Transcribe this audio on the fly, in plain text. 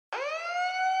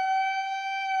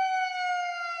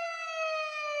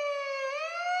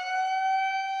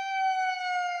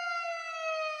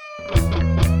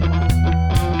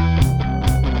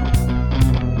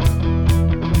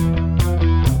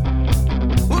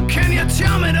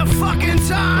me the fucking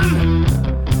time.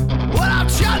 Well, I'll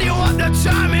tell you what the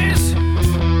time is.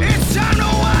 It's time to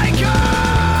wake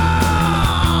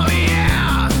up,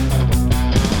 yeah.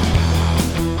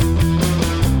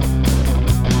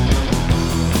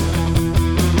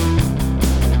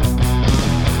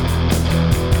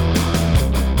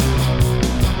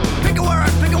 Pick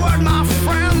a word, my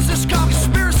friends. This called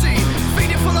conspiracy.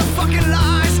 Feed it full of fucking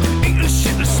lies. Eating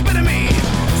shit and spitting me.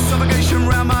 Suffocation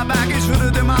around my back is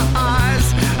rooted in my eyes.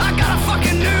 I got a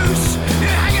fucking noose.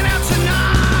 You're hanging out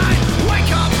tonight.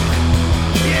 Wake up,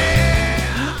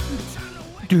 yeah.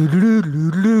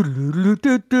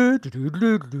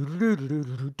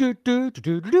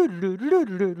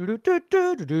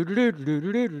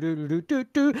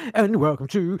 And welcome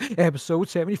to episode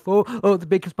 74 of the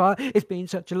Big Conspire. It's been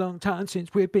such a long time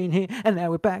since we've been here, and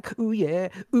now we're back. Ooh yeah,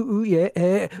 ooh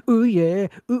yeah, ooh yeah,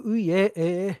 ooh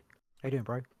yeah. How you doing,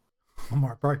 bro? I'm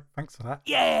alright, bro. Thanks for that.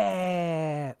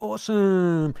 Yeah,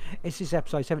 awesome. This is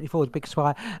episode 74 of the Big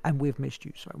Conspire, and we've missed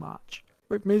you so much.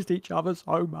 We've missed each other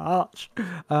so much.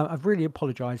 I've really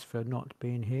apologised for not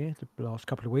being here the last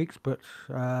couple of weeks, but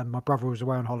my brother was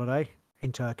away on holiday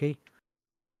in Turkey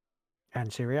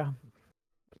and Syria.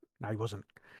 No, he wasn't.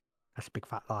 That's a big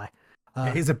fat lie.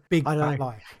 It is a big I fat know.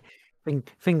 lie.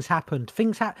 Things happened.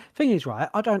 Thing is, right,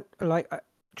 I don't like. Do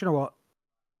you know what?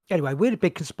 Anyway, we're the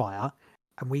Big Conspire,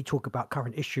 and we talk about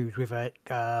current issues with a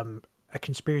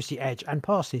conspiracy edge and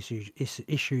past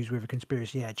issues with a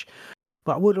conspiracy edge.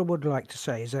 But what I would like to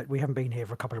say is that we haven't been here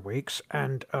for a couple of weeks,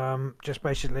 and just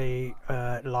basically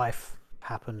life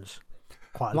happens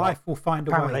quite a lot. Life will find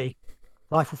a way. Apparently,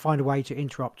 life will find a way to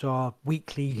interrupt our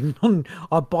weekly,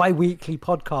 our bi-weekly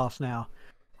podcast now.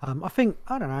 I think,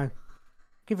 I don't know,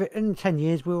 give it in 10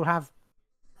 years, we'll have,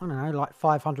 I don't know, like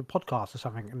 500 podcasts or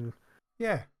something. And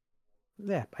Yeah.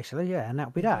 yeah, basically, yeah, and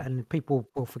that'll be that. And people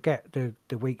will forget the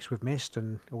weeks we've missed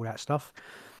and all that stuff.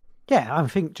 Yeah, I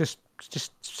think just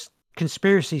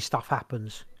conspiracy stuff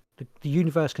happens. The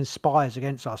universe conspires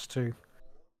against us to.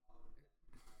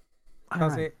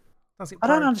 Does it? I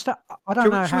don't understand. I don't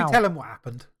know should how. we tell them what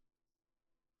happened?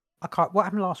 I can't. What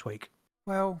happened last week?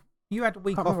 Well, you had a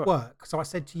week Can't off remember. work, so I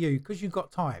said to you, because you've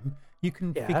got time, you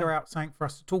can Yeah. figure out something for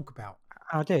us to talk about.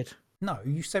 I did. No,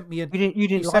 you sent me a. You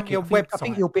didn't sent like me it. a I website.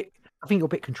 think you're a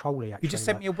bit controlling. Actually, You just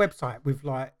sent me a website with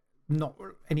like not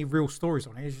any real stories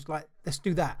on it. It's just like, let's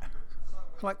do that.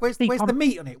 Like, where's the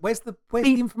meat on it? Where's the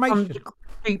information?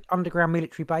 Deep underground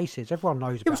military bases. Everyone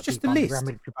knows. It was about just deep a list. underground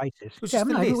military bases. It was Yeah, just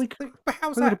a no, list. But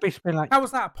how's we would that? have been like. How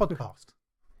was that a podcast?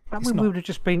 We would have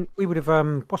just been. We would have.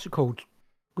 What's it called?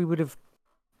 We would have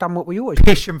done what we always.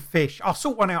 Pish and fish. I'll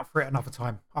sort one out for it another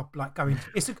time. I'll like go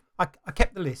into. I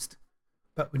kept the list,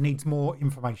 but it needs more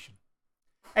information.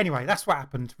 Anyway, that's what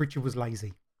happened. Richard was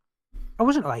lazy. I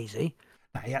wasn't lazy.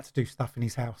 No, he had to do stuff in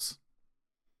his house.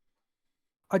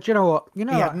 Do you know what? He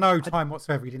had no time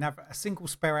whatsoever. He didn't have a single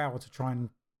spare hour to try and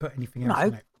put anything else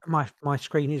on it. My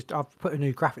screen is. I've put a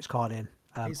new graphics card in.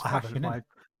 It's I haven't.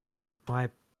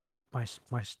 flashing,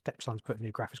 My stepson's put a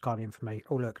new graphics card in for me.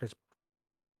 Oh look,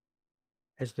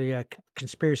 there's the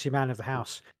conspiracy man of the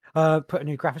house. Put a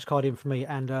new graphics card in for me,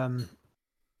 and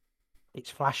it's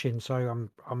flashing. So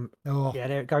I'm. Oh, Yeah,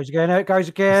 there it goes again. There it goes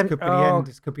again. this could be the end.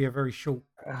 This could be a very short,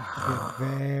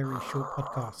 very short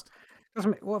podcast.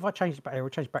 What if I change the we'll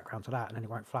change background to that, and then it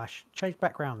won't flash. Change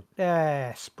background.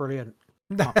 Yes, brilliant.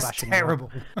 Can't That's flash anymore.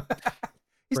 terrible.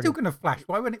 It's still going to flash.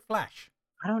 Why won't it flash?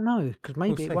 I don't know, because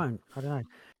maybe We'll it see. won't. I don't know.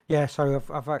 Yeah, so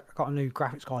I've got a new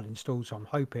graphics card installed, so I'm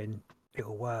hoping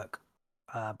it'll work.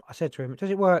 I said to him, "Does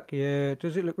it work? Yeah.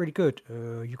 Does it look really good?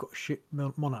 You've got a shit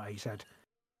monitor," he said.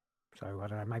 So I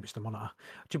don't know. Maybe it's the monitor.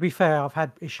 To be fair, I've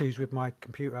had issues with my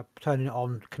computer turning it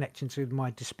on, connecting to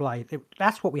my display.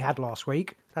 That's what we had last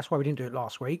week. That's why we didn't do it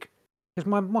last week, because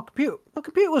my computer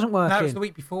wasn't working. No, it was the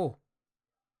week before.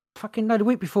 Fucking no, the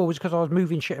week before was because I was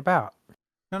moving shit about.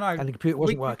 No. And the computer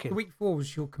wasn't working. The week before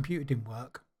was your computer didn't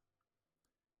work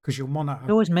because your monitor.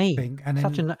 It was me. Thing, and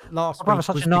then last My brother's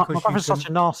week such was a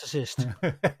narcissist.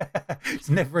 It's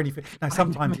never anything. No,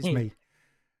 sometimes it's me. It's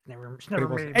But never it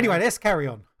wasn't. me. Anyway, let's carry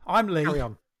on. I'm Lee. Carry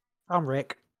on. I'm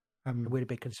Rick. Um, We're the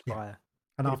Big Conspire.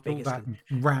 and we're the after all biggest that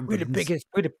We're ramblings, the biggest.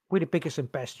 We're the biggest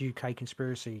and best UK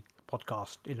conspiracy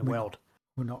podcast in the world.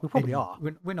 we're not. We probably are.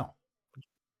 We're not.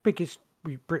 Biggest.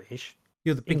 We British.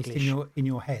 You're the biggest English. in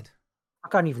your head. I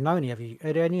don't even know any of you.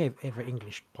 Are there any ever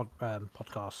English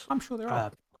podcasts? I'm sure there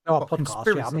are. There are What,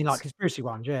 podcasts. Yeah, I mean like conspiracies? conspiracy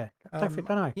ones. Yeah. I don't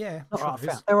know. Yeah, Not I'm that I sure there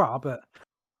is. found. There are, but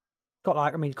got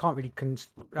like. I mean, you can't really.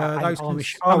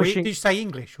 Did you say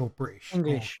English or British?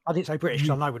 English. I didn't say British.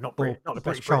 So I know we're not British. Not the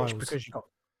best British British Isles. because you got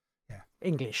Yeah.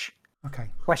 English. Okay.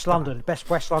 West London, best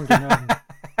West London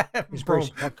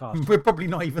Conspiracy podcast. We're probably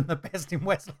not even the best in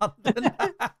West London.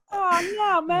 Oh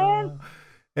no, man!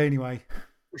 Anyway,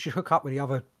 We should hook up with the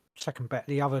other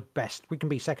the other best. We can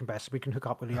be second best. We can hook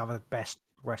up with the other best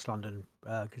West London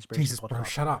conspiracy Jesus, podcast.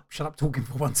 bro, shut up talking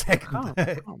for 1 second.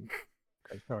 Okay,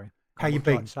 sorry. How you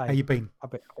been? How you been? I've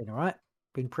been all right.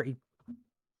 Been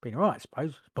all right, I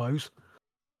suppose.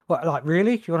 What, like,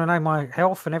 really? Do you want to know my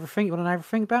health and everything? You want to know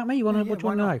everything about me? What do you want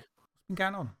to know? What's been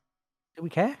going on? Do we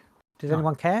care? Does No.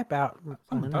 anyone care about?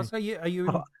 Someone does. Are you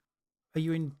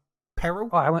in peril?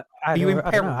 Oh, Are you in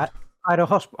peril? I had a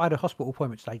hospital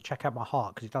appointment today to check out my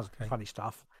heart because it does funny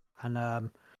stuff, and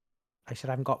they said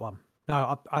I haven't got one.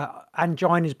 No,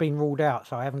 angina's been ruled out,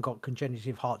 so I haven't got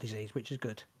congenital heart disease, which is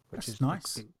good. Which That's is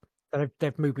nice.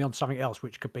 They've moved me on to something else,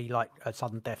 which could be like a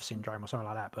sudden death syndrome or something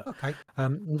like that. But Okay.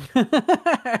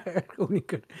 all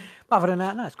good. But other than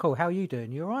that, no, it's cool. How are you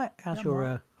doing? You all right? How's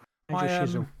your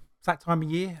shizzle? It's that time of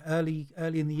year, early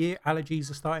in the year. Allergies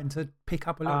are starting to pick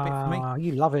up a little bit for me.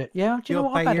 You love it, yeah. Do you know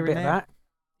what? I've had a bit of that.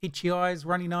 Itchy eyes,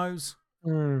 runny nose.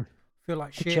 Feel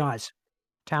like shit. Itchy eyes.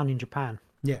 Town in Japan.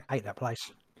 Yeah, hate that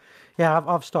place. Yeah,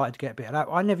 I've started to get a bit of that.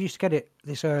 I never used to get it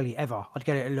this early ever. I'd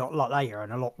get it a lot later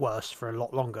and a lot worse for a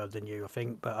lot longer than you, I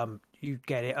think. But you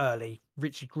get it early,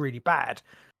 which is really bad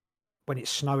when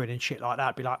it's snowing and shit like that.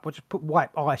 I'd be like, well, just put white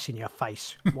ice in your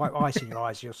face, white ice in your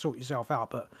eyes. You'll sort yourself out.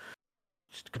 But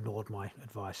just ignored my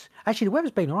advice. Actually, the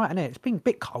weather's been all right, hasn't it? It's been a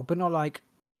bit cold, but not like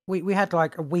we had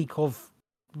like a week of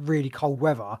really cold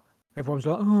weather. Everyone's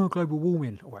like, oh, global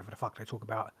warming or whatever the fuck they talk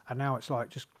about, and now it's like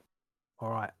just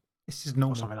all right. It's just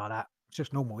normal. Or something like that. It's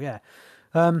just normal, yeah.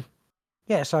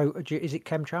 Yeah. So, is it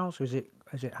chemtrails or is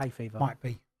it hay fever? Might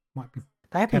be.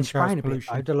 They have been spraying a bit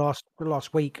pollution. though, the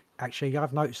last week. Actually,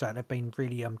 I've noticed that they've been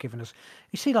really giving us.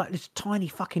 You see, like these tiny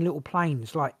fucking little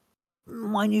planes, like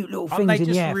minute little things Aren't they in the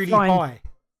just air, really flying. high?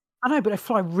 I know, but they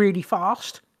fly really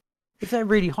fast. If they're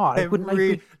really high, They're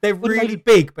wouldn't they're really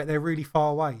big, but they're really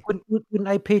far away. Wouldn't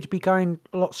they appear to be going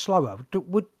a lot slower?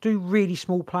 Would really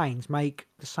small planes make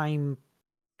the same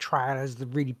trail as the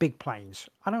really big planes?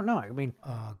 I don't know. I mean,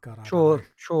 Oh God, I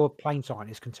sure, plane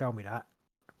scientists can tell me that.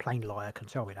 Plane liar can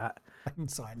tell me that. plane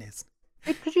scientist.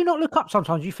 Could you not look up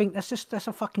sometimes? You think that's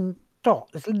a fucking dot.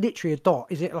 It's literally a dot.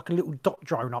 Is it like a little dot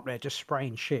drone up there just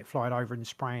spraying shit, flying over and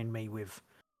spraying me with?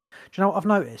 Do you know what I've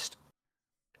noticed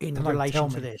in relation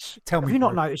to this? Tell me. Have you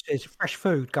not noticed there's fresh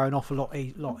food going off a lot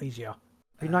easier?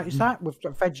 Have you noticed that with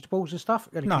vegetables and stuff?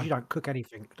 Because No. you don't cook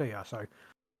anything, do you? So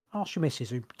ask your missus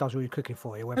who does all your cooking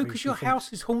for you. No, because your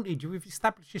house is haunted. We've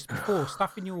established this before.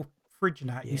 Stuff in your fridge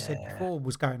and that you said before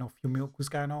was going off. Your milk was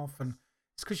going off, and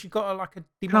it's because you've got a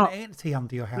demonic entity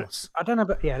under your house. I don't know,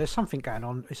 but yeah, there's something going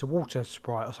on. It's a water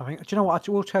sprite or something. Do you know what?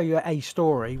 I will tell you a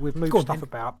story. We've moved stuff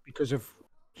about because of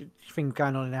things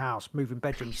going on in the house, moving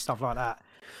bedrooms, stuff like that.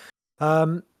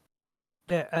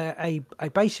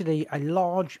 Basically a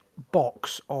large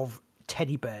box of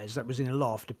teddy bears that was in a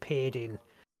loft appeared in,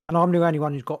 and I'm the only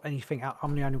one who's got anything out.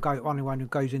 I'm the only one who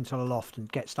goes into the loft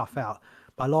and gets stuff out.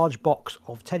 But a large box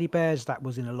of teddy bears that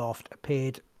was in a loft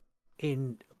appeared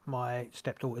in my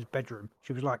stepdaughter's bedroom.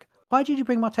 She was like, "Why did you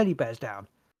bring my teddy bears down?"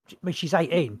 I mean, she's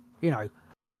 18, you know.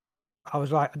 I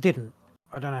was like, "I didn't.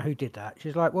 I don't know who did that."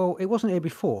 She's like, "Well, it wasn't here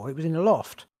before. It was in the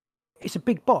loft. It's a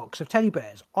big box of teddy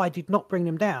bears. I did not bring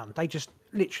them down. They just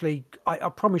literally, I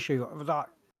promise you, I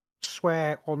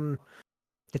swear on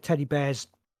the teddy bears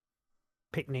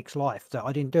picnic's life that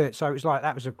I didn't do it." So it was like,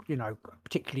 that was a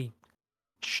particularly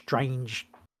strange.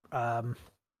 I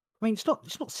mean, it's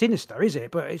not sinister, is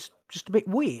it? But it's just a bit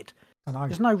weird. I know.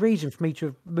 There's no reason for me to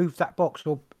have moved that box,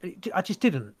 I just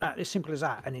didn't. As simple as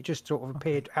that, and it just sort of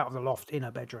appeared out of the loft in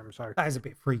her bedroom. So That is a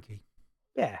bit freaky.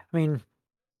 yeah, I mean,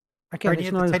 Are again, any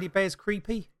of the teddy bears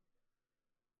creepy?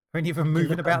 Are any of them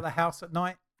moving about the house at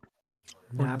night?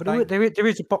 Nah, but there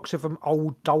is a box of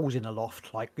old dolls in the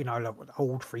loft, like like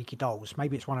old freaky dolls.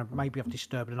 Maybe it's maybe I've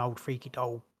disturbed an old freaky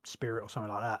doll spirit or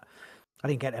something like that. I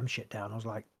didn't get them shit down. I was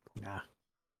like, nah,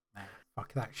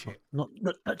 Fuck that shit. not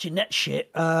touching that shit.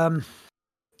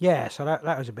 Yeah, so that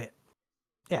was a bit.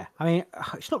 Yeah, I mean,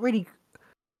 it's not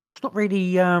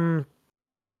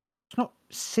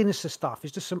sinister stuff.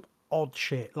 It's just some odd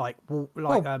shit, like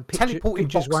teleporting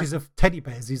pictures boxes of teddy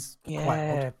bears is quite odd.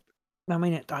 yeah. I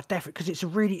mean, it definitely, because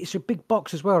it's a big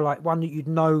box as well, like one that you'd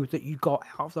know that you got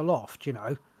out of the loft.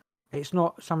 It's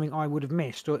not something I would have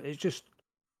missed, or it's just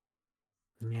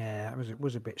it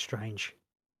was a bit strange.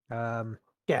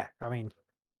 Yeah, I mean,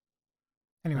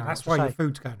 Anyway, No, that's to why your say.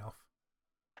 food's going off.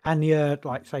 and the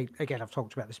like say again, I've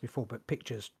talked about this before, but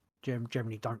pictures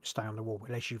generally don't stay on the wall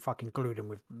unless you fucking glue them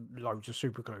with loads of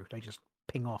super glue. They just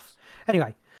ping off.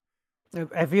 Anyway,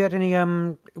 have you had any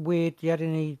weird? You had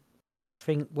any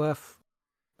Think worth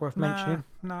mentioning?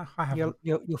 No, I haven't.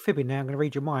 You're fibbing now. I'm going to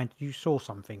read your mind. You saw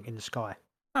something in the sky.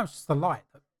 No, it's just the light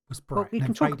that was Well, bright you and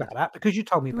can then talk faded. about that because you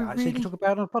told me Do we about it, so you can really? talk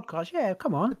about it on the podcast. Yeah,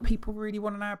 come on. Do people really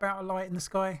want to know about a light in the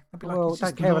sky? They'd be like, Well, it's don't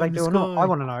just a care light whether in they the do or not. I sky.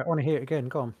 want to know. I want to hear it again.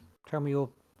 Go on. Tell me your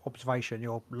observation,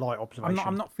 your light observation.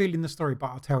 I'm not feeling the story, but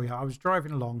I'll tell you. I was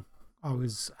driving along. I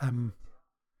was,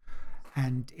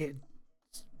 and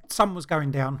sun was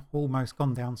going down, almost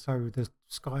gone down. So the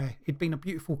sky, it'd been a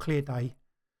beautiful, clear day,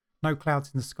 no clouds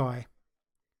in the sky.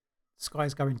 The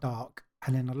sky's going dark,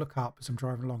 and then I look up as I'm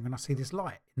driving along, and I see this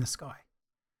light in the sky.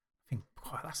 I think,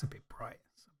 oh, that's a bit bright,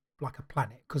 it's like a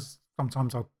planet. Because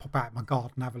sometimes I'll pop out in my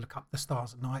garden and have a look up at the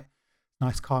stars at night.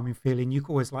 Nice, calming feeling. You can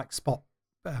always like spot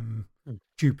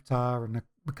Jupiter and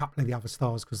a couple of the other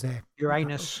stars because they're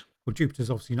Uranus. Well, Jupiter's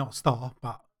obviously not a star,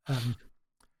 but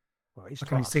Well, it's I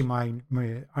can only see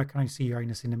I can only see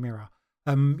Uranus in the mirror.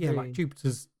 Yeah, Really? like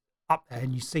Jupiter's up there,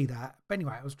 and you see that. But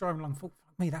anyway, I was driving along. Thought,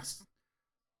 fuck me, that's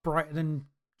brighter than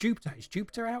Jupiter. Is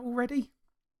Jupiter out already?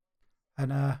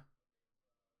 And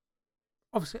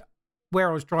obviously, where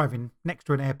I was driving next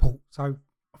to an airport, so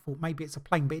I thought maybe it's a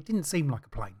plane, but it didn't seem like a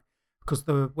plane because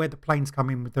where the planes come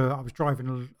in I was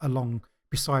driving along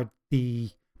beside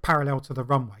the parallel to the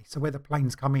runway. So where the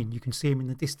planes come in, you can see them in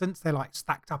the distance. They're like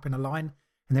stacked up in a line,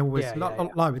 and they're always a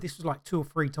lot lower. This was like 2 or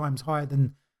 3 times higher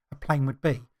than a plane would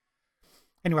be.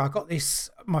 Anyway, I got this.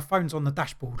 My phone's on the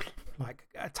dashboard, like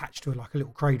attached to like a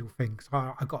little cradle thing. So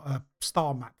I got a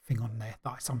star map thing on there that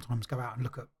I sometimes go out and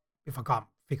look at. If I can't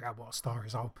figure out what a star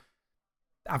is, I'll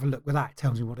have a look with that. It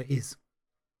tells me what it is.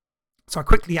 So I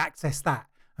quickly accessed that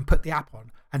and put the app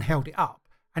on and held it up,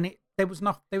 and there was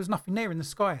nothing there in the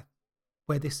sky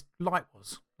where this light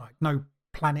was. Like no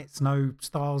planets, no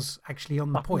stars actually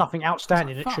on the point. Nothing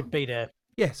outstanding Like, that should be there.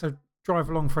 Yeah, so drive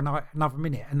along for another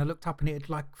minute, and I looked up and it had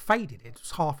like faded. It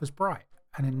was half as bright,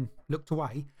 and then looked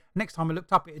away. Next time I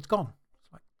looked up, it had gone.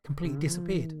 It's like completely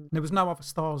disappeared. And there was no other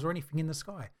stars or anything in the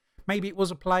sky. Maybe it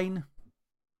was a plane.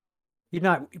 You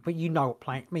know, but you know what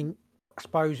plane. I mean, I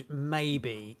suppose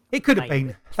maybe It could have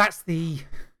been.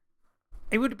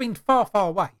 It would have been far, far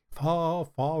away. Far,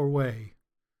 far away.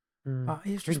 It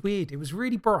was just weird. It was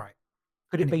really bright.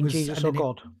 Could it have been Jesus or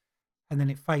God? And then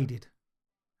it faded.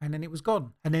 And then it was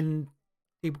gone. And then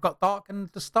it got dark and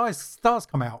the stars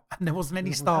come out. And there wasn't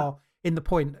any star in the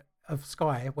point of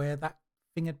sky where that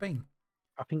thing had been.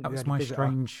 I think That was my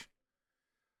strange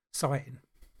sighting.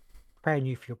 Preparing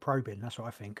you for your probing, that's what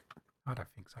I think. I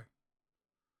don't think so.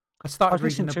 I started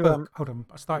reading a book. Hold on.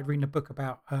 I started reading a book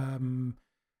about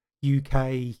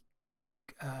UK,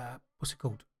 what's it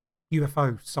called?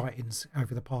 UFO sightings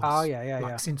over the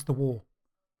past, since the war.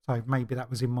 So maybe that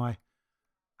was in my,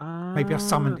 maybe I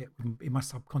summoned it in my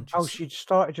subconscious. Oh, so you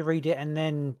started to read it and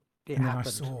then it happened. Then I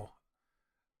saw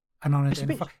an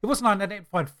unidentified. It wasn't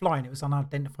unidentified flying. It was an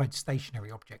unidentified stationary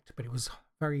object, but it was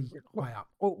very high up.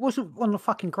 Well, it wasn't on the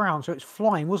fucking ground, so it's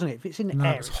flying, wasn't it? If it's in the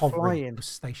air, it's hovering. flying. It was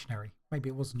stationary. Maybe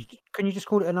it wasn't. Can you just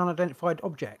call it an unidentified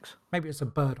object? Maybe it's a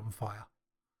bird on fire.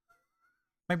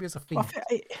 Maybe it's a thing.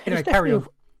 Anyway, carry on.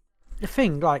 The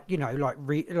thing, like, you know, like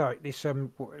this,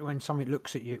 when something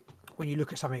looks at you, when you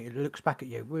look at something, it looks back at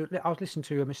you. I was listening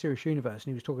to a Mysterious Universe,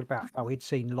 and he was talking about how he'd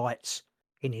seen lights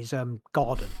in his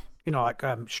garden, you know, like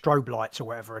strobe lights or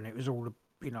whatever, and it was all,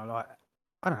 you know, like,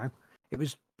 I don't know. It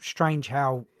was strange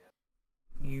how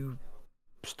you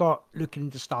start looking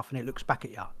into stuff and it looks back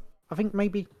at you. I think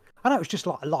maybe, I know it was just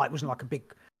like a light, it wasn't like a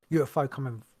big UFO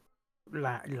coming, you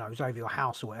know, it was over your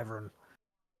house or whatever, and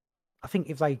I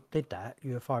think if they did that,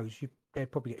 UFOs,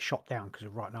 they'd probably get shot down because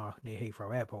of right now near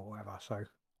Heathrow Airport or whatever. So,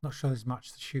 not sure there's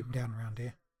much to shoot them down around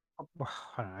here. I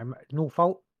don't know.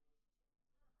 Norfolk,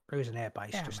 there is an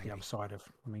airbase just the other side of.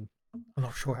 I mean, I'm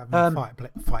not sure how many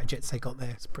fighter jets they got there.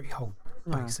 It's a pretty whole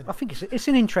base. I think it's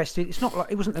an interesting. It's not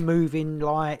like it wasn't a moving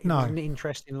light. It was an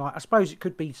interesting light. I suppose it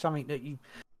could be something that you.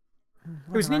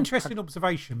 It was an interesting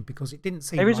observation because it didn't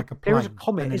seem like a plane. There is a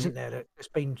comet, isn't there, that's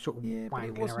been sort of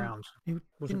wanking around. It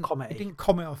wasn't comet. It didn't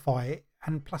cometify it,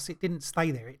 and plus it didn't stay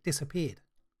there. It disappeared.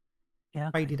 Yeah.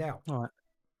 Faded out. All right.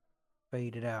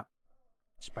 Faded out.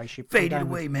 Spaceship. Faded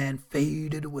away, man.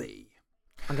 Faded away.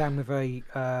 I'm going with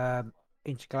a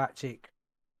intergalactic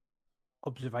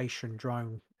observation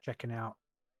drone checking out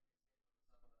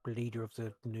the leader of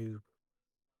the new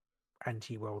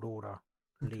anti-world order,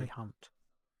 Lee Hunt.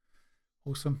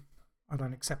 Awesome. I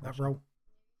don't accept that role.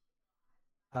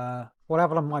 What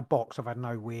I've on my box, I've had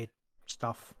no weird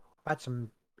stuff. I've had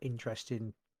some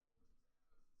interesting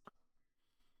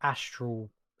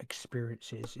astral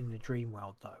experiences in the dream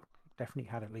world, though. Definitely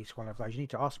had at least one of those. You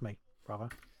need to ask me, brother.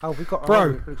 Oh, we've got.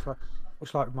 Bro.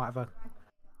 Looks like we might have a.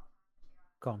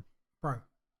 Gone. Bro.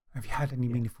 Have you had any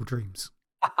meaningful dreams?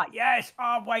 Yes,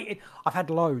 I'm waiting. I've had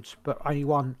loads, but only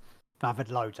one. No, I've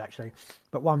had loads actually,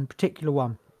 but one particular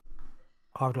one.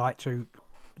 I would like to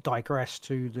digress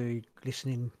to the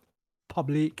listening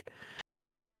public.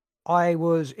 I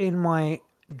was in my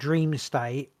dream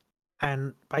state,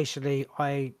 and basically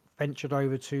I ventured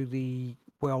over to the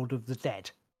world of the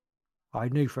dead. I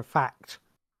knew for a fact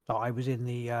that I was in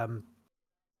the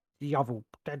other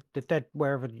dead, the dead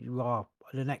wherever you are,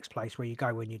 the next place where you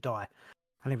go when you die,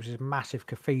 and it was this massive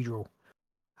cathedral,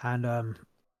 and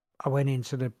I went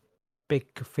into the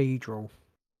big cathedral,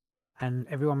 and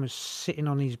everyone was sitting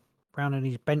on these around on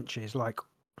these benches, like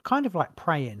kind of like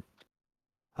praying,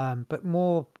 but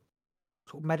more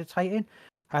sort of meditating,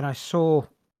 and I saw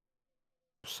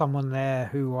someone there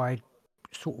who I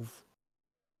sort of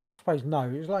suppose no,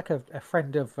 it was like a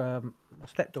friend of my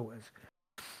stepdaughter's,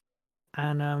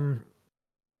 and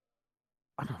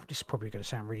I don't know, this is probably going to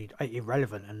sound really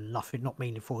irrelevant and not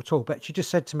meaningful at all, but she just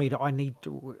said to me that I need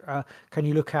to, can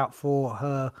you look out for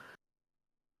her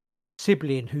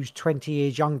sibling who's 20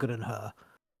 years younger than her?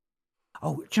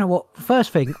 Oh, do you know what?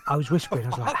 First thing I was whispering, I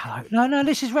was like, "Hello, no,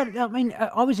 this is really." I mean,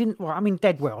 I was in, well, I'm in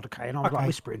Dead World, okay, and I was like Okay.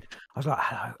 whispering. I was like,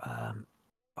 "Hello,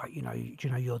 like, do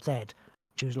you know you're dead?"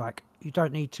 She was like, "You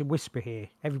don't need to whisper here.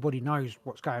 Everybody knows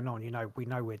what's going on. You know, we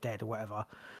know we're dead or whatever."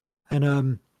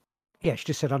 And yeah, she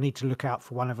just said I need to look out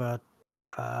for one of her,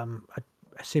 a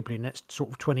sibling that's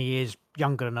sort of 20 years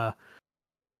younger than her.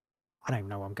 I don't even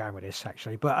know where I'm going with this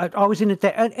actually, but I was in the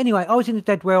dead. Anyway, I was in the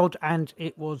Dead World, and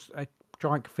it was a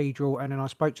giant cathedral, and then I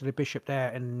spoke to the bishop there,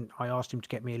 and I asked him to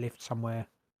get me a lift somewhere.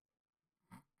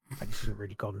 But this hasn't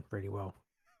really gone really well.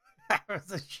 That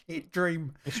was a shit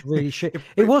dream. It's really shit.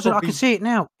 It wasn't. I can see it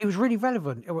now. It was really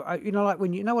relevant. You know, like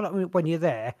when you know what, when you're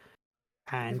there,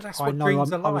 and that's I what know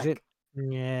dreams are I was like.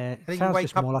 in. Yeah, And it then you sounds wake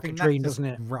just up more and like a think dream, that's doesn't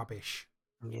it? rubbish.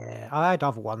 Yeah, I had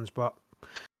other ones, but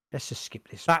let's just skip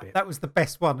this bit. That was the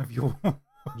best one of your.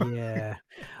 Yeah,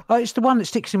 it's the one that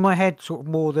sticks in my head sort of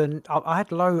more than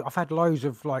I've had loads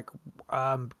of like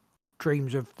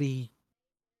dreams of the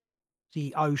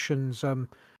oceans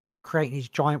creating these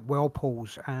giant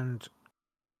whirlpools and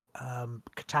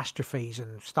catastrophes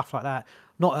and stuff like that.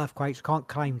 Not earthquakes. I can't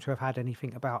claim to have had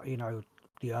anything about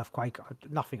the earthquake.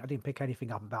 Nothing. I didn't pick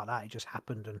anything up about that. It just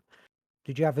happened. And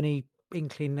did you have any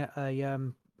inkling that a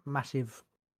massive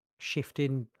shift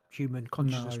in human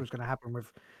consciousness No. was going to happen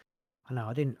with? I know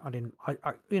I didn't.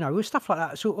 With stuff like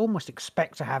that, so almost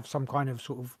expect to have some kind of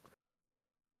sort of.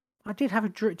 I did have a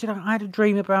dream. I had a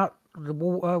dream about the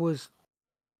water was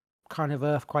kind of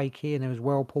earthquakey and there was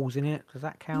whirlpools in it. Does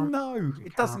that count? No,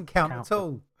 it doesn't count at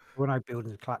all. There were no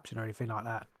buildings collapsing or anything like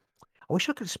that. I wish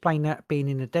I could explain that being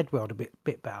in the Dead World a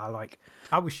bit better. Like,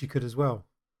 I wish you could as well.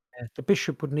 the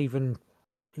bishop wouldn't even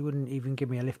give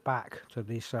me a lift back to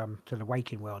this to the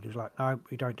waking world. He was like, "No,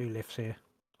 we don't do lifts here."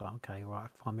 Like, okay, right,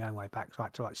 I find my own way back. So I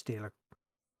had to like steal a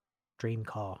dream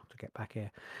car to get back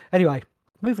here. Anyway,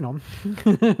 moving on.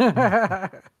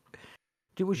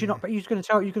 Was you not? But you was going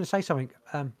to say something.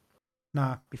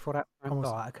 Nah. Before that. I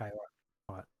wasn't. Right, okay,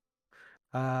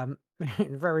 right.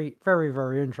 Very, very,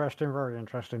 very interesting. Very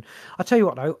interesting. I tell you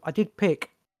what, though, I did pick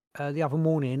the other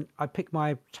morning. I picked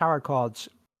my tarot cards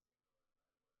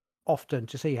often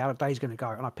to see how the day's going to go,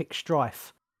 and I picked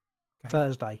Strife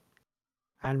Thursday,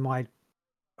 and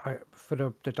for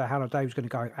the day how the day was going to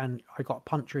go, and I got a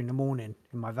puncture in the morning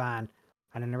in my van,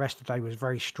 and then the rest of the day was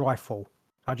very strifeful.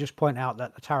 I just point out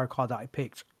that the tarot card that I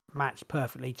picked matched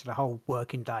perfectly to the whole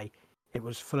working day. It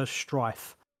was full of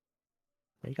strife.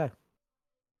 There you go.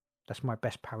 That's my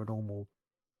best paranormal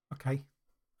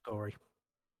story.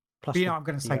 Plus, you know what I'm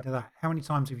going to say to that? How many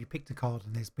times have you picked a card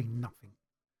and there's been nothing?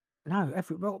 No,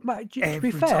 to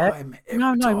Every be fair, time.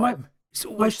 It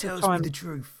always tells me the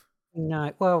truth.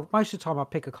 No, well, most of the time I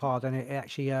pick a card and it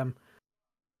actually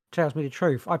tells me the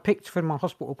truth. I picked for my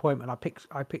hospital appointment. I picked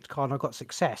a card and I got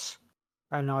success,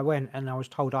 and I went and I was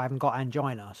told I haven't got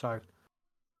angina. So,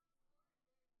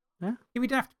 yeah. You would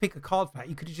have to pick a card for that.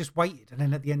 You could have just waited, and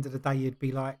then at the end of the day, you'd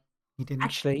be like, you didn't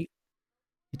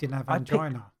have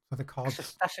angina. So the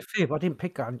cards. That's a fib. I didn't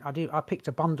pick. I picked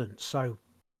abundance. So,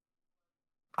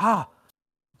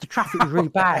 the traffic was really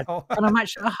bad, and I'm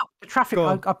actually the traffic.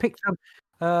 I picked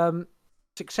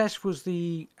success was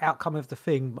the outcome of the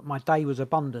thing, but my day was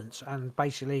abundance, and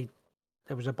basically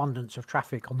there was abundance of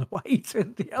traffic on the way to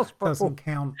the hospital. Doesn't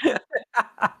count.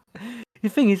 The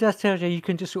thing is, that tells you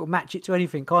can just sort of match it to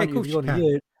anything, can't you? If you want to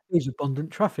hear there's abundant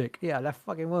traffic. Yeah, that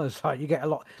fucking was. Like, you get a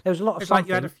lot. There was a lot of. It's like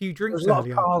you had a few drinks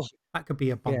earlier. That could be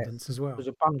abundance as well. It was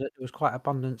abundant. There was quite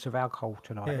abundance of alcohol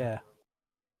tonight. Yeah.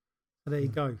 So there you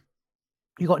go.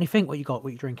 You got anything? What you got?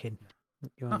 What you drinking?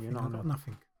 Nothing. I've got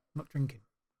nothing. I'm not drinking.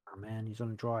 Oh man, he's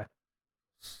on dry.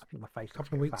 I think my face. A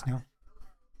couple of weeks now.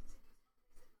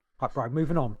 Right, bro.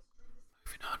 Moving on.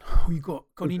 Oh, you got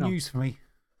any Moving on. news for me?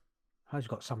 I've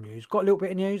got some news. Got a little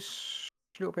bit of news.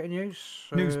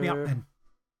 News me up then.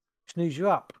 Snooze you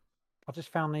up. I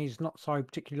just found these not so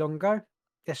particularly long ago.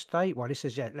 Yesterday. Well, this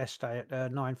is yesterday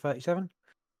at 9:37.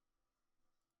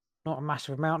 Not a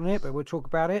massive amount in it, but we'll talk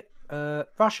about it.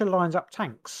 Russia lines up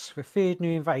tanks for feared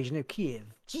new invasion of Kiev.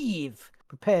 Kiev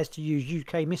prepares to use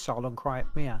UK missile on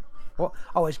Crimea. What?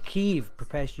 Oh, as Kiev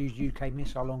prepares to use UK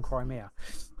missile on Crimea.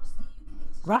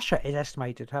 Russia is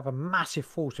estimated to have a massive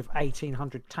force of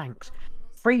 1,800 tanks,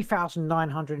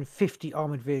 3,950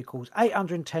 armoured vehicles,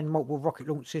 810 multiple rocket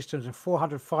launch systems, and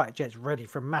 400 fighter jets ready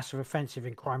for a massive offensive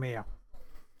in Crimea,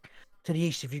 to the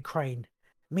east of Ukraine.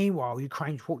 Meanwhile,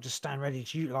 Ukraine reported to stand ready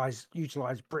to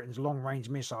utilize Britain's long-range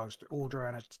missiles in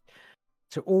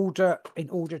order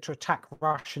to attack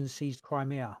Russian seized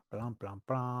Crimea. Blah blah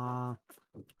blah.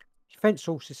 Defense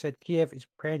sources said Kiev is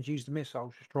preparing to use the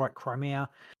missiles to strike Crimea,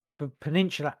 the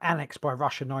peninsula annexed by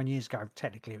Russia 9 years ago.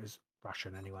 Technically, it was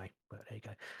Russian anyway, but there you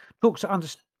go. Talks are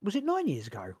was it 9 years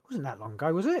ago? Wasn't that long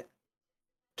ago, was it?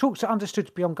 Talks are understood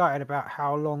to be ongoing about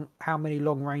how many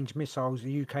long-range missiles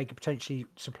the UK could potentially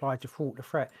supply to thwart the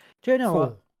threat. Do you know 4.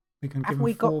 what? We can give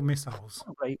them 4 missiles.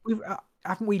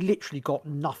 Haven't we literally got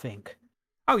nothing?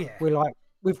 Oh yeah. We're like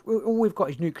all we've got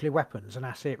is nuclear weapons, and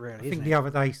that's it, really. I think the other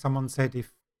day someone said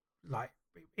if like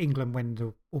England went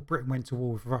to, or Britain went to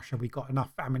war with Russia, we got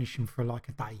enough ammunition for like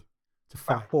a day to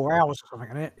fight. About 4 hours or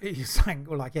something, isn't it? You're saying,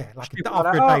 well, like after a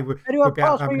day we'll be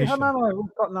out of ammunition. No,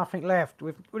 we've got nothing left.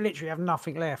 We literally have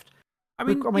nothing left. I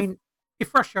mean,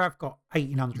 if Russia have got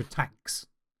 1,800 tanks,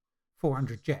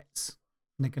 400 jets,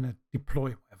 and they're going to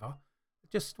deploy whatever,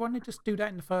 why don't they just do that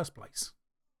in the first place?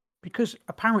 Because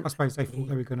apparently, I suppose they thought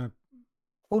they were going to.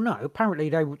 Well, no. Apparently,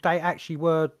 they actually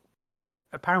were.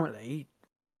 Apparently,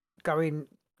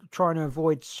 trying to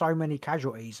avoid so many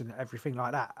casualties and everything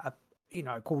like that.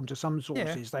 According to some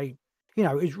sources, they,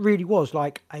 it really was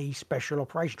like a special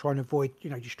operation trying to avoid,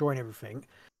 destroying everything.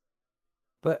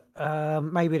 But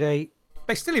maybe they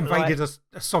still invaded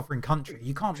a sovereign country.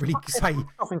 You can't really say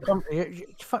sovereign country.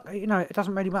 It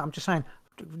doesn't really matter. I'm just saying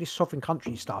this sovereign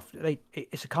country stuff.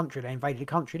 It's a country. They invaded a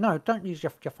country. No, don't use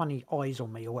your funny eyes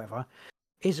on me or whatever.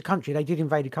 It's a country. They did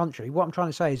invade a country. What I'm trying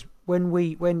to say is when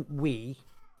the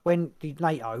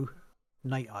NATO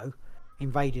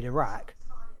invaded Iraq,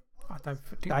 I don't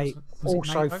think they was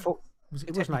also it NATO? fought. Was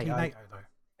It was NATO. though?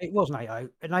 It was NATO.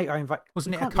 NATO invaded.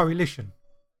 Wasn't it a coalition?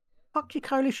 Fuck your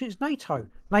coalition, it's NATO.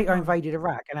 NATO invaded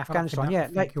Iraq and Afghanistan. I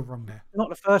think you're wrong there. Not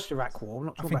the first Iraq war. I'm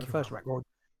not talking about the first wrong. Iraq war.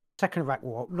 Second Iraq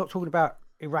war. I'm not talking about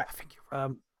Iraq. I think you're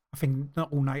wrong. I think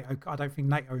not all NATO. I don't think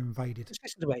NATO invaded. Just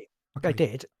listen to me. Okay. They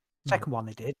did. Second one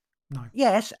they did. No.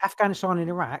 Yes, Afghanistan and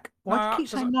Iraq. Why do you keep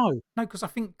saying no? No, because I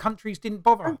think countries didn't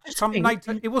bother.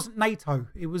 NATO. It wasn't NATO.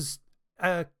 It was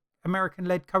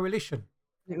American-led coalition.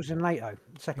 It was in NATO.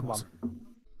 The second one.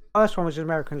 First one was an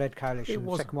American-led coalition.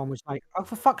 The second one was NATO. Oh,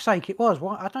 for fuck's sake, it was.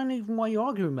 Why? I don't even why you're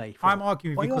arguing with me. I'm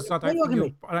arguing because I don't think you're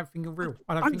real. I don't think you're real.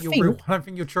 I don't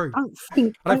think you're true. I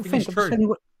don't think it's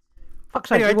true. Fuck's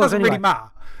sake, anyway, it doesn't really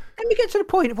matter. Let me get to the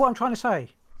point of what I'm trying to say.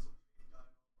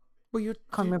 Well,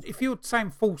 if you're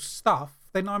saying false stuff,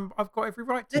 then I've got every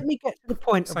right to. Let me get to the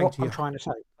point of what I'm trying to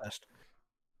say first.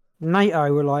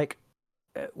 NATO were like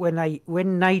when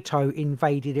NATO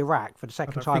invaded Iraq for the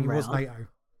second time round. It was NATO.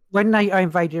 When NATO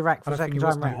invaded Iraq for the second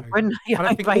time round.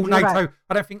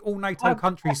 I don't think all NATO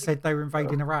countries said they were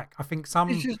invading Iraq. I think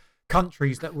some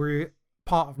countries that were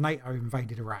part of NATO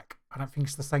invaded Iraq. I don't think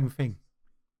it's the same thing.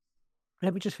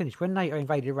 Let me just finish. When NATO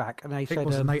invaded Iraq and they said it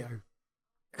was NATO.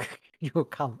 You're a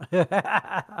cunt.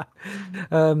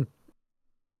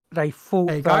 They fought.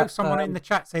 There you go. Someone in the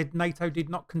chat said NATO did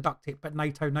not conduct it, but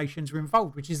NATO nations were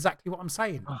involved, which is exactly what I'm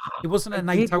saying. It wasn't a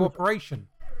NATO operation.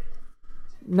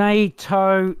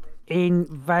 NATO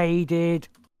invaded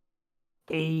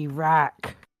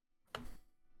Iraq.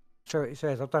 So it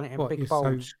says. I've done it in big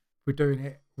bold. So we're doing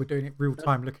it real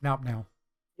time. Looking up now.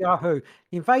 Yahoo!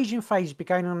 The invasion phase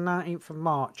began on the 19th of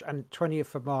March and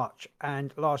 20th of March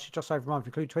and lasted just over a month,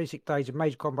 including 26 days of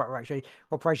major combat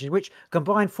operations, which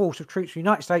combined force of troops from the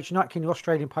United States, United Kingdom,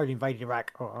 Australia, and Poland invaded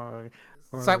Iraq. So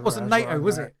it wasn't NATO,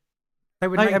 was it? They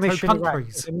were NATO countries.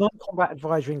 It's a non-combat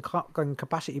advisory and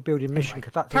capacity building mission.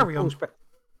 Carry on.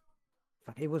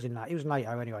 It was in that. It was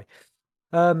NATO anyway.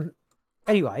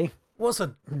 Anyway,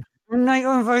 wasn't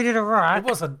NATO invaded Iraq? It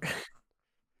wasn't.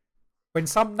 When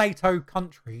some NATO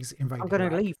countries invaded, I'm going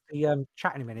to leave the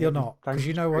chat in a minute. You're not, because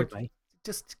you know what? Me.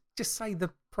 Just say the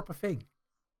proper thing.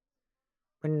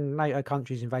 When NATO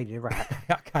countries invaded Iraq.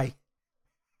 Okay.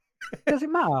 Does it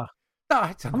matter?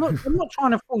 I don't know. I'm not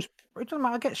trying to force. It doesn't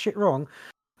matter. I get shit wrong.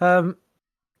 When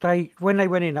they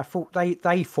went in, I thought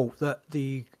they thought that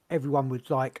everyone would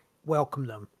like welcome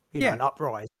them, Yeah. an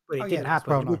uprising, but it Oh, yeah, didn't that's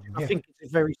happen. well known, I yeah. think it's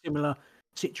a very similar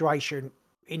situation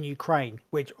in Ukraine,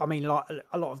 which I mean, like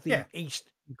a lot of the Yeah. East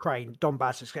Ukraine,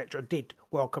 Donbass, etc., did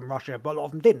welcome Russia, but a lot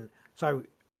of them didn't. So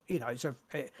it's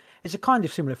a kind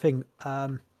of similar thing,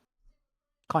 kind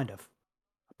of.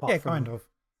 Apart Yeah, from kind of.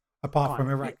 Apart kind from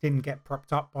of, Iraq didn't get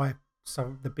propped up by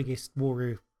the biggest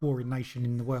warring nation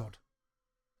in the world.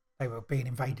 They were being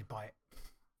invaded by it.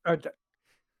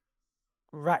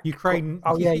 Iraq. Ukraine.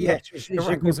 Oh yeah, yeah. It's Iraq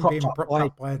been wasn't being propped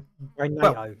up by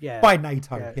NATO. Yeah, by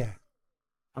NATO. yeah.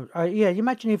 Yeah. Yeah, you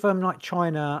imagine if like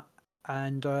China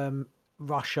and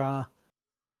Russia,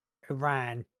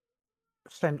 Iran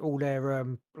sent all their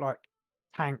like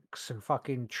tanks and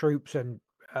fucking troops and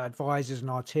advisors and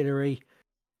artillery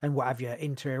and what have you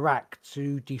into Iraq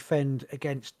to defend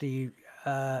against the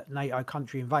NATO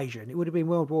country invasion. It would have been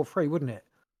World War Three, wouldn't it?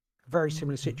 A very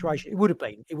similar situation. It would have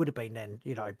been. It would have been then,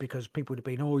 because people would have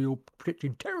been, oh, you're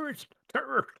predicting terrorists,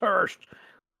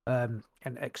 and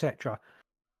etc.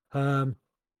 I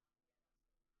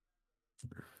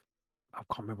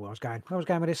can't remember where I was going. Where I was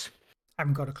going with this?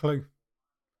 Haven't got a clue.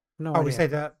 No We idea. said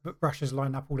that Russia's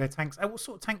lined up all their tanks. What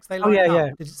sort of tanks they Oh, line yeah, up? yeah.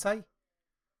 Did it say?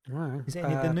 No, Is it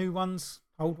any of the new ones,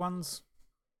 old ones,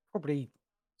 probably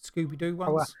Scooby Doo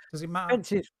well, ones? Does it matter?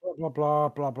 expensive, blah blah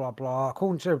blah blah blah.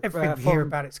 According to Everything we hear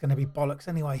about it's going to be bollocks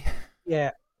anyway.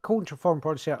 according to foreign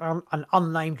policy, an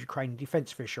unnamed Ukrainian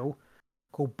defense official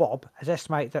called Bob has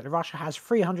estimated that Russia has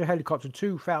 300 helicopters,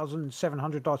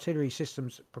 2,700 artillery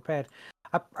systems prepared.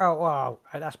 Wow,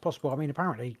 that's possible. I mean,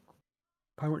 apparently,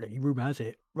 rumor has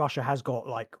it, Russia has got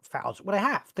like thousands.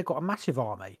 Well, they've got a massive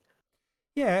army.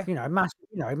 Yeah.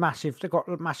 Massive. They've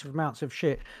got massive amounts of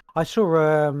shit. I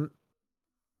saw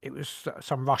it was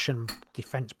some Russian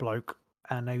defense bloke,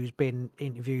 and he was being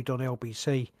interviewed on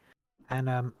LBC,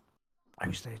 and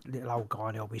who's the little old guy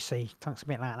on LBC? Talks a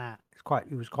bit like that.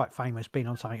 He was quite famous, been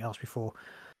on something else before.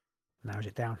 Narrows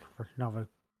it down for another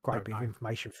great bit of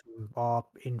information from our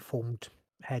informed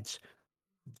heads.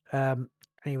 And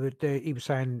he was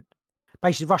saying,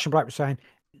 basically, the Russian bloke was saying,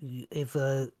 if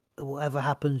whatever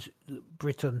happens,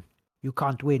 Britain, you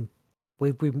can't win.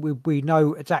 We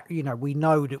know exactly, we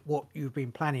know that what you've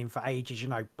been planning for ages,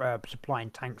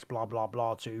 supplying tanks, blah blah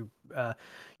blah, to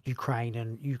Ukraine,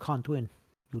 and you can't win.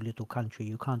 You little country,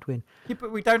 you can't win. Yeah, but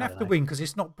we don't have to win because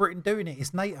it's not Britain doing it.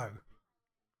 It's NATO.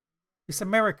 It's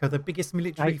America, the biggest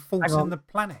military force on the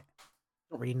planet.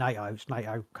 Not really NATO. It's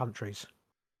NATO countries.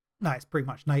 No, it's pretty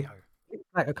much NATO.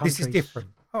 NATO countries. This is different.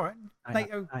 All right,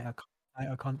 NATO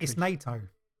countries. It's NATO.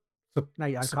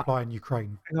 Supplying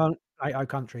Ukraine. Hang on, NATO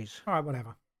countries. All right,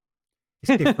 whatever.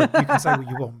 It's different. You can say what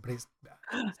you want, but it's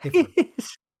different.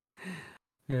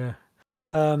 Yeah.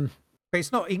 But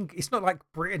it's not like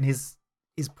Britain is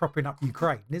propping up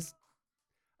Ukraine. There's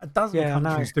a dozen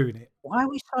countries doing it. Why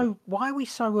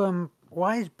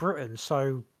is Britain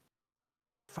so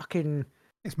fucking?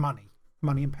 It's money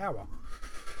and power.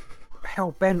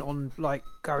 Hell bent on like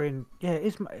going. Yeah,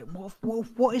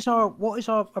 what is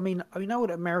our? I mean, we know what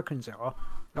Americans are.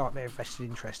 Like their vested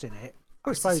interest in it.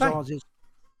 I suppose ours is.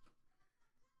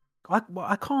 I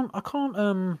can't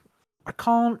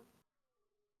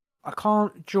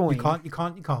join. You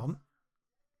can't.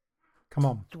 Come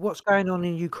on. What's going on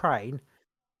in Ukraine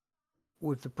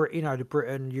with the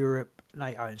Britain, Europe,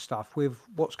 NATO and stuff, with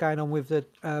what's going on with the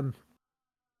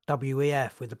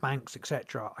WEF, with the banks,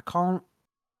 etc. I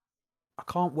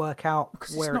can't work out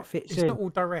where it fits in. It's not all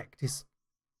direct. It's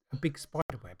a big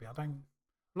spider web.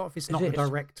 A lot of it's not a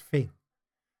direct thing,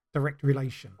 direct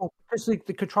relation. Well, because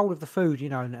the control of the food,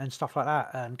 and stuff like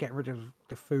that, and getting rid of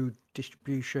the food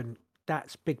distribution,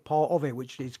 that's a big part of it,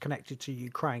 which is connected to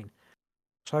Ukraine.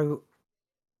 So,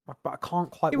 but I can't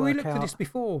quite work out. We looked at this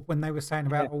before when they were saying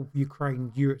about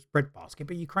Ukraine, Europe's breadbasket,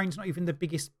 but Ukraine's not even the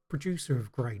biggest producer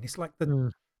of grain. It's like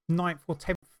the 9th or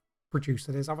 10th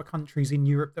producer. There's other countries in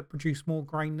Europe that produce more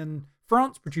grain than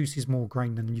France produces more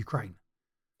grain than Ukraine.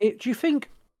 Do you think?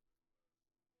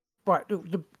 Right,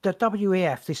 the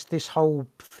WEF, this whole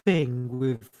thing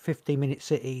with 15-minute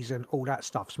cities and all that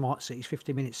stuff, smart cities,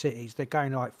 15-minute cities, they're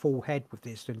going like full head with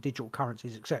this and digital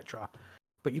currencies, etc.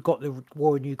 But you've got the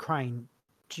war in Ukraine.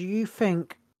 Do you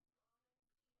think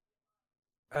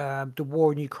the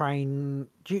war in Ukraine?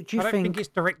 Do you I don't think it's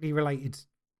directly related.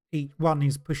 Each one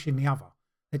is pushing the other.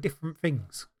 They're different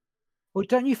things. Well,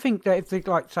 don't you think that if they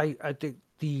say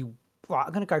right,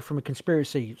 I'm going to go from a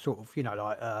conspiracy sort of, the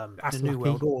New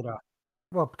World Order.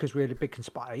 Well, because we're the Big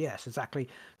Conspire, yes, exactly.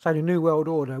 So the New World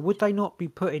Order, would they not be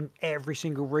putting every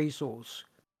single resource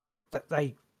that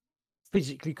they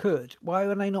physically could, why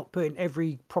are they not putting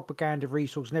every propaganda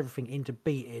resource and everything into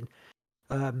beating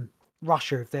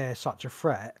Russia if they're such a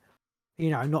threat?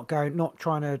 Not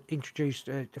trying to introduce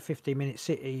the 15-minute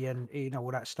city and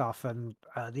all that stuff and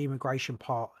the immigration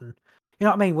part, and you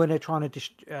know what I mean, when they're trying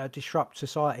to disrupt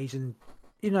societies, and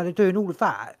they're doing all of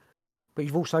that, but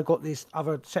you've also got this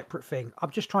other separate thing.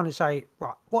 I'm just trying to say,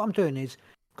 right, what I'm doing is,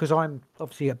 because I'm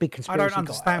obviously a big I conspiracy don't guy,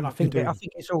 understand and I what you're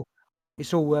think doing.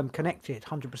 it's all connected,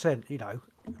 100%.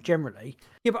 Generally.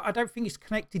 Yeah, but I don't think it's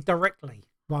connected directly.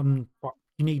 One, Right.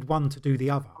 you need one to do the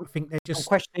other. I think they're I'm just.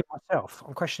 questioning myself.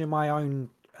 I'm questioning my own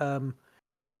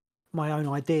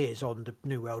ideas on the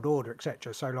New World Order,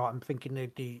 etc. So, like, I'm thinking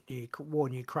the war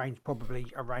in Ukraine's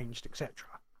probably arranged, etc.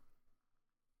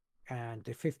 And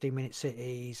the 15-minute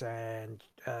cities and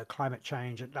climate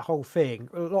change and the whole thing,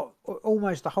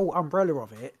 almost the whole umbrella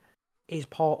of it, is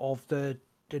part of the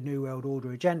New World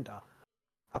Order agenda.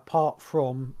 Apart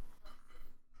from,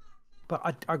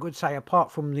 but I would say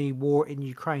apart from the war in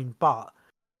Ukraine, but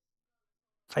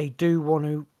they do want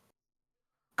to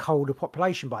cull the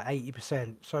population by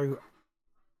 80%. So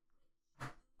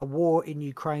a war in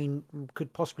Ukraine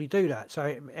could possibly do that.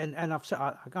 So, and I've said,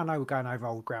 I know we're going over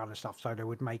old ground and stuff, so they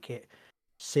would make it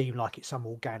seem like it's some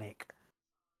organic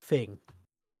thing.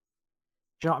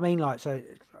 Do you know what I mean? Like, so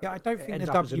Yeah, I don't it think the ends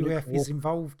up as a nuclear WF war. is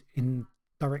involved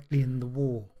directly in the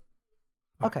war.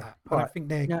 Like Okay, that. I don't right. think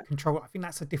they're Yeah. control. I think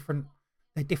that's they're different.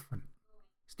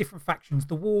 It's different factions.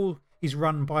 The war is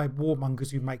run by warmongers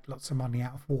who make lots of money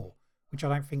out of war, which I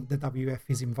don't think the WF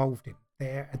is involved in.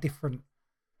 They're a different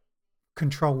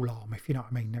control arm, if you know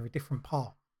what I mean. They're a different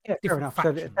part. Yeah, fair Different enough.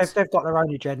 So factions. they've got their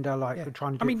own agenda, like Yeah. they're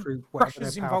trying to I do it mean, through whatever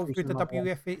Russia's they're powerful involved with the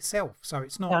WF itself, so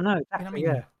it's not. Yeah, I know, You know what I exactly,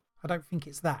 mean? yeah. I don't think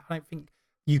it's that. I don't think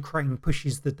Ukraine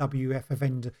pushes the WF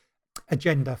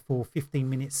agenda for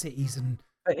 15-minute cities and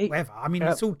But whatever. I mean,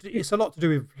 it's a lot to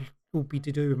do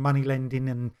with money lending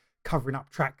and covering up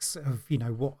tracks of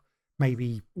what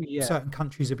maybe yeah. certain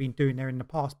countries have been doing there in the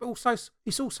past, but also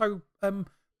it's also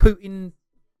Putin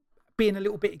being a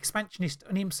little bit expansionist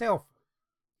on himself.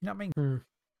 You know what I mean?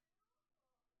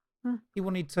 He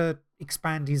wanted to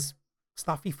expand his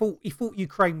stuff. He thought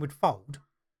Ukraine would fold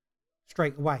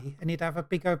straight away, and he'd have a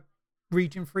bigger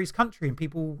region for his country, and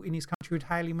people in his country would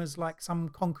hail him as like some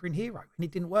conquering hero. And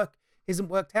it didn't work. It hasn't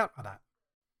worked out like that.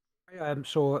 I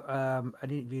saw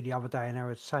an interview the other day, and they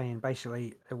were saying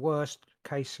basically the worst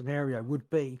case scenario would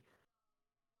be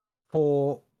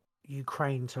for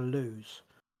Ukraine to lose,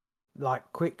 like,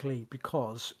 quickly,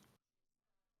 because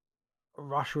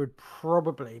Russia would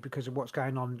probably, because of what's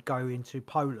going on, go into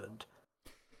Poland.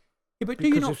 Yeah, but do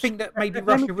you Because not of- think that maybe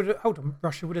let me-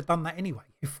 Russia would have done that anyway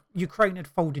if Ukraine had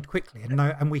folded quickly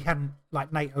and we hadn't,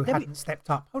 like, NATO hadn't stepped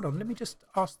up? Hold on, let me just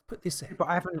put this in. But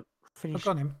I haven't I've finished.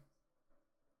 got him.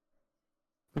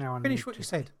 Now I Finish need what to- you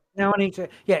said. Now I need to.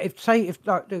 Yeah, if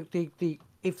like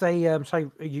if they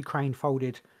say Ukraine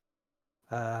folded,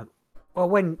 well,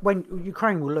 when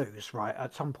Ukraine will lose, right,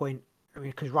 at some point,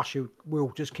 because Russia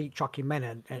will just keep chucking men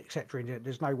and etc.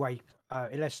 There's no way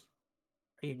unless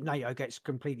NATO gets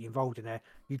completely involved in there,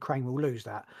 Ukraine will lose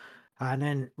that, and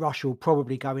then Russia will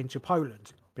probably go into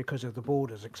Poland because of the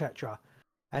borders, etc.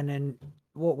 And then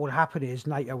what will happen is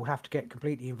NATO will have to get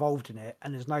completely involved in it,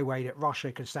 and there's no way that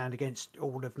Russia can stand against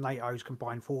all of NATO's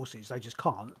combined forces. They just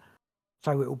can't.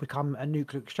 So it will become a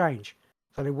nuclear exchange.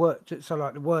 So the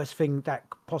worst thing that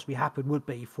could possibly happen would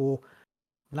be for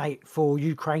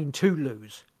Ukraine to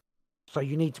lose. So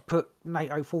you need to put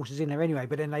NATO forces in there anyway,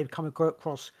 but then they'd come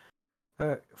across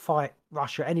fight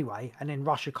Russia anyway, and then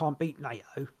Russia can't beat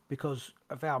NATO because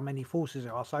of how many forces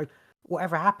there are. So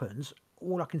whatever happens,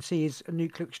 all I can see is a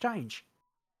nuclear exchange.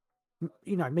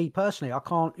 Me personally, I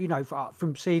can't,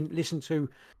 from listen to,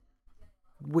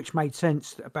 which made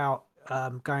sense about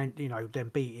going, them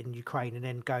beating Ukraine and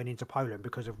then going into Poland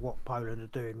because of what Poland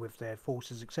are doing with their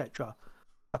forces, etc.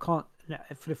 I can't,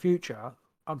 for the future,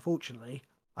 unfortunately,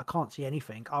 I can't see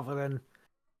anything other than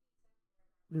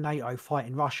NATO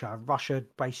fighting Russia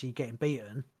basically getting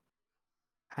beaten,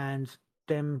 and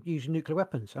them using nuclear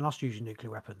weapons, and us using nuclear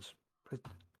weapons.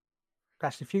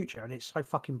 That's the future, and it's so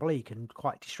fucking bleak and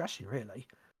quite distressing, really.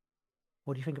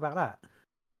 What do you think about that?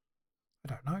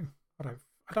 I don't know.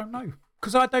 I don't know,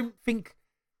 because I don't think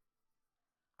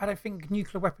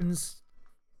nuclear weapons,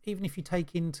 even if you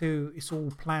take into it's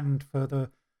all planned for the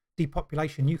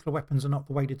depopulation, nuclear weapons are not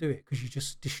the way to do it, because you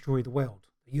just destroy the world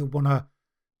you want to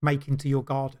make into your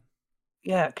garden.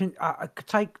 Yeah, can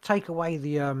take away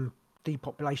the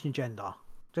depopulation agenda.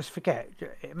 Just forget.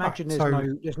 Imagine Right,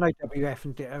 there's no WF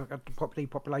and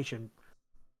depopulation.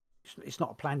 It's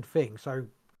not a planned thing. So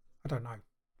I don't know.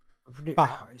 But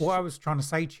what I was trying to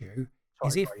say to you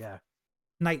is if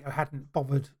NATO hadn't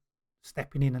bothered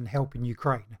stepping in and helping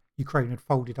Ukraine, Ukraine had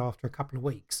folded after a couple of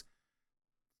weeks.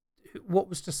 What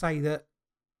was to say that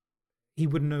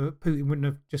Putin wouldn't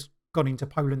have just gone into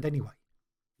Poland anyway?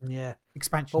 Yeah.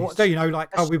 Expansionist. So, like,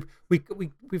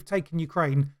 we've taken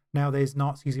Ukraine, now there's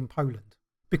Nazis in Poland.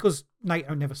 Because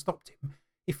NATO never stopped him.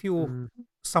 If you're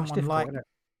someone like...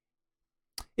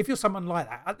 If you're someone like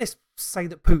that, let's say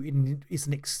that Putin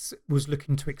was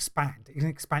looking to expand, it's an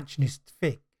expansionist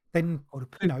thing, then, or the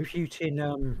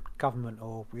Putin government,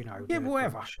 or,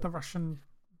 whatever, the Russian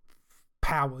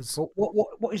powers.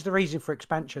 What is the reason for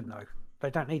expansion, though?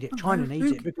 They don't need it. China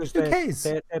needs it because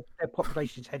their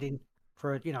population's heading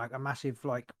for a massive,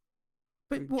 like,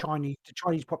 the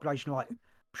Chinese population, like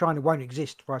China won't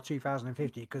exist by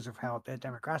 2050 because of how their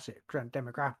demographics.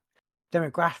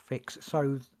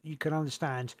 So you can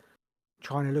understand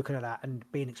China looking at that and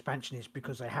being expansionist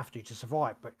because they have to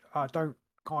survive. But I don't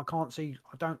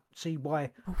see why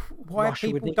Russia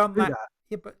people would done do that.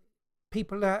 Yeah, but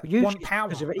people want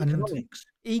power and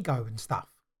ego and stuff.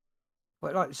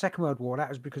 But like the Second World War, that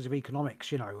was because of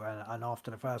economics, and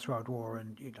after the First World War,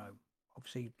 and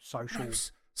obviously social.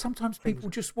 Sometimes people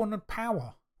just wanted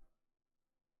power.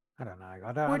 I don't know.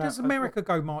 Why does America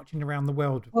go marching around the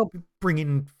world,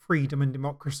 bringing freedom and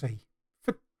democracy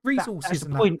for resources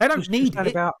and that? They don't need it.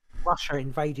 About Russia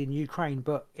invading Ukraine,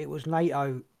 but it was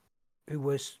NATO who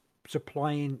was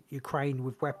supplying Ukraine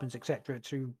with weapons, etc.,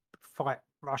 to fight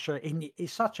Russia.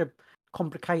 It's such a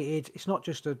complicated. It's not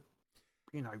just a,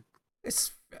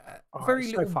 It's very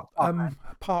it's little so up,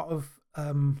 part of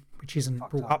which isn't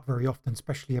brought up very often,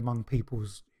 especially among people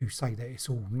who say that it's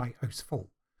all NATO's fault.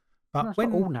 But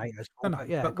when all NATO's fault,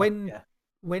 but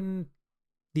when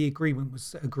the agreement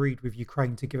was agreed with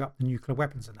Ukraine to give up the nuclear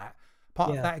weapons and that, part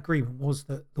of that agreement was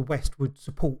that the West would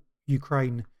support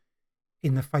Ukraine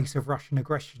in the face of Russian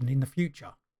aggression in the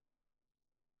future.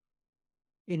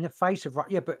 In the face of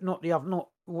but not the other.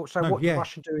 What did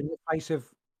Russia do in the face of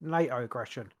NATO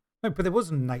aggression? No, but there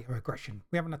wasn't NATO aggression.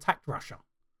 We haven't attacked Russia.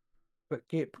 But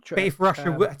if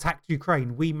Russia attacked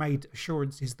Ukraine, we made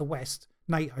assurances, the West,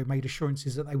 NATO made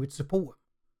assurances that they would support them.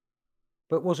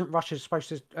 But wasn't Russia supposed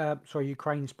to,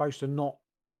 Ukraine supposed to not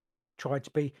try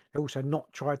to be,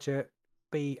 not try to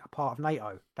be a part of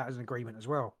NATO? That was an agreement as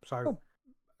well. So, well,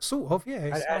 sort of, yeah.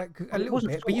 It's like a little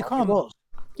bit, but you can't. It was.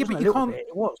 Yeah, but you can't.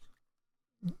 It was.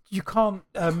 You can't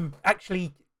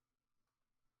actually,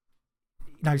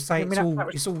 say it's all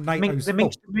NATO's fault.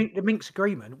 The Minsk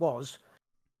agreement was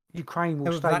Ukraine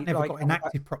will stay. That never got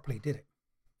enacted properly, did it?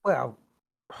 Well,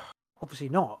 obviously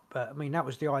not. But I mean, that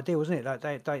was the idea, wasn't it?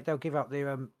 That they'll give up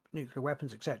their nuclear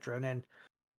weapons, etc., and then.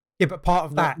 Yeah, but part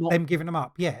of them giving them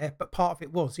up, but part of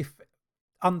it was if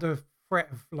under threat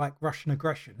of like Russian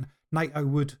aggression, NATO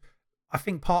would. I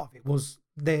think part of it was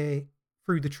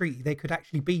through the treaty they could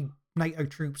actually be NATO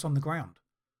troops on the ground.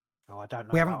 Oh, I don't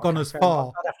know. We haven't gone as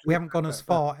far. We haven't gone as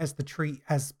far as the treaty,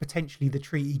 as potentially the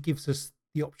treaty gives us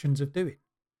the options of doing.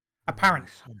 Apparently,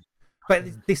 but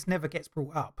this never gets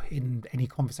brought up in any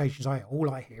conversations.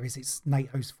 All I hear is it's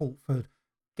NATO's fault for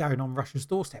going on Russia's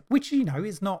doorstep, which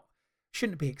is not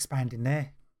shouldn't be expanding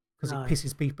there because it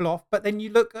pisses people off. But then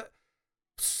you look at,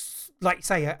 like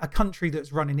say, a country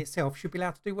that's running itself should be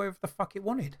allowed to do whatever the fuck it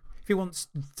wanted. If it wants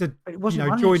to, it wasn't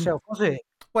running itself, was it?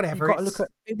 Whatever. You've got to look at,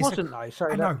 it wasn't though. So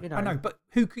I know, but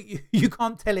who could you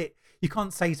can't tell it. You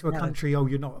can't say to a country, "Oh,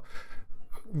 you're not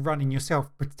running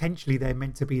yourself." Potentially, they're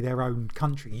meant to be their own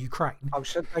country, Ukraine. Oh,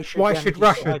 so why should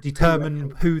Russia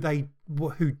determine who they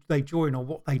join or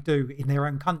what they do in their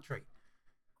own country?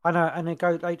 I know, and they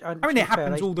go. It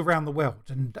happens all around the world,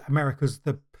 and America's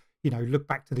look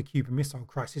back to the Cuban Missile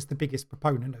Crisis, the biggest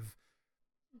proponent of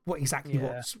what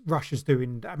Russia's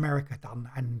doing, America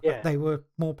done, and they were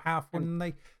more powerful, and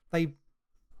they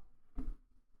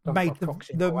made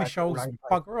the missiles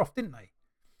bugger off, didn't they?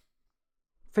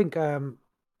 I think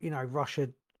Russia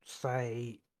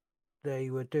say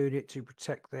they were doing it to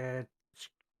protect their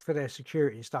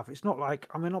security and stuff. It's not like,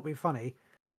 I mean, not being funny,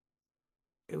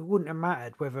 it wouldn't have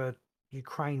mattered whether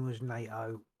Ukraine was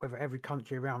NATO, whether every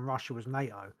country around Russia was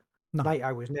NATO. No.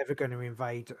 NATO was never going to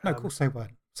invade. No, of course they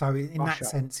weren't. So in Russia. That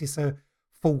sense, it's a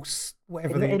false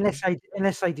whatever.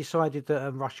 Unless they decided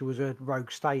that Russia was a rogue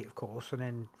state, of course, and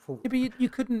then. But you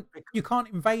can't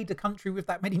invade a country with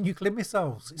that many nuclear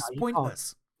missiles. It's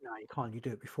pointless. No, you can't. You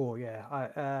do it before, yeah.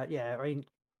 I mean,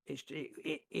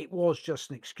 it was just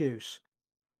an excuse.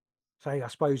 So I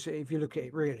suppose if you look at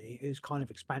it, really, it's kind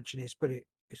of expansionist, but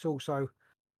it's also,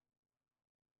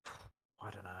 I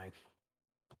don't know.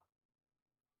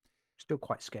 Still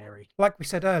quite scary. Like we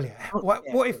said earlier, what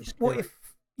if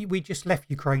we just left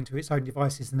Ukraine to its own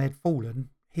devices and they'd fallen?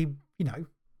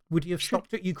 Would you have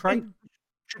stopped at Ukraine?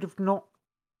 Should have not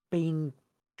been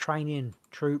training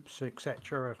troops,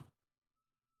 etc.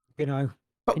 You know,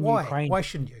 But in why? Ukraine Why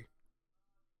shouldn't you?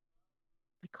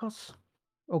 because,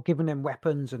 or giving them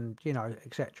weapons and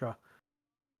etc.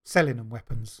 Selling them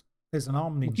weapons. There's an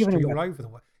arm Or giving them industry all over the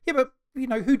world. Yeah, but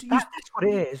who do you? That's what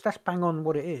it is. That's bang on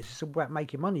what it is. It's about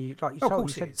making money. Like Of you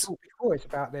course said it is. before, it's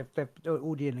about they've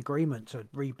already an agreement to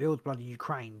rebuild bloody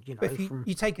Ukraine. But if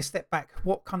you take a step back,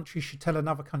 what country should tell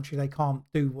another country they can't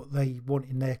do what they want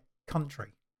in their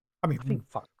country? I mean, I think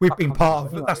we've been part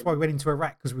of it. anyway. That's why we went into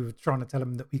Iraq, because we were trying to tell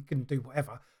them that we can do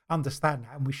whatever. I understand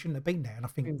that, and we shouldn't have been there. And I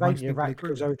think most invaded people Iraq agree.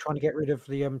 because they were trying to get rid of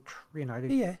the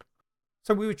Yeah.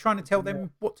 So we were trying to tell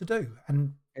them what to do,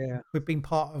 and yeah. we've been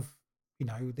part of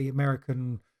the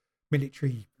American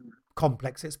military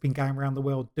complex that's been going around the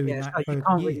world doing that So for you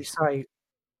can't years.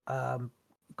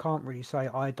 really say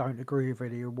I don't agree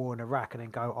with the war in Iraq and then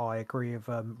go I agree with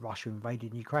Russia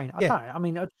invading Ukraine. I Yeah. don't. I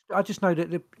mean, I just know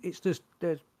that it's just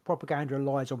there's propaganda and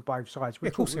lies on both sides. Yeah,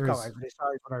 of course we there go is. over this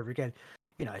over and over again.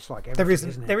 It's like There everything,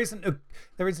 isn't. isn't it?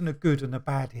 There isn't a good and a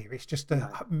bad here. It's just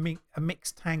a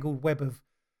mixed, tangled web of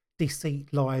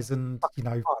deceit, lies, and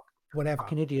whatever.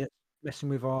 Fucking idiots messing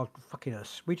with our fucking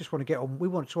us. We just want to get on. We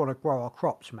want to grow our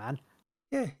crops, man.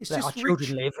 Yeah, it's Let just our rich,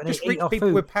 children live and just eat rich our people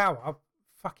food. with power,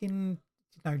 fucking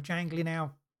jangling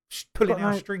our, pulling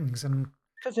our strings, and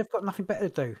because they've got nothing better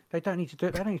to do. They don't need to do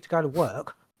it. They don't need to go to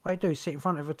work. What they do is sit in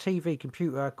front of a TV,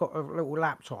 computer, got a little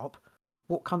laptop.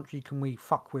 What country can we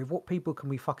fuck with? What people can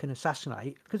we fucking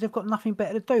assassinate? Because they've got nothing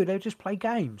better to do. They just play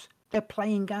games. They're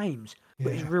playing games,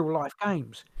 but it's real life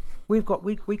games. We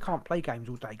can't play games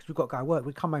all day because we've got to go to work.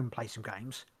 We come home and play some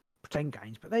games, pretend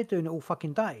games, but they're doing it all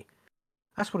fucking day.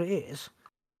 That's what it is.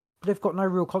 But they've got no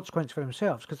real consequence for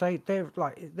themselves because they're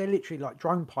literally like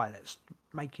drone pilots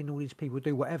making all these people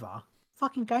do whatever.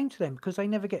 Fucking game to them because they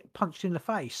never get punched in the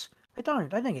face. They don't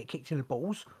get kicked in the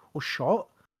balls or shot.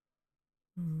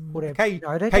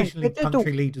 occasionally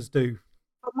country leaders do.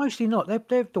 But mostly not.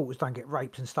 Their daughters don't get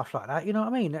raped and stuff like that. You know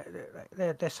what I mean?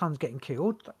 Their son's getting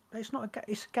killed. It's not.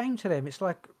 It's a game to them. It's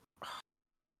like.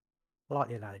 I like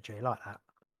the analogy. I like that.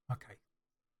 Okay.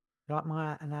 You like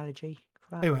my analogy?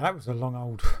 Anyway, that was a long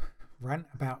old rant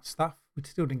about stuff. We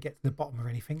still didn't get to the bottom of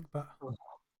anything, but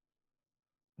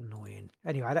annoying.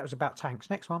 Anyway, that was about tanks.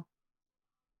 Next one.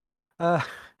 Here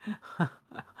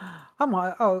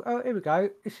we go.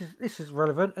 This is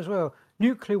relevant as well.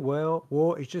 Nuclear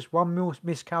war is just one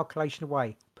miscalculation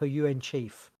away, per UN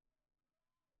chief.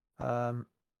 That's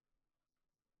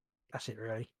it,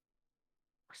 really.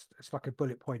 It's like a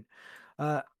bullet point.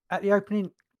 At the opening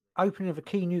of a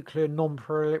key nuclear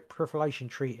non-proliferation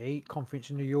treaty conference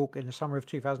in New York in the summer of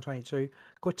 2022,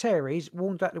 Guterres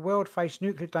warned that the world faced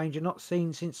nuclear danger not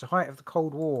seen since the height of the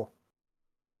Cold War.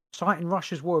 Citing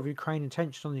Russia's war of Ukraine and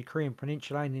tensions on the Korean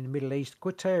Peninsula and in the Middle East,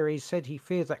 Guterres said he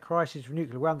feared that crises with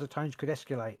nuclear undertones could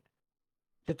escalate.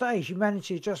 Today,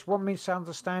 humanity is just one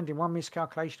misunderstanding, one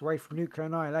miscalculation away from nuclear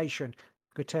annihilation,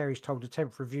 Guterres told the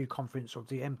 10th Review Conference of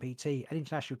the NPT, an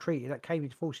international treaty that came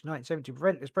into force in 1970 to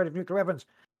prevent the spread of nuclear weapons.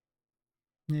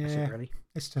 Yeah, That's it, really.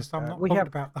 It's just I'm not bothered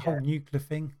about the whole nuclear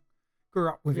thing. Grew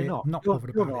up with it. I'm not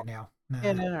bothered about it now.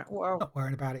 No, no. Well, not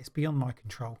worrying about it. It's beyond my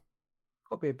control.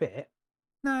 Got to be a bit.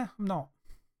 No, I'm not.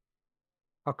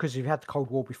 Because you've had the Cold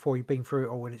War before, you've been through it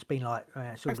all, and it's been like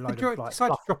sort of load of like. Decide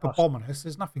to drop a bomb on us.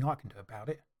 There's nothing I can do about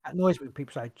it. That annoys me when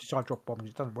people say decide to drop bombs.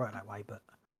 It doesn't work that way, but.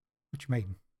 What do you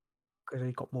mean? Because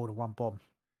they've got more than one bomb.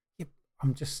 Yeah,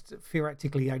 I'm just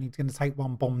theoretically only going to take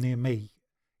one bomb near me.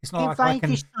 It's not if like I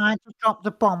can. If they decide to drop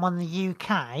the bomb on the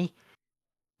UK,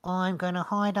 I'm going to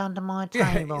hide under my table.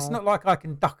 Yeah, it's not like I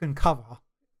can duck and cover.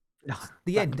 No, it's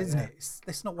the end, isn't it?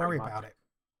 Let's not worry about it.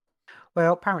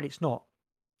 Well, apparently it's not.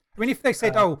 I mean, if they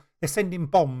said, they're sending a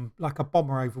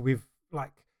bomber over with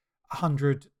like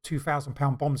 100, 2,000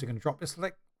 pound bombs are going to drop, it's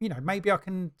like, maybe I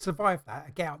can survive that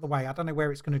and get out of the way. I don't know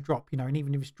where it's going to drop, and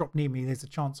even if it's dropped near me, there's a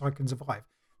chance I can survive.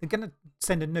 They're going to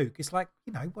send a nuke. It's like,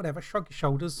 whatever, shrug your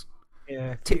shoulders.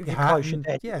 Yeah. Tip your hat. And,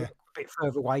 a bit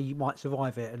further away, you might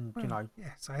survive it. And,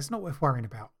 Yeah, so it's not worth worrying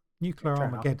about. Nuclear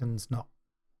Armageddon's not.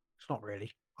 It's not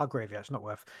really. I agree with you. It's not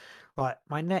worth. Right.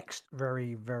 My next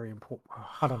very, very important.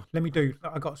 Hold on. Let me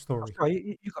I got a story.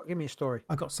 Sorry, you got to give me a story.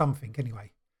 I got something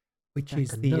anyway, which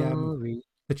is the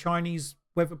Chinese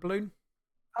weather balloon.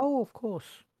 Oh, of course.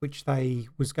 Which they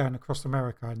was going across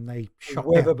America and they shot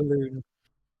weather down. Balloon.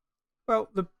 Well,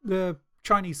 the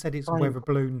Chinese said it's a weather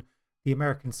balloon. The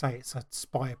Americans say it's a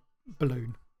spy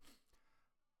balloon.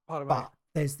 But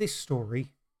there's this story,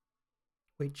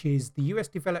 which is the US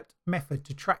developed method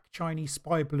to track Chinese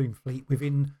spy balloon fleet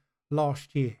within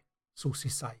last year,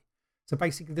 sources say. So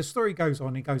basically, the story goes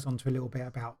on. It goes on to a little bit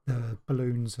about the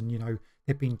balloons, and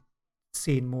they've been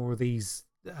seeing more of these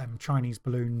Chinese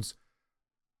balloons,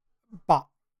 but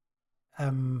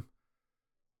in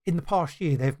the past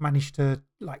year, they've managed to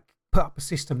put up a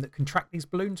system that can track these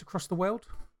balloons across the world.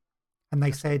 And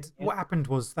they said what happened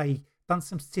was they done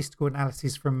some statistical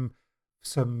analysis from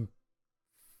some,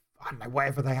 I don't know,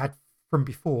 whatever they had from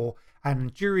before.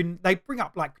 And they bring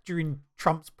up during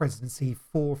Trump's presidency,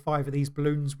 4 or 5 of these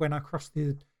balloons went across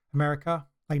America.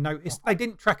 They noticed they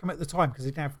didn't track them at the time because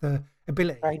they didn't have the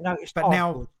ability. They noticed but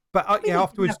afterwards.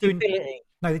 Afterwards They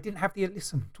didn't have the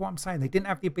listen to what I'm saying. They didn't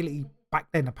have the ability back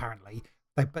then. Apparently,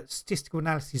 but statistical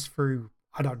analysis through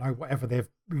I don't know whatever they've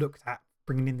looked at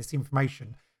bringing in this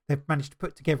information. They've managed to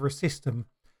put together a system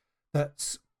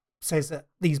that says that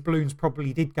these balloons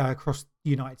probably did go across the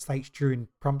United States during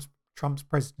Trump's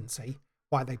presidency.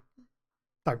 Why they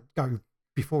don't go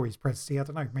before his presidency, I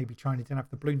don't know. Maybe China didn't have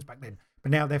the balloons back then.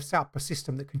 But now they've set up a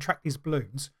system that can track these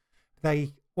balloons.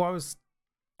 What I was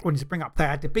wanting to bring up, they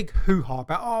had a big hoo-ha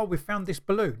about, we found this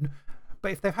balloon.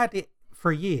 But if they've had it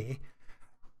for a year,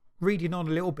 reading on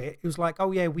a little bit, it was like,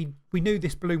 we knew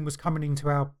this balloon was coming into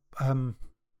our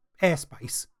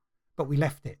airspace, but we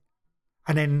left it.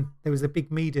 And then there was a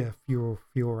big media furore,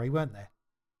 weren't there,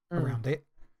 around it?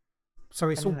 So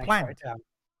it's all planned.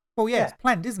 Well, it's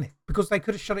planned, isn't it? Because they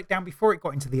could have shut it down before it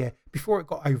got into the air, before it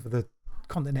got over the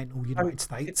continental United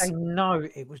States. They know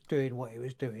it was doing what it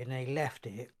was doing. They left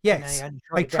it. Yes,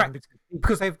 they tracked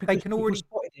because they can already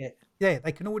spotted it. Yeah,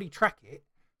 they can already track it.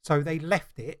 So they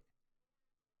left it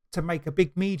to make a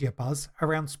big media buzz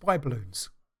around spy balloons.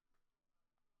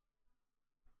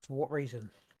 For what reason?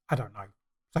 I don't know.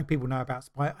 So people know about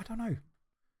spy. I don't know.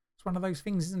 It's one of those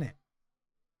things, isn't it?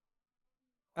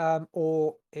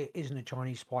 Or it isn't a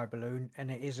Chinese spy balloon,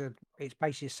 and it's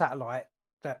basically a satellite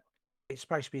that it's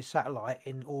supposed to be a satellite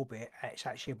in orbit. And it's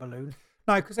actually a balloon.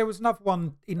 No, because there was another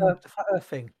one in the Flat Earth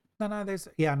thing. No,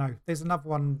 there's another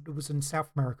one that was in South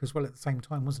America as well at the same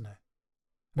time, wasn't there?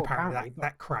 Well, apparently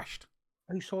that crashed.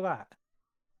 Who saw that?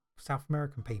 South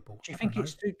American people. Do you think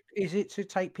is it to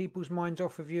take people's minds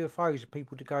off of UFOs and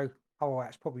people to go,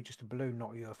 that's probably just a balloon,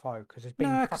 not a UFO? Because there's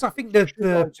been because I think the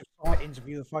loads of sightings of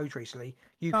UFOs recently.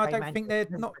 UK, I don't think they're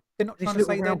not trying to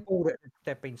say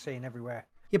they've been seen everywhere.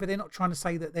 Yeah, but they're not trying to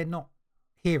say that they're not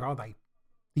here, are they?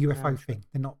 The UFO thing.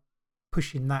 They're not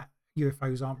pushing that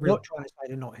UFOs aren't real. Not trying to say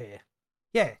they're not here.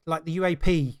 Yeah, like the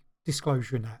UAP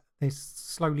disclosure and that. They're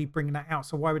slowly bringing that out.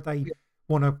 So why would they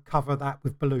want to cover that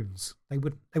with balloons? They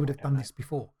would have done this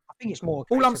before. I think it's more.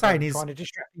 All I'm saying is trying to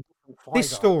distract people from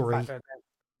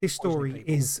this story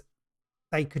is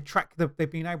they could track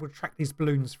they've been able to track these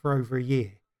balloons for over a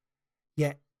year.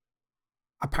 Yet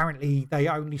apparently they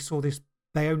only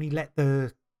let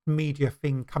the media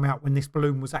thing come out when this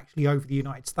balloon was actually over the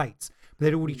United States. But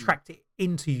they'd already tracked it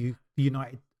into the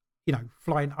United,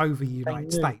 flying over the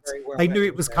United States. They knew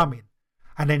it was coming.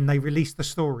 And then they released the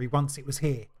story once it was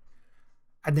here.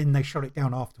 And then they shot it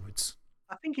down afterwards.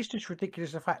 I think it's just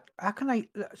ridiculous. The fact, how can they?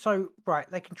 So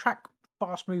they can track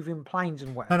fast-moving planes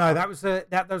and whatever. No, that was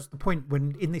the point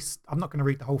when in this. I'm not going to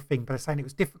read the whole thing, but they're saying it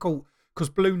was difficult because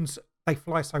balloons they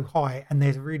fly so high and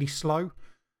they're really slow.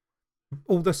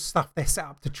 All the stuff they're set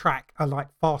up to track are like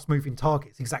fast-moving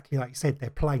targets, exactly like you said. They're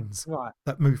planes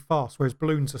that move fast, whereas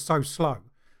balloons are so slow,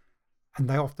 and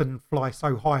they often fly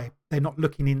so high. They're not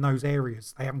looking in those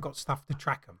areas. They haven't got stuff to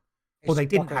track them. Or they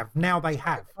didn't have. Now they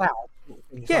have.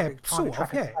 Yeah, sort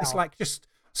of. Yeah, it's like just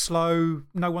slow.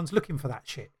 No one's looking for that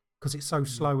shit because it's so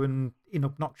slow and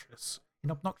inobnoxious.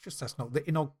 Inobnoxious. That's not the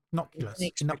innocuous.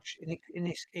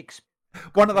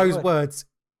 One of those words.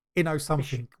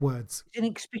 Something words.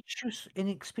 Inexpictious.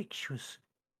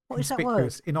 What is that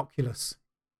word? Innocuous.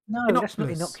 No, that's not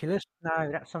innocuous.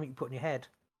 No, that's something you put in your head.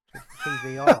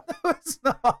 CVR. It's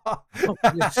not.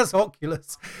 That's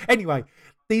Oculus. Anyway,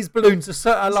 these balloons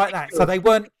are like that. So they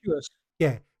weren't.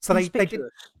 Yeah. So they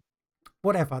didn't.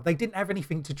 Whatever. They didn't have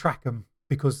anything to track them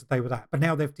because they were that. But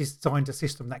now they've designed a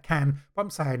system that can. What I'm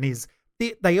saying is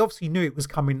they obviously knew it was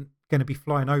going to be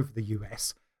flying over the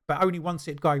US. But only once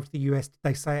it got over to the US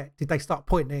did they start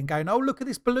pointing it and going, oh, look at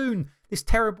this balloon, this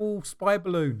terrible spy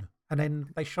balloon. And then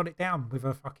they shot it down with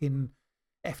a fucking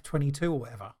F-22 or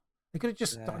whatever. They could have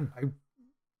just, I don't know,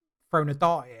 thrown a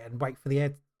dart at it and wait for the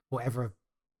air, whatever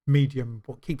medium,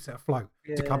 what keeps it afloat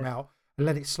to come out and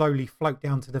let it slowly float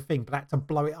down to the thing. But they had to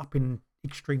blow it up in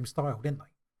extreme style, didn't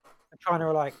they? China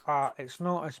were like, it's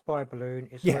not a spy balloon,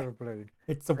 it's a weather balloon.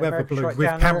 It's a weather balloon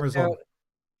with cameras on.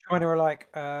 China were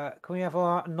like, can we have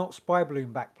our not spy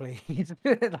balloon back, please?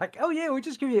 Like, oh yeah, we'll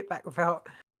just give you it back without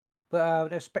But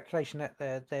there's speculation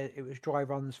that it was dry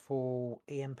runs for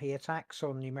EMP attacks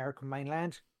on the American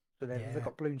mainland. So they've Yeah.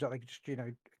 got balloons that they could just, Who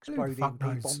the explode fuck EMP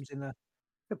knows? bombs in the.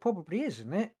 It probably is,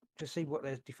 isn't it? To see what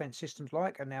their defense system's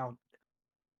like, and now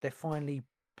they're finally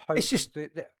It's just they're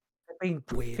being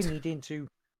weird. thingied into.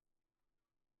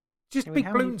 Just I mean, big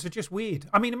how many? balloons are just weird.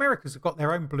 I mean, America's got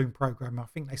their own balloon program. I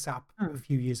think they set up a Hmm.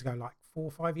 few years ago, like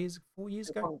 4 years ago,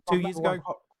 One 2 years one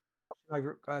ago.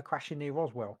 over crashing near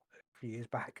Roswell a few years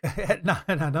back. No,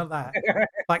 not that.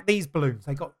 Like these balloons,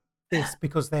 they got this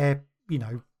because they're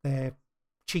they're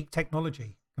cheap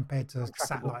technology compared to Untrackable.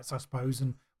 satellites, I suppose.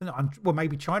 And well,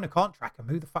 maybe China can't track them.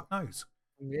 Who the fuck knows?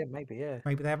 Yeah, maybe. Yeah.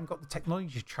 Maybe they haven't got the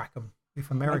technology to track them. If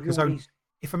Maybe America's all only these.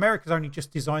 if America's only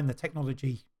just designed the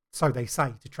technology, so they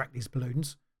say, to track these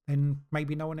balloons, then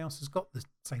maybe no one else has got the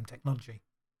same technology.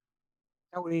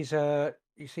 All these,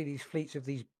 you see these fleets of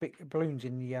these big balloons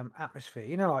in the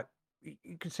atmosphere. Like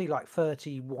you can see like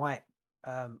 30 white,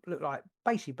 look like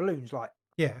basically balloons, like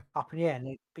Yeah, up in the air,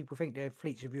 and people think they're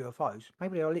fleets of UFOs.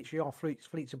 Maybe they are literally are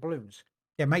fleets of balloons.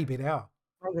 yeah, maybe they are.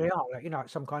 Maybe they are, like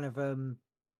some kind of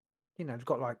it's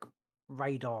got like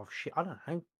radar shit. I don't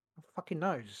know. Who fucking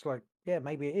knows? It's like, yeah,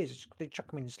 maybe it is. They chuck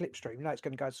them in the slipstream. It's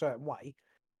going to go a certain way.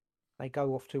 They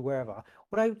go off to wherever.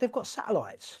 Well, they've got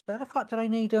satellites. How the fuck do they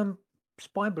need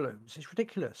spy balloons? It's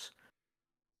ridiculous.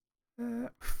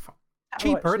 Cheaper,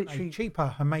 Satellites aren't they? literally.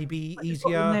 Cheaper and maybe They've got them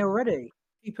easier. there already.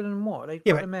 Cheaper than what? They've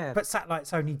Yeah, got them there. but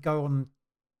satellites only go on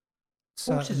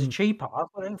Horses are certain. cheaper,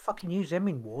 but they don't fucking use them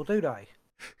in war, do they?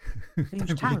 They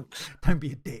use tanks. Don't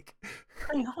be a dick.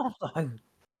 They are though.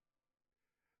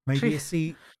 Maybe you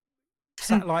see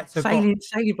satellites have got.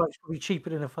 Sailing boats probably cheaper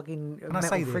than a fucking Can I metal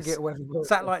say frigate this? or whatever.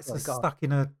 Satellites Oh, are God. stuck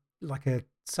in a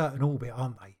certain orbit,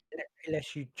 aren't they?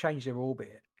 Unless you change their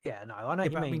orbit. Yeah, no, I know Yeah, what you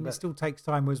but I mean, mean, it but still takes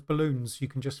time. Whereas balloons, you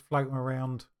can just float them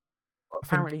around. I think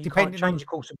apparently you can't depending change on. the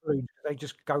course of balloons. They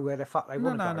just go where the fuck they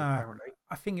want to go, No. apparently.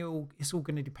 I think it's all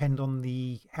going to depend on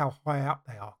how high up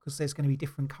they are, because there's going to be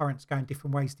different currents going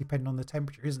different ways depending on the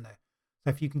temperature, isn't there? So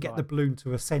if you can get the Right. balloon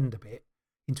to ascend a bit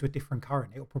into a different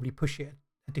current, it'll probably push it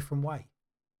a different way.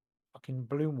 Fucking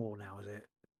balloon war now, is it?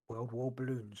 World War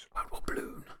balloons. World War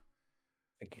balloon. I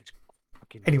think it's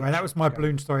fucking Anyway, that shit was my going.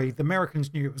 balloon story. The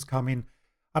Americans knew it was coming.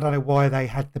 I don't know why they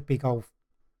had the big old,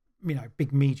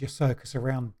 big media circus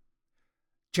around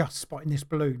just spotting this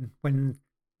balloon when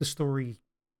the story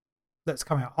that's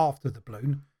come out after the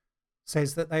balloon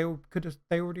says that they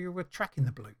already were tracking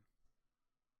the balloon.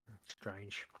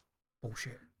 Strange.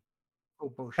 Bullshit. Oh,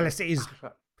 bullshit. Unless it is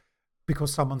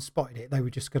because someone spotted it, they were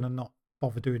just going to not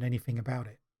bother doing anything about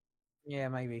it. Yeah,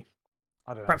 maybe.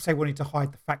 I don't know. Perhaps they wanted to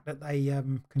hide the fact that they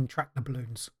can track the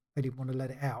balloons. They didn't want to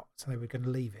let it out, so they were going to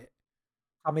leave it.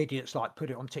 Some idiots put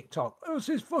it on TikTok. Oh, it's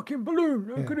this fucking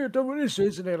balloon. I Yeah. could have done what this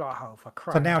is, and they're like, oh, for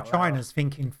Christ. So now China's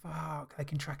thinking, fuck, they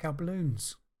can track our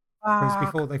balloons. Whereas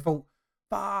before they thought,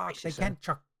 fuck, they can't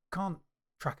track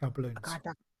our balloons. I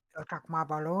track my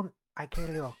balloon, I kill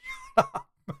you.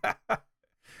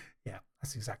 Yeah,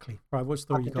 that's exactly right. What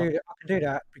story you got? I can do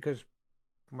that because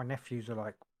my nephews are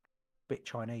a bit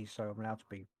Chinese, so I'm allowed to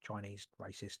be Chinese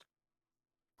racist.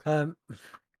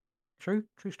 True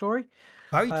story.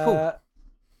 Very cool.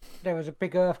 There was a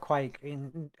big earthquake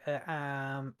in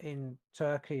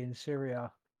Turkey and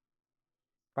Syria.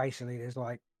 Basically, there's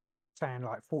saying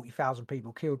 40,000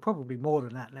 people killed, probably more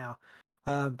than that now.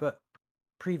 But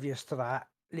previous to that,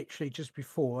 literally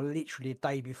a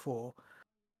day before,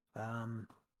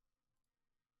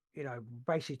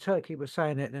 basically Turkey was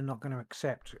saying that they're not going to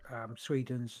accept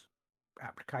Sweden's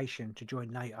application to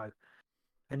join NATO.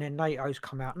 And then NATO's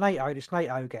come out. This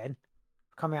NATO again,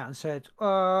 come out and said,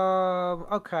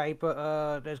 okay,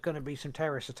 but there's going to be some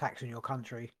terrorist attacks in your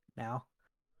country now,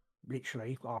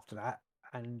 literally after that.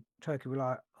 And Turkey were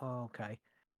like, oh, okay.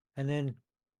 And then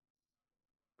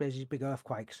there's these big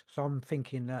earthquakes. So I'm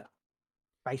thinking that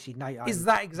basically NATO... Is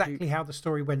that exactly how the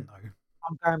story went, though?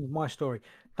 I'm going with my story.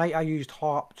 NATO used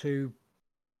HARP to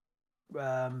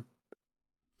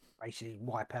basically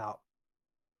wipe out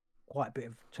quite a bit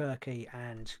of Turkey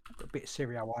and a bit of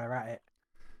Syria while they're at it.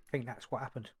 I think that's what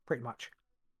happened, pretty much.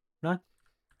 No?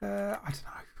 I don't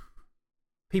know.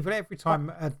 People, every time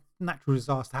a natural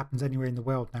disaster happens anywhere in the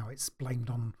world now, it's blamed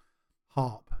on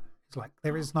HARP. It's like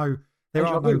there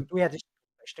are no. We had this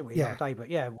question the Yeah. other day, but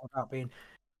yeah, without being,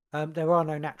 there are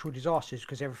no natural disasters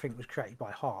because everything was created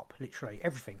by HARP. Literally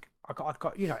everything. I've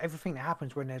got everything that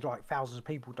happens when there's thousands of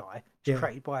people die. It's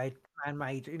created by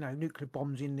man-made, nuclear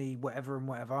bombs in the whatever and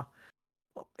whatever.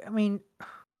 I mean,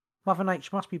 Mother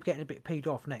Nature must be getting a bit peed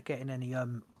off, not getting any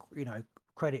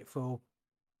credit for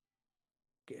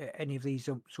any of these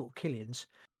sort of killings.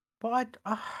 But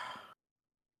I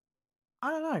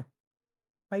don't know.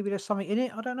 maybe there's something in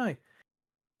it. I don't know.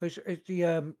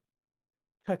 The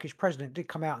Turkish president did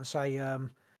come out and say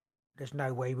there's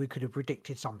no way we could have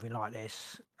predicted something like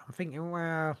this. I'm thinking,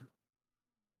 well,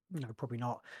 no, probably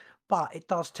not. But it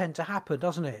does tend to happen,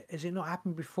 doesn't it? Has it not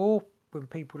happened before when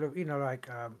people are, like,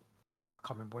 I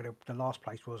can't remember where the last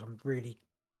place was. I'm really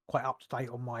quite up to date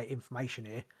on my information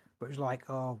here. But it was like,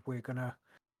 oh, we're gonna,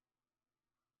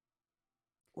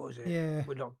 what was it? Yeah.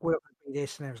 We're not going to be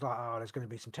this, and it was like, oh, there's going to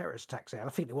be some terrorist attacks there. I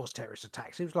think there was terrorist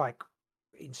attacks. It was like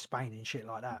in Spain and shit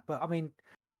like that. But I mean,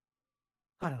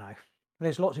 I don't know.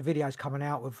 There's lots of videos coming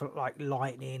out with like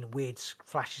lightning, weird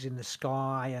flashes in the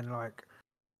sky, and like,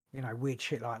 weird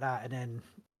shit like that. And then,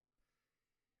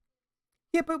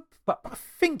 Yeah, but but I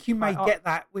think you may I- get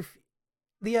that with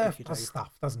the If Earth you does do.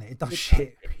 stuff, doesn't it? It does It-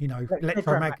 shit, Electromagnetic,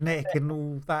 electromagnetic and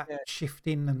all that yeah.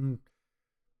 shifting and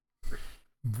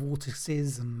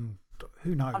vortices and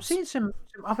who knows. I've seen some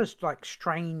other like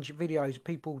strange videos of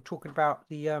people talking about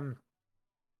the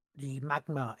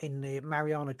magma in the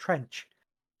Mariana Trench,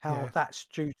 how Yeah. that's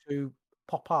due to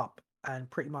pop up and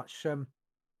pretty much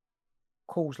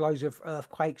cause loads of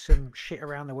earthquakes and shit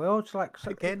around the world. It's like,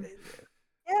 so, Again?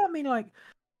 yeah, I mean, like,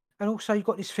 and also you've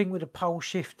got this thing with the pole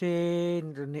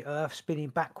shifting and the Earth spinning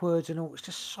backwards and all. It's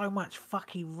just so much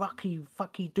fucky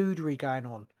doodery going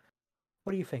on.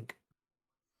 What do you think?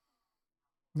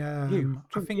 I Talk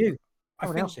to think you. I No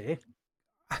one think else here.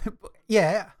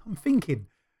 yeah, I'm thinking,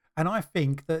 and I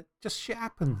think that just shit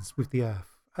happens with the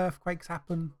Earth. Earthquakes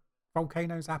happen,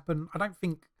 volcanoes happen. I don't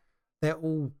think they're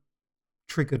all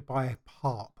triggered by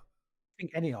HARP.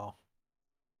 Think any are.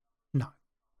 No,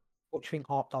 What do you think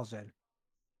HARP does then?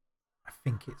 I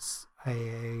think it's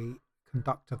a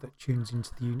conductor that tunes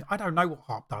into the unit. I don't know what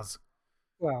HARP does.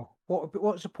 Well,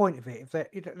 what's the point of it? If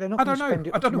they're not I going don't to know. spend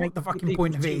it I don't to know what make the fucking people's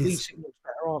point of it TV is. signals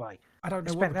better, are they? I don't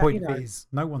They know what spent the that, point of it is.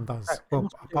 No one does. they Well,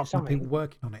 must be doing apart from the people something.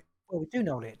 working on it. Well, we do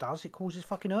know what it does. It causes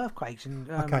fucking earthquakes and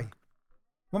Okay.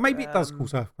 Well, maybe it does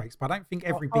cause earthquakes, but I don't think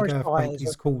every big forest earthquake fires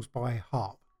is caused by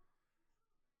HARP.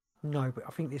 No, but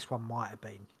I think this one might have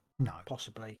been. No.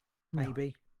 Possibly. No.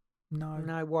 Maybe. No,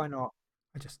 No, why not?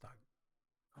 I just don't.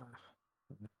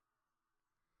 Uh,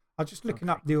 I'm just looking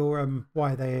Okay. up your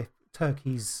why their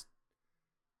Turkey's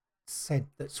said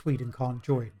that Sweden can't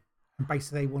join, and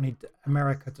basically they wanted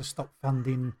America to stop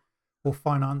funding or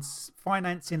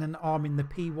financing and arming the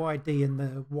PYD and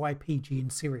the YPG in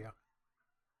Syria.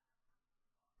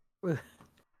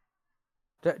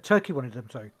 Turkey wanted them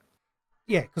to.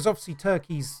 Yeah, because obviously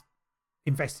Turkey's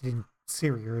invested in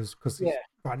Syria because it's Yeah.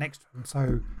 right next to them.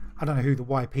 So I don't know who the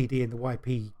YPD and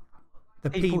the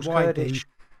People's PYD Kurdish.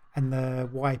 and the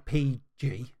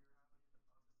YPG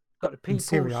Got the in people's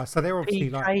Syria. So they're obviously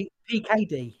like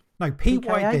PKD. no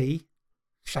PYD.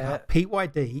 Shut Yeah. up,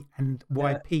 PYD and Yeah.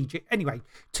 YPG. Anyway,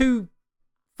 two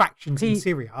factions in P-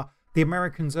 Syria. The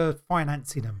Americans are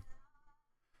financing them.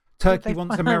 Turkey They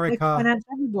wants they America. finance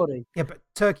everybody. Yeah, but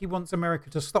Turkey wants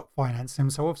America to stop financing them.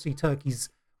 So obviously Turkey's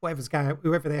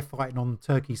whoever they're fighting on,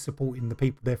 Turkey's supporting the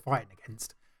people they're fighting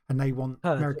against, and they want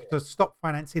America to stop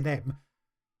financing them,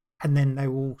 and then they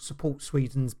will support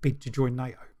Sweden's bid to join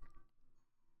NATO.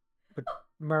 But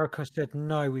America said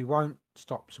no, we won't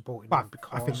stop supporting them But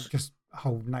because I think just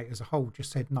whole NATO as a whole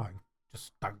just said no,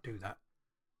 just don't do that.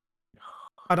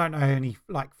 I don't know any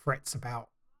like threats about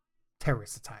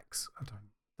terrorist attacks.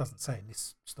 Doesn't say in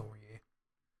this story here.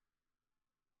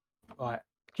 Right.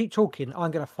 Keep talking.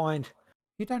 I'm gonna find.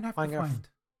 You don't have to I'm gonna find.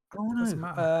 Oh Doesn't no.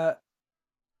 matter.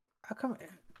 How come? Okay,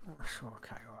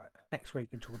 all right. Next week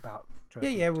we can talk about.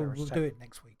 Yeah, we'll do it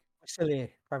next week. We're still here.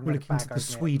 We'll look into the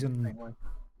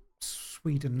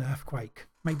Sweden earthquake.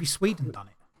 Maybe Sweden done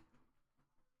it.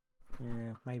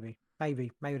 Yeah, maybe they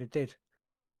did.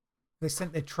 They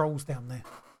sent their trolls down there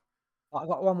I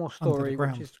got one more under the story,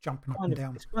 ground, which is jumping up kind and of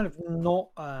down. it's kind of not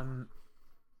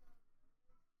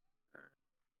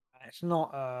it's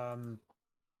not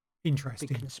Big Interesting.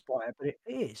 Conspire, but it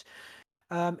is.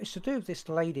 It's to do with this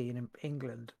lady in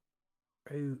England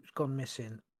who's gone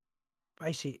missing.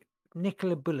 Basically,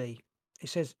 Nicola Bulley. It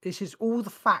says this is all the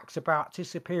facts about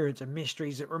disappearance and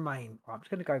mysteries that remain. Right, I'm just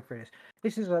going to go through this.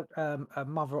 This is a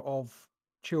mother of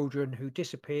children who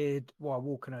disappeared while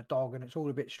walking her dog, and it's all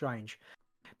a bit strange.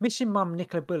 Missing mum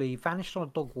Nicola Bulley vanished on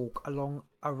a dog walk along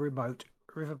a remote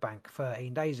riverbank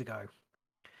 13 days ago.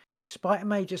 Despite a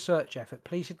major search effort,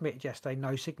 police admitted yesterday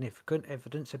no significant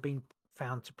evidence had been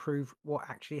found to prove what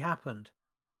actually happened.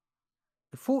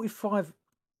 The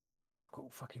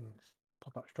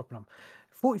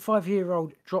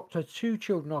 45-year-old dropped her two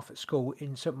children off at school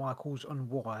in St Michael's on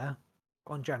Wyre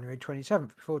on January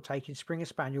 27th before taking Springer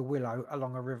Spaniel Willow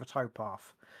along a river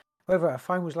towpath. However, her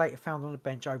phone was later found on a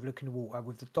bench overlooking the water,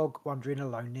 with the dog wandering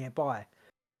alone nearby.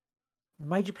 A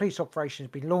major police operation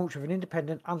has been launched with an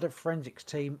independent under forensics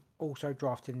team also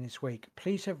drafted in this week.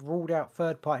 Police have ruled out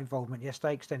third-party involvement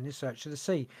yesterday, extending the search to the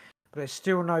sea, but there's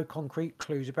still no concrete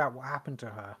clues about what happened to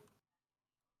her.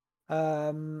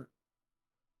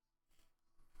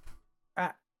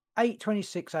 At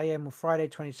 8:26 a.m. on Friday,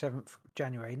 27th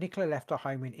January, Nicola left her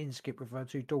home in Inskip with her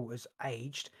two daughters,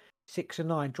 aged 6 and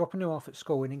 9, dropping them off at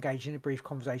school and engaging in a brief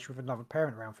conversation with another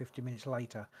parent around 50 minutes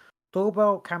later.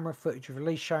 Doorbell camera footage was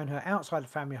released showing her outside the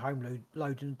family home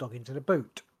loading the dog into the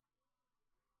boot.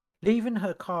 Leaving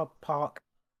her car parked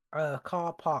at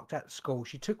the school,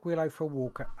 she took Willow for a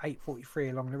walk at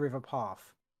 8:43 along the river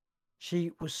path.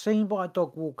 She was seen by a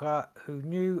dog walker who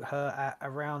knew her at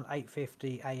around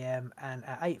 8:50 a.m. and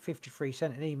at 8:53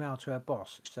 sent an email to her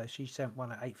boss. So she sent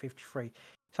one at 8:53.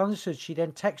 It's understood she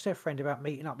then texted her friend about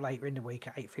meeting up later in the week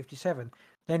at 8:57,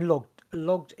 then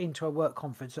logged into a work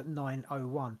conference at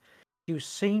 9:01. She was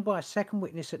seen by a second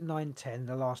witness at 9:10,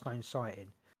 the last known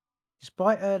sighting.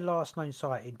 Despite her last known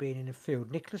sighting being in the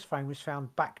field, Nicola's phone was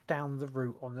found back down the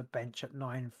route on the bench at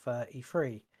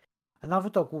 9:33. Another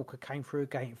dog walker came through a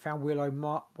gate and found Willow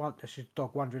this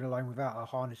dog wandering alone without her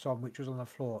harness on, which was on the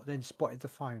floor, then spotted the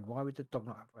phone. Why would the dog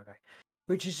not have it?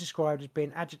 Which is described as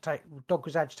being agitated. The dog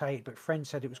was agitated, but friends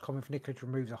said it was common for Nicola to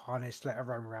remove the harness, let her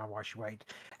roam around while she waited.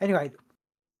 Anyway,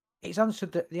 it's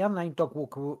understood that the unnamed dog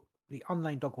walker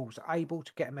was able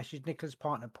to get a message. Nicola's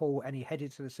partner, Paul, and he headed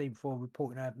to the scene before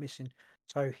reporting her missing.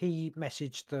 So he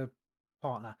messaged the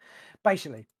partner.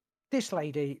 Basically, this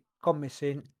lady gone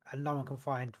missing and no one can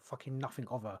find fucking nothing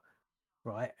of her.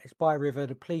 Right? It's by a river.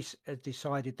 The police have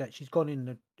decided that she's gone in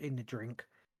the drink,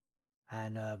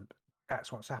 and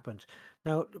that's what's happened.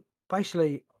 Now,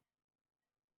 basically,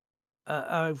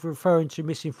 referring to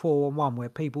missing 411, where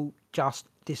people just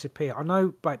disappear. I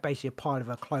know, basically, a pile of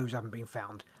her clothes haven't been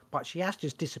found, but she has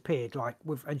just disappeared.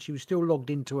 And she was still logged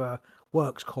into her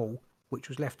works call, which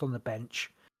was left on the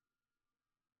bench.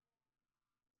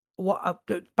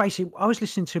 Basically, I was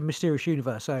listening to Mysterious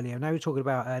Universe earlier, and they were talking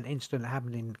about an incident that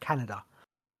happened in Canada,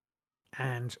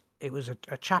 and it was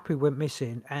a chap who went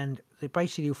missing, and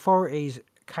basically the authorities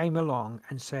came along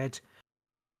and said,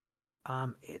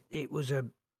 it was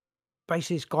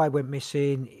basically this guy went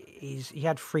missing. He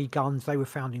had 3 guns. They were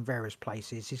found in various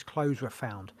places. His clothes were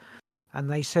found, and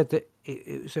they said that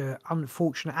it was an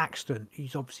unfortunate accident.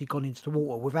 He's obviously gone into the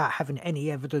water without having any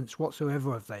evidence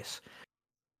whatsoever of this.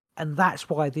 And that's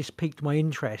why this piqued my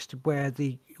interest, where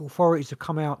the authorities have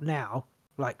come out now,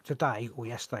 like today or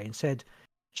yesterday, and said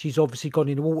she's obviously gone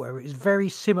in the water. It's very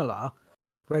similar,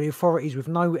 where the authorities with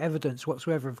no evidence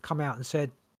whatsoever have come out and said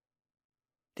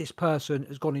this person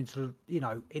has gone into,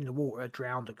 in the water,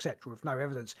 drowned, etc., with no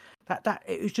evidence.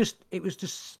 It was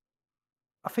just.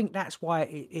 I think that's why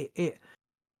it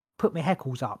put my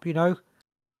heckles up.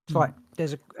 It's like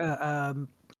there's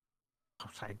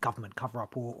I'll say government cover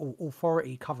up or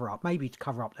authority cover up, maybe to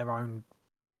cover up their own,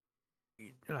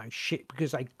 shit,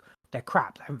 because they're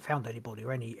crap. They haven't found anybody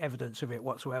or any evidence of it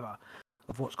whatsoever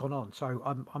of what's gone on. So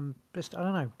I'm just, I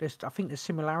don't know. I think there's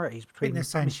similarities between they're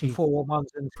saying she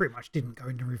 411s and pretty much didn't go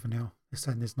in the river now. They're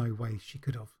saying there's no way she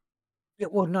could have. Yeah,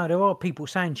 well, no, there are people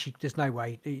saying there's no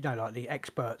way, like the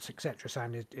experts, etc.,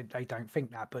 saying they don't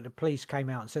think that, but the police came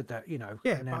out and said that, Yeah,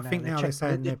 but I think they're now they're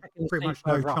saying there's pretty much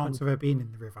no chance of her being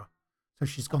in the river, so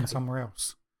she's gone somewhere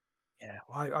else. Yeah,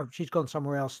 she's gone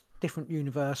somewhere else, different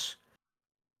universe.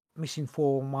 Missing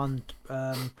 411.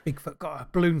 Bigfoot got a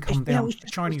balloon come down, a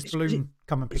Chinese balloon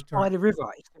come and picked her up. By the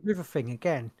river, it's the river thing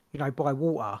again. By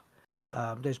water.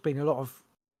 There's been a lot of,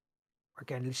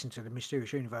 again, listen to the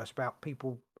Mysterious Universe about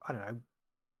people, I don't know,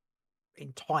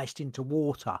 enticed into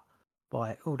water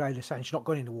by, although they're saying she's not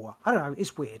gone into water. I don't know,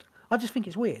 it's weird. I just think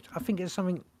it's weird. I think there's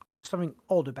something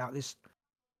odd about this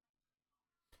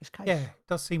case. Yeah, it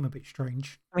does seem a bit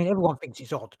strange. I mean, everyone thinks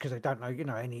it's odd because they don't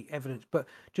know, any evidence. But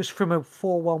just from a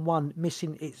 411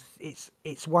 missing,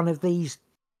 it's one of these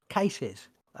cases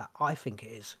that I think it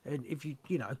is. And if you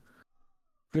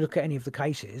look at any of the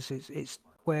cases, it's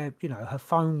where her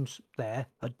phone's there,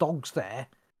 her dog's there.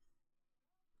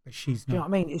 But she's not. Do you know what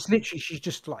I mean? It's literally, she's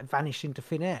just like vanished into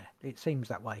thin air. It seems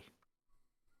that way.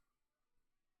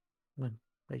 Well,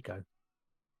 there you go.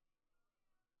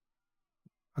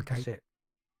 Okay.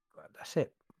 That's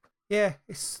it. Yeah,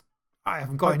 I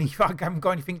haven't got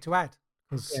anything to add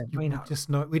because we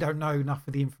don't know enough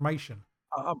of the information.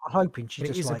 I'm hoping she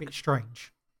just a bit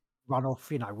strange. Run off,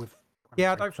 with.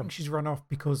 Yeah, I don't think she's run off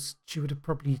because she would have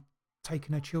probably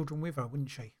taken her children with her,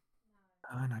 wouldn't she?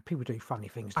 I know people do funny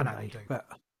things, don't they? But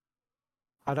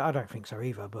I don't think so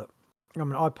either. But I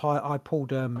mean, I pulled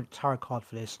tarot card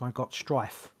for this, and I got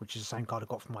Strife, which is the same card I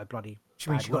got for my bloody Which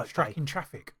means bad you got work struck day. in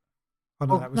traffic. Oh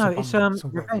no, Oh that was no, it's abundance or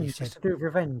whatever you revenge. It's said. to do with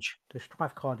revenge. The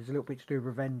Strife card is a little bit to do with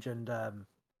revenge and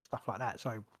stuff like that.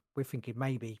 So we're thinking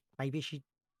maybe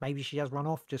she has run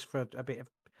off just for a bit of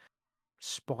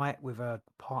spite with her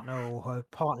partner, or her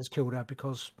partner's killed her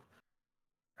because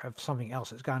of something else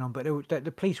that's going on. But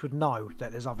the police would know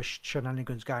that there's other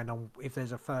shenanigans going on if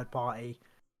there's a third party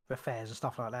affairs and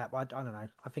stuff like that. But I don't know.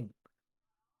 I think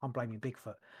I'm blaming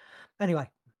Bigfoot. Anyway,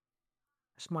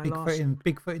 it's my last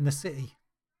Bigfoot in the city.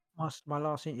 my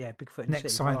last yeah, Bigfoot in the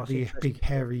Next city. My sight, last the interesting big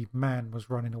hairy man was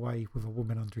running away with a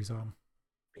woman under his arm.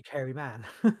 big hairy man.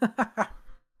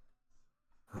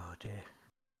 Oh dear.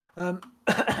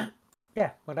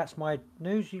 Yeah, well that's my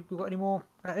news. You got any more?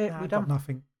 It? Nah, We I done? got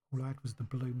nothing. All I had was the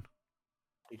balloon.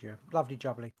 Did you? Lovely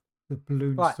jubbly. The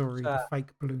balloon Right, story, the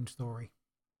fake balloon story.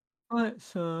 right,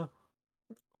 so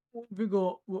what have we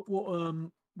got?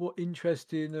 What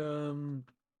interesting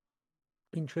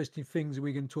things are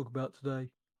we going to talk about today?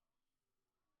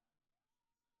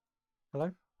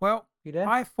 Hello, Well, you there?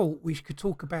 I thought we could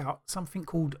talk about something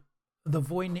called the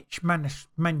Voynich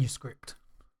manuscript.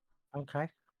 Okay.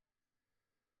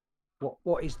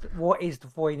 What is the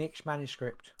Voynich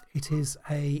manuscript? It is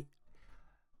a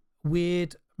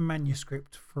weird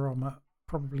manuscript from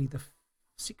probably the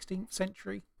 16th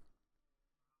century,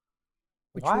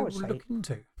 which Well, I we would will say look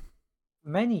into.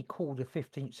 many call the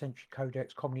 15th century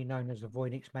codex, commonly known as the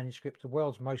Voynich manuscript, the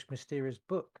world's most mysterious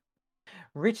book.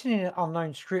 Written in an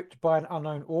unknown script by an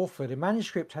unknown author, the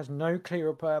manuscript has no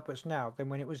clearer purpose now than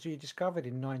when it was rediscovered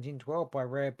in 1912 by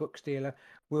rare book dealer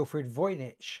Wilfrid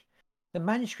Voynich. The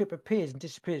manuscript appears and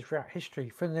disappears throughout history,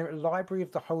 from the library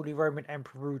of the Holy Roman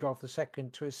Emperor Rudolph II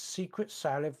to a secret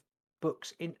sale of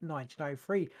books in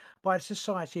 1903 by the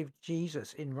Society of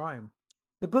Jesus in Rome.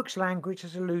 The book's language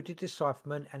has eluded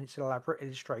decipherment, and its elaborate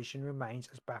illustration remains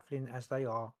as baffling as they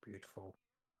are beautiful.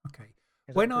 Okay.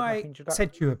 Is that When a good enough I introduction?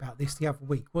 said to you about this the other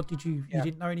week, what did you Yeah.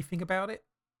 didn't know anything about it?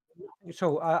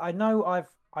 So I know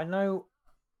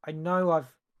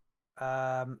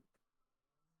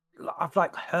I've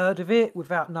like heard of it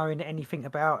without knowing anything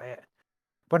about it.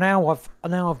 But now I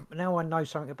know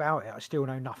something about it. I still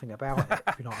know nothing about it.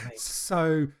 If you know what I mean?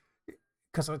 So,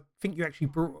 because I think you actually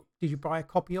did you buy a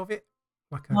copy of it?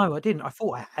 No, I didn't. I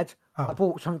thought I had. I Oh,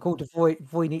 bought something called the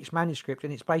Voynich manuscript,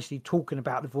 and it's basically talking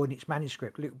about the Voynich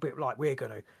manuscript, a little bit like we're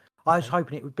gonna. I was okay.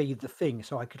 hoping it would be the thing,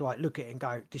 so I could like look at it and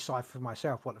go decipher for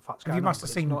myself what the fuck's Have you going on. must have But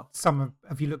it's seen not. some of?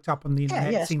 Have you looked up on the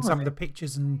internet, seen Some of some of the it.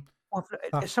 pictures and Well,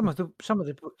 stuff? some of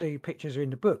the pictures are in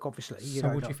the book, obviously. You So,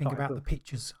 know, what do you that think started about the book.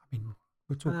 pictures? I mean,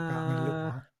 we'll talk about them in a little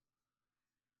while.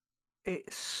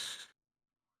 It's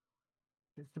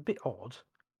a bit odd,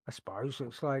 I suppose.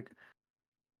 It's like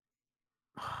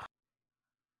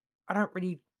I don't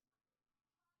really.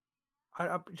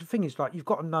 The thing is, like, you've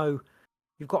got to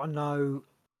know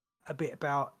a bit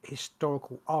about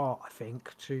historical art, I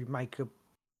think, to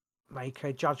make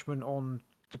a judgment on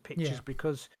the pictures, Yeah.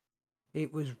 because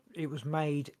it was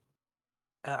made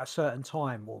at a certain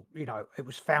time, or it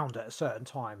was found at a certain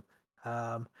time.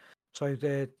 Um, so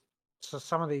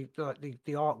some of the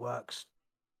the artworks,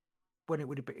 when it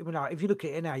would have been, if you look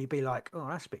at it now, you'd be like, oh,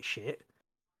 that's a bit shit.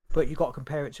 But you got to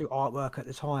compare it to artwork at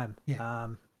the time. Yeah.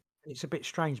 It's a bit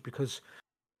strange because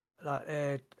like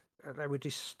they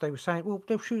were saying, well,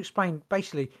 they should explain.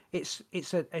 Basically, it's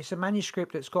a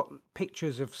manuscript that's got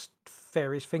pictures of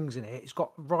various things in it. It's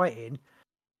got writing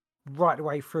right the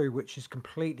way through, which is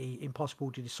completely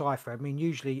impossible to decipher. I mean,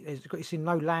 usually it's in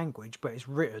no language, but it's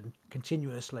written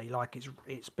continuously, like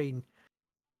it's been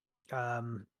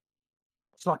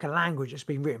it's like a language that's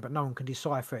been written, but no one can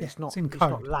decipher it. Yeah. It's not It's in it's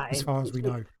not code, as Latin. far as we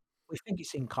know. We think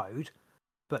it's in code,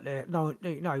 but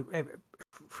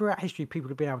throughout history, people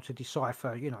have been able to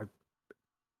decipher,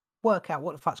 work out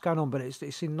what the fuck's going on, but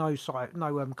it's in no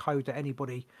code that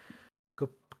anybody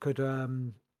could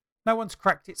No one's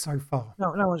cracked it so far.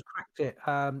 no one's cracked it.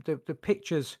 The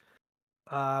pictures,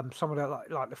 some of the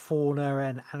like the fauna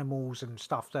and animals and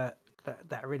stuff that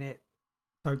are in it.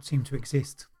 Don't seem to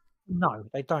exist. No,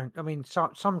 they don't. I mean,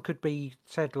 some could be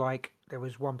said, like there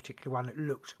was one particular one that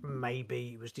looked,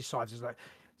 maybe it was decided as like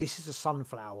this is a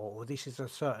sunflower, or this is a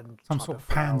certain Some type sort of of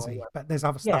flower. pansy, but there's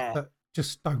other Yeah. stuff that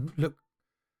just don't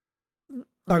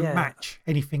match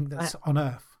anything that's on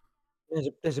Earth.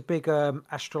 There's a big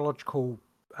astrological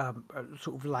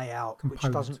sort of layout which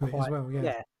Component doesn't to it quite as well,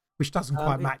 yeah. Which doesn't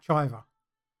quite it- match either.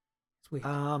 It's weird.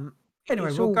 Anyway,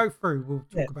 it's we'll all- go through. We'll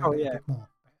yeah, talk about it yeah. a bit more.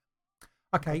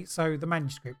 Okay, so the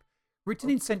manuscript, written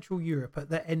in Central Europe at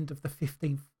the end of the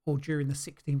 15th or during the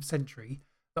 16th century,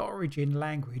 The origin,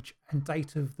 language, and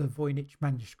date of the Voynich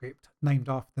manuscript, named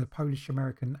after the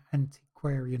Polish-American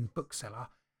antiquarian bookseller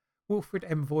Wilfred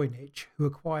M. Voynich, who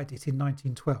acquired it in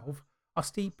 1912, are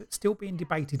still being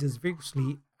debated as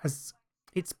vigorously as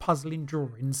its puzzling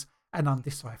drawings and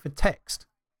undeciphered text.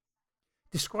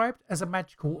 Described as a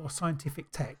magical or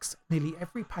scientific text, nearly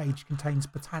every page contains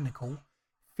botanical,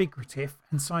 figurative,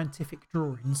 and scientific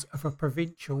drawings of a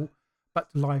provincial but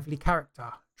lively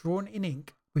character, drawn in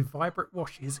ink with vibrant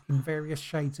washes in various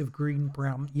shades of green,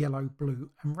 brown, yellow,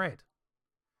 blue, and red.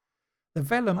 The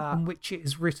vellum on which it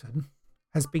is written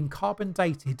has been carbon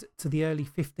dated to the early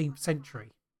 15th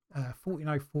century,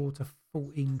 1404 to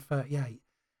 1438,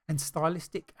 and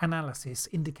stylistic analysis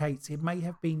indicates it may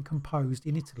have been composed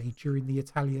in Italy during the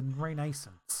Italian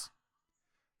Renaissance.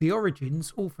 The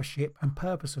origins, authorship, and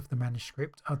purpose of the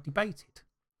manuscript are debated.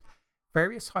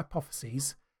 Various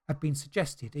hypotheses have been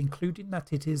suggested, including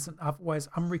that it is an otherwise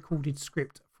unrecorded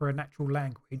script for a natural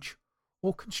language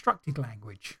or constructed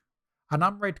language, an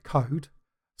unread code,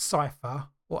 cipher,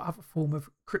 or other form of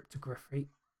cryptography,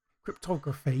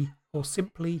 or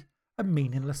simply a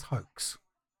meaningless hoax.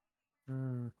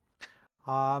 I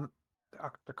can't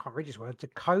read this word. The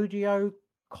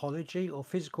codiocology or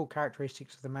physical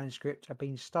characteristics of the manuscript have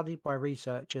been studied by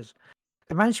researchers.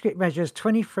 The manuscript measures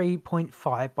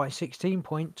 23.5 by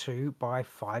 16.2 by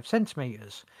 5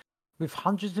 centimeters, with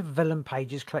hundreds of vellum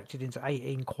pages collected into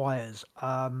 18 quires.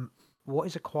 What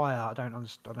is a quire? I don't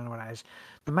understand. I don't know what that is.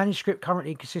 The manuscript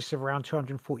currently consists of around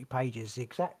 240 pages. The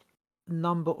exact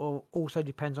number also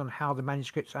depends on how the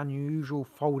manuscript's unusual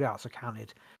foldouts are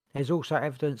counted. There's also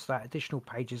evidence that additional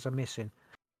pages are missing.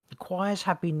 The quires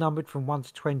have been numbered from 1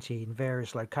 to 20 in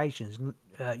various locations,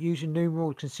 using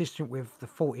numerals consistent with the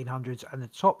 1400s, and the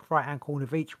top right-hand corner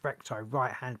of each recto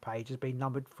right-hand page has been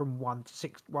numbered from 1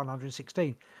 to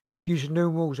 116, using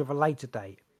numerals of a later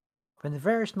date. And the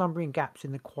various numbering gaps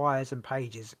in the quires and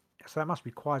pages, so that must be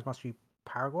quires, must be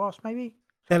paragraphs, maybe?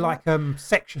 They're like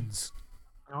sections.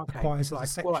 Okay. The quires are like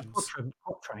sections.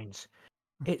 quatrains.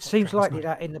 It seems likely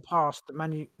that in the past,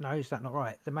 no, is that not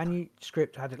right? The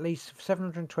manuscript had at least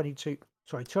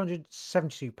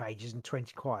 272 pages and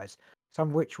 20 quires, some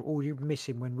of which were already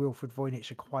missing when Wilfred Voynich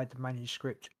acquired the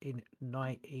manuscript in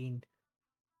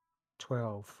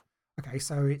 1912. Okay,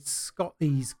 so it's got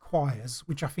these quires,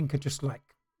 which I think are just like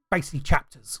basically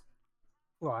chapters.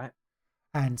 Right.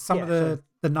 And some of the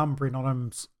numbering on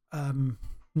them's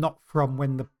not from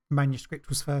when the manuscript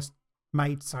was first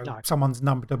made, so someone's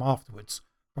numbered them afterwards.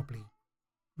 Probably,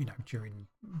 during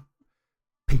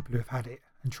people who have had it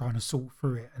and trying to sort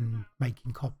through it and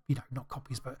making not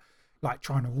copies, but like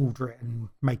trying to order it and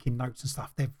making notes and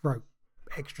stuff. They've wrote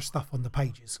extra stuff on the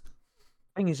pages.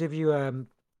 Thing is, if you are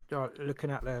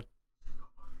looking at the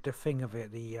thing of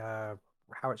it, the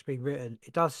how it's been written,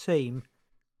 it does seem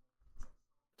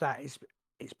that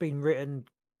it's been written.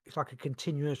 It's like a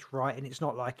continuous writing. It's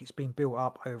not like it's been built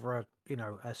up over a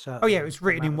certain. Oh yeah, it was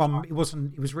written in one. It was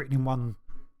written in one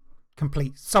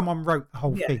complete. Someone wrote the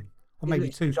whole thing, or maybe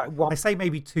two. Like I say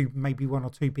maybe two, maybe one or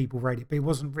two people read it, but it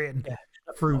wasn't written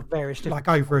through various like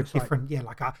over a different. It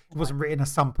wasn't written at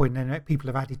some point, and then people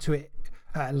have added to it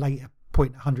at a later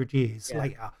point, 100 years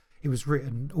later. It was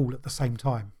written all at the same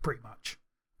time, pretty much.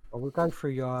 Well, we'll go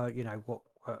through your, what.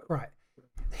 Right.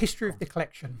 The history of the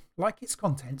collection. Like its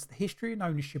contents, the history and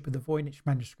ownership of the Voynich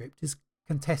manuscript is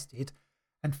contested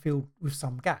and filled with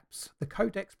some gaps. The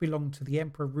codex belonged to the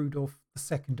Emperor Rudolf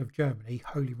II of Germany,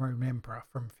 Holy Roman Emperor,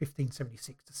 from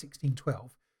 1576 to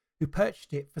 1612, who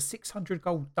purchased it for 600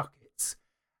 gold ducats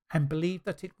and believed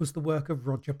that it was the work of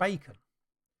Roger Bacon.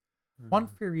 One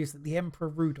theory is that the Emperor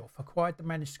Rudolf acquired the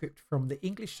manuscript from the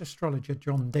English astrologer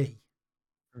John Dee,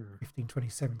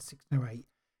 1527 to 1608.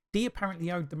 Dee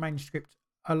apparently owned the manuscript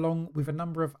along with a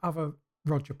number of other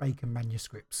Roger Bacon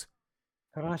manuscripts.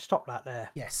 Can I stop that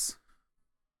there? Yes.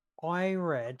 I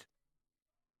read,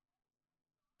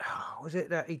 was it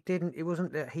that he didn't, it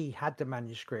wasn't that he had the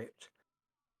manuscript,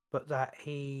 but that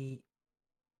he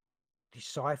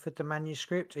deciphered the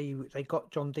manuscript. They got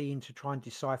John Dee to try and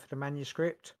decipher the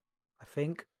manuscript, I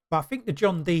think. But I think the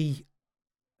John Dee,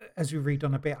 as we read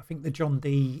on a bit, I think the John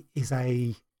Dee is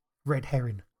a red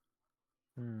herring.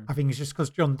 I think it's just because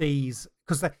John Dee's,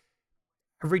 because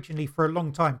originally for a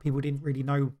long time people didn't really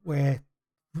know where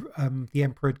the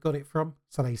Emperor had got it from,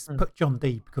 so they put John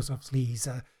Dee because obviously he's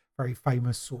a very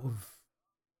famous sort of,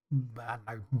 I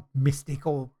don't know, mystic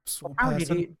or sort of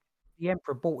person. The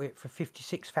Emperor bought it for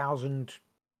 56,000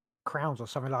 crowns or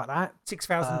something like that.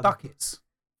 6,000 ducats.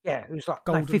 Yeah, it was like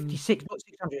golden, 56, not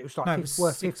 600. It was like it was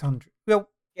worth 600. Well,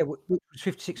 yeah, it was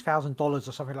 $56,000 or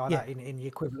something like that in the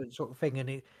equivalent sort of thing, and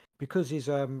it because his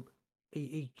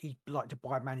he liked to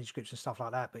buy manuscripts and stuff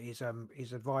like that, but his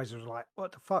advisor was like,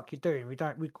 "What the fuck you doing? We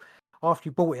after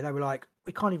you bought it, they were like,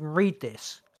 we can't even read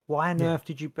this. Why on Yeah. earth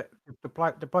did you?" But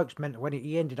the bloke's mental. When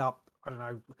he ended up, I don't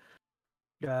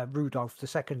know, Rudolph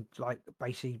II, like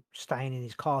basically staying in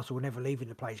his castle and never leaving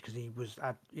the place because he was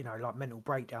had like mental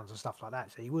breakdowns and stuff like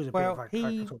that. So he was a bit of Well, a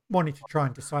he sort wanted to try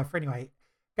and decipher anyway.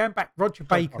 Going back, Roger of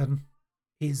Bacon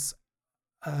is,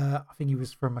 I think he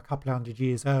was from a couple of hundred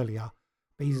years earlier,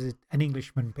 but he's an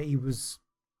Englishman. But he's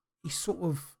sort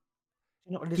of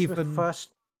not Elizabeth given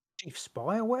first chief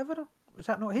spy or whatever. Was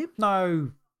that not him?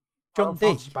 no Oh, John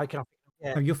Francis D. Bacon. I think.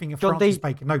 Yeah, No, you're thinking of John Francis D.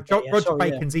 Bacon. No, Yeah, Roger sorry,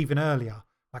 yeah, Bacon's even earlier,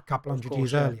 like a couple of hundred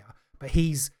years course, yeah. earlier. But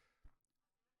he's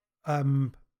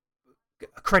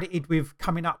credited with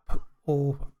coming up,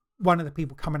 or one of the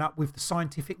people coming up with the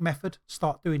scientific method,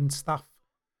 start doing stuff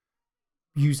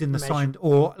using the Measure-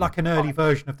 or like an early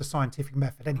version of the scientific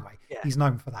method. Anyway, Yeah. he's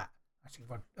known for that. Actually,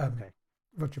 Okay.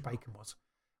 Roger Bacon was.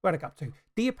 Where'd I go up to?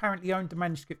 Dee apparently owned the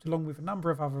manuscript along with a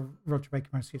number of other Roger Bacon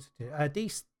manuscripts. Dee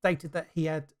stated that he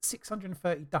had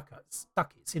 630 ducats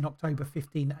in October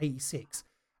 1586,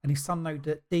 and his son noted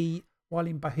that Dee, while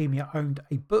in Bohemia, owned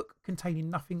a book containing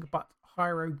nothing but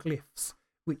hieroglyphs,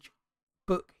 which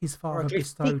book his father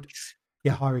bestowed.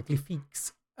 Yeah,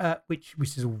 hieroglyphics, which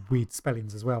is all weird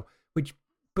spellings as well. Which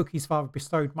book his father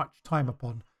bestowed much time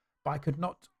upon, but I could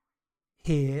not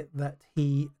hear that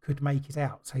he could make it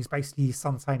out. So he's basically his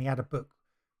son saying he had a book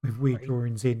with weird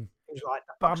drawings in. He was like,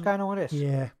 But what's going on with this?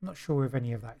 Yeah, I'm not sure if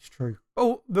any of that's true.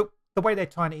 Oh, the way they're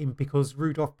tying it in, because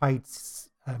Rudolph paid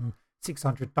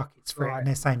 600 ducats for it, and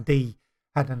they're saying Dee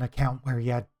had an account where he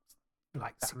had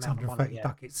like That amount of 630 money, yeah.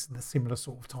 ducats in a similar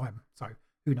sort of time. So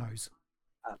who knows?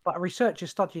 But a researcher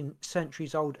studying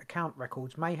centuries-old account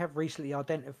records may have recently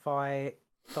identified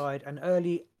an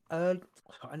early owner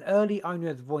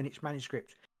of the Voynich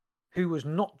manuscript, who was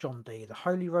not John Dee. The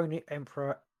Holy Roman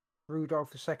Emperor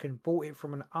Rudolph II bought it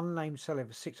from an unnamed seller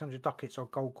for 600 ducats or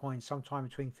gold coins sometime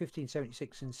between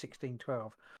 1576 and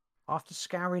 1612. After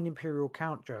scouring imperial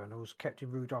count journals kept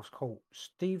in Rudolph's court,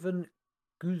 Stephen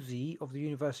Guzzi of the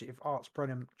University of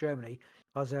Arnsbrunnen, Germany,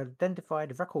 has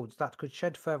identified records that could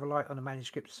shed further light on the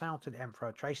manuscript sound to the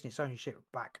Emperor, tracing its ownership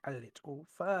back a little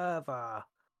further.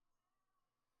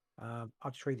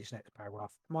 I'll just read this next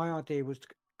paragraph. My idea was to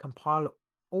compile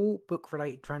all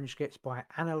book-related transcripts by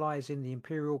analysing the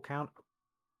imperial count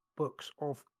books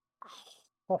of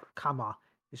Hofkammer,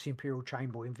 this imperial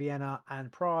chamber in Vienna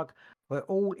and Prague, where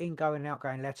all ingoing and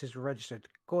outgoing letters were registered.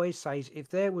 Goy says if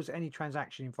there was any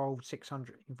transaction involving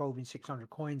 600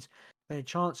 coins, then the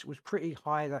chance was pretty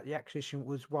high that the acquisition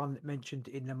was one mentioned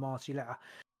in the Marty letter.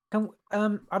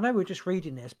 I know we're just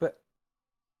reading this, but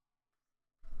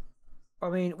I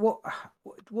mean,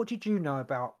 what did you know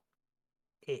about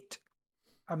it?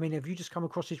 I mean, have you just come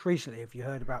across this recently? Have you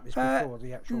heard about this before,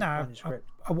 the actual manuscript?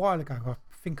 A while ago. I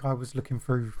think I was looking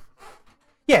through.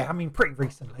 Yeah, I mean, pretty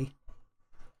recently.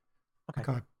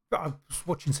 Okay. Like I was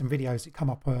watching some videos. It come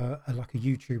up like a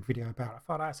YouTube video about it. I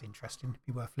thought that's interesting. It'd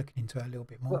be worth looking into it a little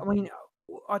bit more. Well, I mean,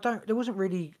 there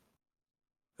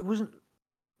wasn't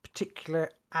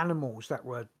particular animals that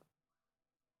were.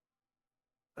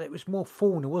 It was more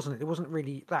fauna, wasn't it? There wasn't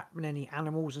really that many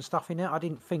animals and stuff in it. I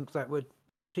didn't think that were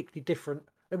particularly different.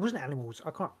 It wasn't animals.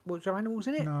 Was there animals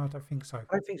in it? No, I don't think so. I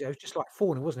don't think so. It was just like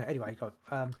fauna, wasn't it? Anyway,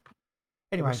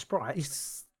 Anyway,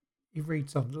 sprites. He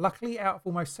reads on. Luckily, out of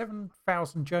almost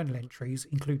 7,000 journal entries,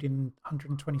 including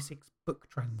 126 book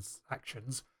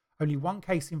transactions, only one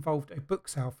case involved a book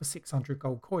sale for 600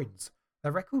 gold coins.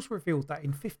 The records revealed that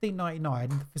in 1599,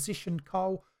 the physician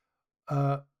Carl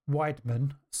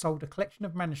Weidmann sold a collection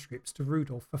of manuscripts to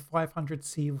Rudolph for 500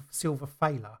 silver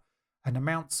thaler, an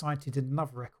amount cited in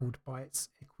another record by its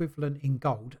equivalent in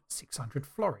gold, 600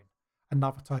 florin,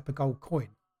 another type of gold coin.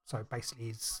 So basically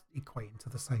it's equating to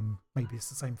the same, maybe it's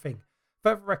the same thing.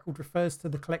 Further record refers to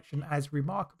the collection as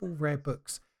remarkable rare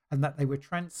books and that they were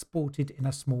transported in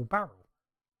a small barrel.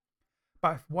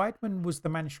 But if Weidmann was the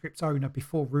manuscript's owner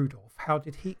before Rudolph, how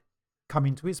did he come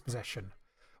into his possession?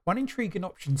 One intriguing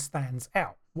option stands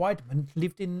out. Weidmann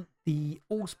lived in the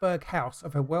Augsburg house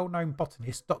of a well-known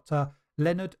botanist, Dr.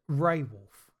 Leonard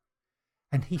Raywolf,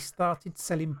 and he started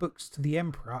selling books to the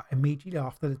emperor immediately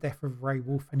after the death of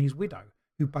Raywolf and his widow,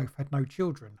 who both had no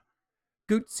children.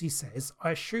 Goodsey says,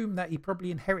 I assume that he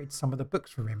probably inherited some of the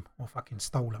books from him, or fucking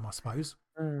stole them, I suppose.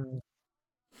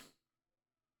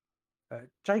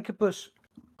 Jacobus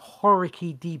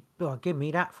Horiki give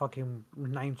me that fucking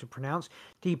name to pronounce.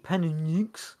 De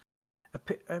Penunix.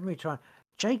 Let me try.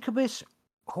 Jacobus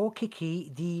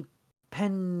Horiki de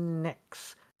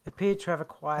Pennex appeared to have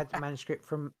acquired the manuscript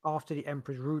from after the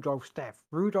Emperor Rudolph's death.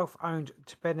 Rudolph owned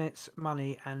Tibet's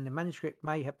money, and the manuscript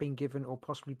may have been given or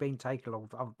possibly been taken along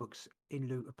with other books in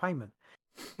lieu of payment.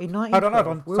 In Hold 1912,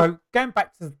 on. So going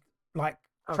back to like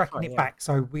tracking it yeah. back.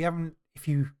 So we haven't. If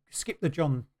you skip the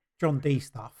John D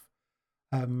stuff,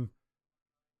 you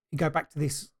go back to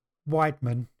this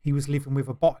Weidman. He was living with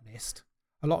a botanist.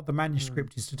 A lot of the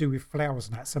manuscript is to do with flowers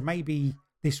and that. So maybe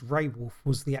this Ray Wolf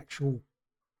was the actual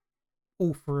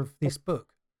author of this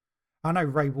book. I know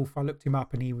Ray Wolf. I looked him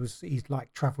up, and he's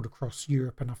like travelled across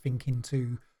Europe and I think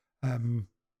into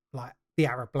like the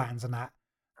Arab lands and that,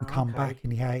 and come back,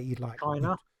 and he like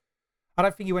China. I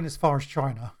don't think he went as far as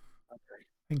China. Okay.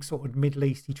 I think sort of Middle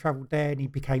East. He travelled there, and he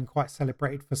became quite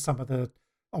celebrated for some of the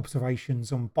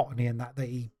observations on botany and that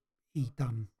he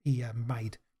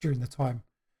made during the time.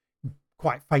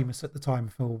 Quite famous at the time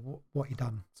for what he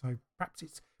done. So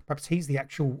perhaps he's the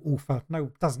actual author. No,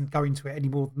 it doesn't go into it any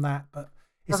more than that, but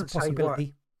it's a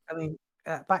possibility. I mean,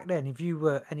 back then, if you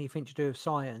were anything to do with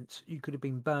science, you could have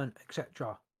been burnt,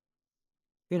 etc.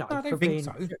 You know, No, I don't think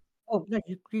so. Oh no,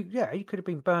 you could have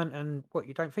been burnt, and what,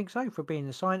 you don't think so, for being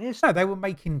a scientist? No, they were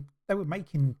making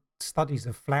studies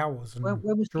of flowers and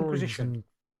when was the drawings, Inquisition? and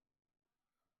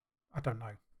I don't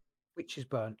know. Witches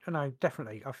burnt? No,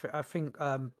 definitely. I think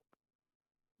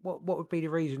what would be the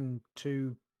reason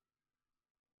to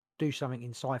do something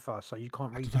in cipher so you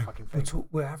can't read the fucking thing?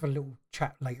 We'll have a little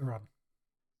chat later on.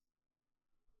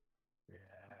 Yeah,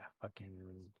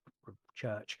 fucking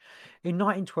church. In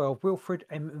 1912, Wilfred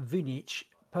M. Vinich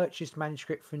purchased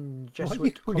manuscript from Jesuit Why are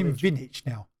you calling him College. Vinich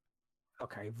now?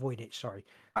 Okay, Voynich, sorry.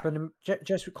 From the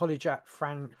Jesuit College at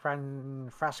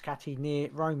Frascati near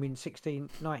Rome in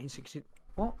 1960.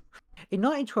 What? In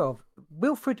 1912,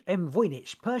 Wilfred M.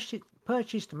 Voynich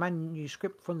purchased a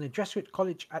manuscript from the Jesuit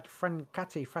College at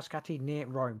Frascati near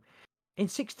Rome. In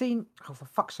for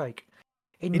fuck's sake.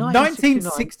 In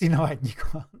 1969, you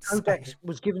can't say. Codex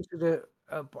was given to the.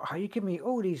 You give me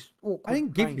all these awkward I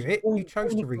didn't give names. you it. You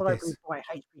chose to read this. By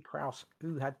H.P. Krauss,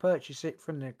 who had purchased it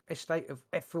from the estate of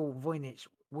Ethel Voynich,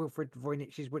 Wilfred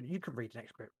Voynich's. You can read the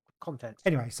next bit. Contents.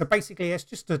 Anyway, so basically, it's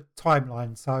just a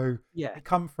timeline. So yeah, it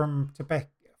come from Tibet,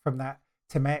 from that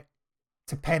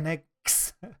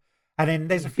Tepenex, and then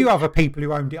there's a few other people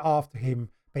who owned it after him.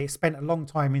 But it spent a long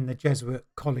time in the Jesuit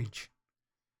College,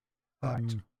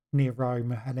 near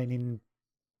Rome, and then in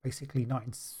basically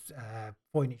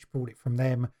Voynich brought it from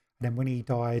them, and then when he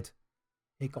died,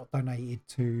 it got donated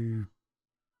to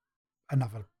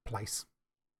another place.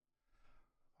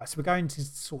 Right, so we're going to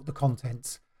sort the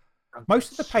contents.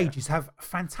 Most of the pages have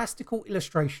fantastical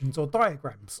illustrations or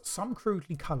diagrams, some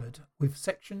crudely coloured, with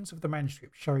sections of the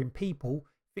manuscript showing people,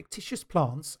 fictitious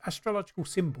plants, astrological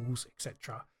symbols,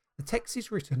 etc. The text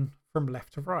is written from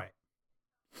left to right.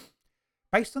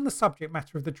 Based on the subject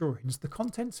matter of the drawings, the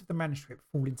contents of the manuscript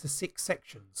fall into 6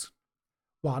 sections.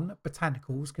 1.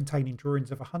 Botanicals, containing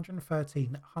drawings of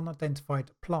 113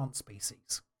 unidentified plant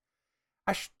species.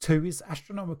 2 is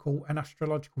astronomical and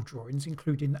astrological drawings,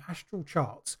 including astral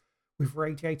charts with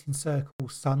radiating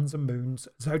circles, suns and moons,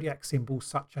 zodiac symbols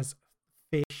such as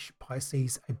fish,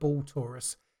 Pisces, a bull,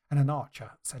 Taurus, and an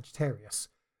archer, Sagittarius.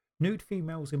 Nude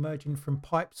females emerging from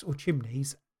pipes or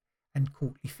chimneys, and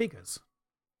courtly figures.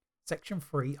 Section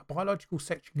 3, a biological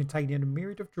section containing a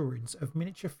myriad of drawings of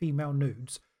miniature female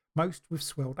nudes, most with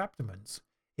swelled abdomens,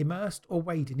 immersed or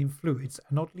wading in fluids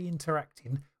and oddly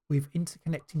interacting with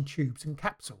interconnecting tubes and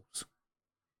capsules.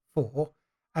 4,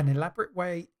 an elaborate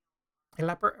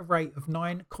array of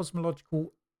 9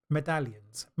 cosmological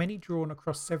medallions, many drawn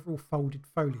across several folded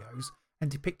folios and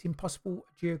depicting possible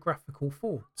geographical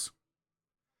forms.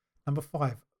 Number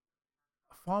 5,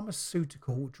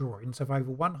 pharmaceutical drawings of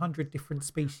over 100 different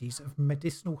species of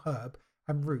medicinal herb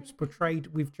and roots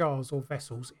portrayed with jars or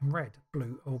vessels in red,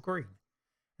 blue or green.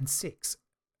 And 6,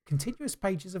 continuous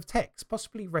pages of text,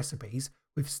 possibly recipes,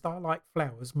 with star-like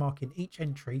flowers marking each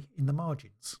entry in the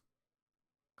margins.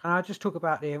 Can I just talk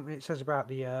about it says about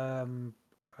the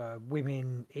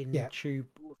women in tube,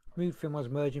 smooth film was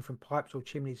emerging from pipes or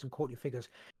chimneys and courtly figures.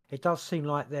 It does seem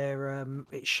like they're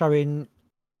it's showing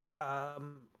the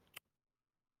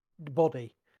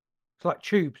body. It's like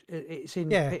tubes. It's in.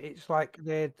 Yeah. It's like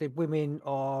the women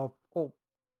are. Or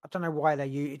I don't know why they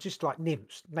use. It's just like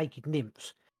nymphs, naked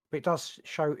nymphs. But it does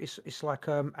show. It's like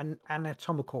an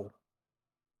anatomical.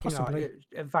 Possibly.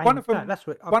 One of them. That's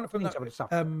what. One of them that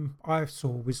I saw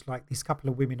was like these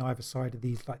couple of women either side of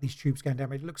these tubes going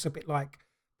down. It looks a bit like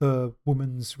the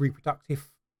woman's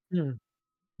reproductive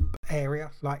area,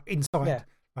 like inside. Yeah.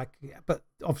 But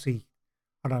obviously,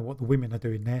 I don't know what the women are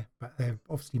doing there, but they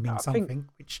obviously mean something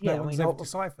which no one's ever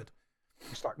deciphered.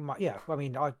 It's like I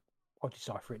mean, I'll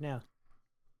decipher it now.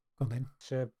 Go on then.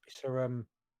 It's a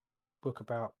book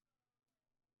about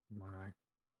I don't know,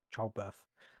 childbirth.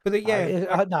 But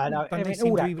No, no. don't I they mean,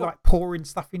 seem all to that. be like pouring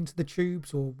stuff into the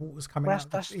tubes or water's coming Well,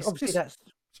 out? that's It's obviously just that's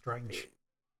strange.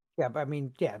 yeah. But I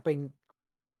mean, yeah. I mean,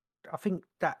 I think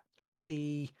that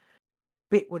the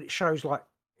bit when it shows like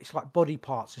it's like body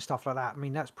parts and stuff like that. I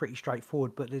mean, that's pretty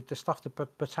straightforward. But the stuff the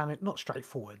botanic not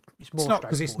straightforward. It's It's more not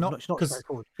because straightforward. No, it's not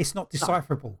straightforward. it's not No.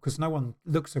 decipherable because no one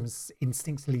looks at them and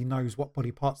instinctively knows what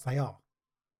body parts they are.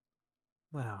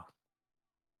 Well,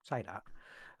 say that.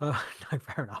 No,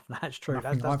 fair enough. That's true.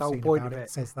 Nothing That's I've the whole seen point about of it it.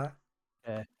 says that.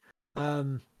 Yeah.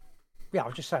 Yeah. I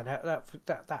was just saying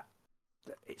that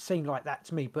it seemed like that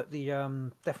to me. But the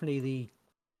definitely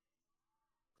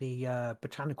the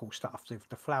botanical stuff,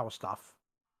 the flower stuff,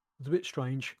 it's a bit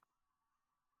strange.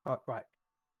 Right.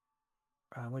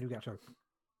 Where do we get to?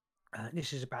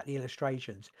 This is about the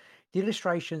illustrations. The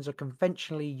illustrations are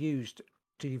conventionally used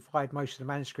to divide most of the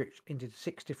manuscript into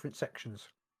 6 different sections.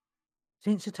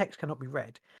 Since the text cannot be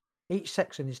read, each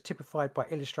section is typified by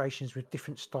illustrations with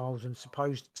different styles and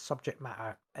supposed subject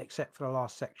matter, except for the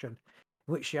last section,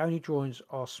 in which the only drawings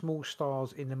are small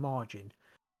stars in the margin.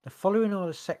 The following are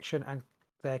the section and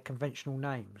their conventional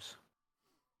names.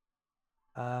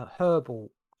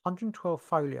 Herbal, 112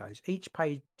 folios. Each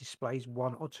page displays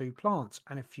 1 or 2 plants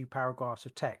and a few paragraphs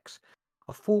of text.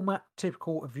 A format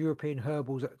typical of European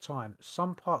herbals at the time.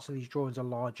 Some parts of these drawings are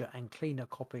larger and cleaner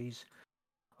copies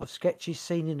of sketches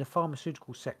seen in the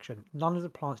pharmaceutical section. None of the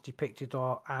plants depicted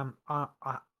are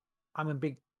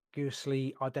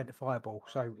unambiguously identifiable,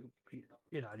 so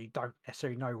you don't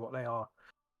necessarily know what they are.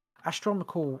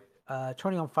 Astronomical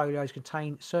 21 folios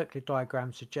contain circular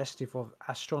diagrams suggestive of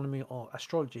astronomy or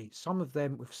astrology, some of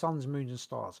them with suns, moons, and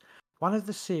stars. One of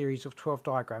the series of 12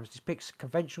 diagrams depicts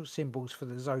conventional symbols for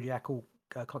the zodiacal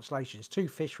constellations: 2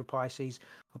 fish for Pisces,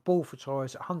 a bull for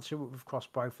Taurus, a hunter with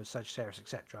crossbow for Sagittarius,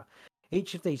 etc.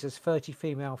 Each of these has 30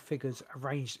 female figures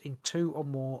arranged in 2 or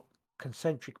more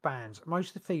concentric bands. Most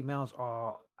of the females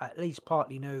are at least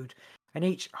partly nude, and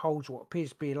each holds what appears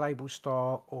to be a labelled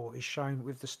star or is shown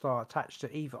with the star attached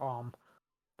to either arm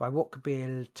by what could be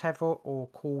a tether or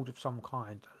cord of some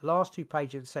kind. The last 2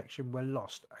 pages of the section were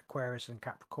lost: Aquarius and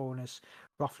Capricornus,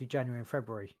 roughly January and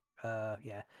February.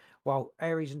 Yeah. While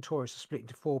Aries and Taurus are split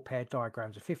into 4 paired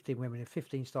diagrams of 15 women and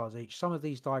 15 stars each. Some of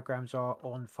these diagrams are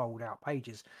on fold-out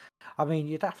pages. I mean,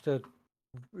 you'd have to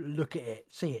look at it,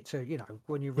 see it to,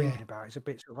 when you're reading about it, it's a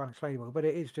bit sort of unexplainable, but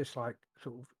it is just like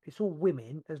sort of, it's all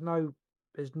women. There's not,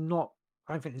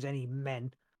 I don't think there's any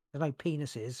men. There's no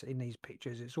penises in these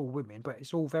pictures. It's all women, but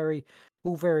it's all very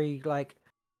like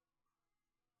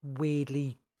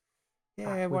weirdly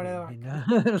fat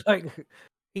women, like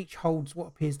each holds what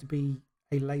appears to be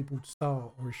a labelled star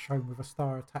or is shown with a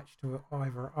star attached to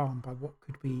either arm by what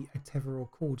could be a tether or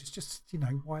cord. It's just,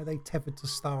 why are they tethered to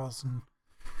stars? And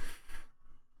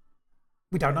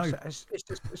we don't know. It's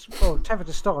well, tethered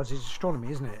to stars is astronomy,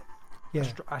 isn't it? Yeah.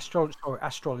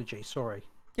 Astrology. Sorry.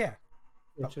 Yeah.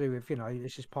 To do with,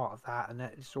 this is part of that, and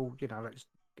it's all,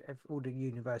 all the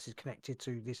universe is connected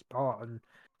to this part, and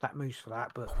that moves for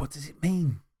that. But what does it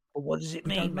mean? But what does it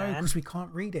mean, don't know, man? because we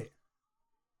can't read it.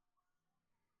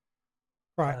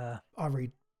 Right, I'll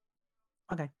read.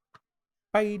 Okay.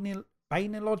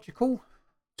 Baenological,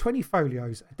 20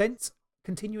 folios, a dense,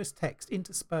 continuous text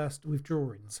interspersed with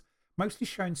drawings, mostly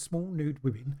showing small nude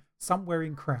women, some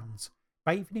wearing crowns,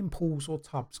 bathing in pools or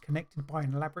tubs connected by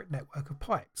an elaborate network of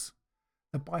pipes.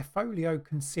 The bifolio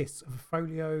consists of a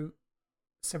folio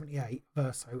 78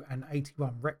 verso and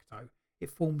 81 recto. It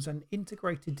forms an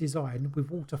integrated design with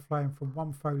water flowing from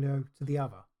one folio to the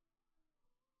other.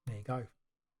 There you go.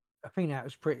 I think that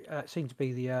was pretty. Seemed to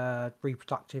be the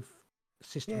reproductive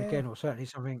system again, or certainly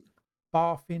something.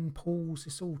 Bathing, pools.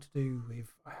 It's all to do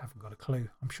with. I haven't got a clue.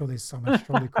 I'm sure there's some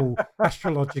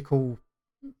astrological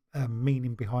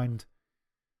meaning behind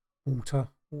water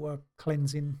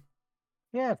cleansing.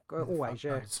 Yeah, always.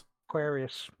 Yeah,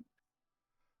 Aquarius.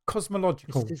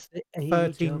 Cosmological,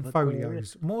 13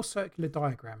 folios, more circular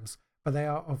diagrams, but they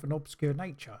are of an obscure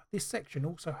nature. This section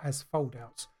also has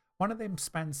fold-outs. One of them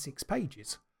spans 6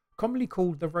 pages, commonly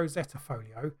called the Rosetta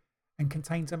folio, and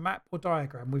contains a map or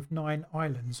diagram with 9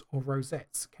 islands or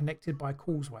rosettes connected by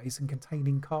causeways and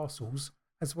containing castles,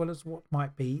 as well as what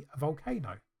might be a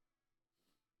volcano.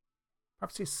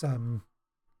 Perhaps it's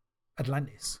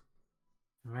Atlantis.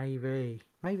 Maybe.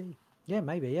 Yeah,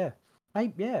 maybe.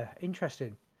 Yeah,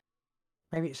 interesting.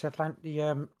 Maybe it's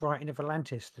the writing of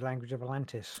Atlantis, the language of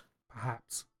Atlantis.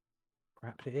 Perhaps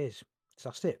it is.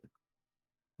 Sussed it.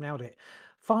 Nailed it.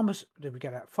 Did we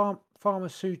get that?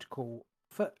 Pharmaceutical.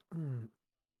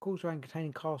 causeway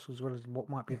containing castles as well as what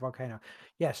might be a volcano.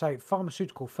 Yeah, so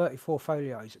pharmaceutical, 34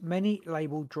 folios, many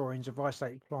labelled drawings of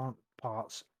isolated plant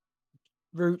parts,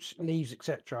 roots, leaves,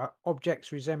 etc.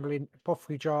 Objects resembling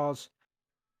apothecary jars,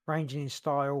 ranging in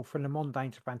style from the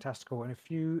mundane to fantastical, and a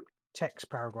few text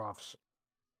paragraphs.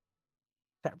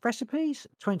 Recipes,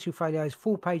 22 folios,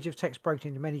 full page of text broken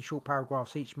into many short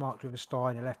paragraphs, each marked with a star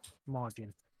in the left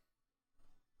margin.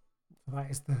 So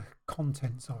that is the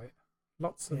contents of it.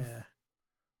 Lots of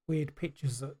weird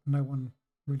pictures that no one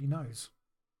really knows.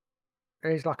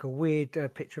 There's like a weird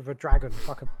picture of a dragon,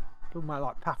 like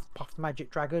puff magic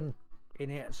dragon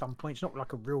in it at some point. It's not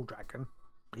like a real dragon.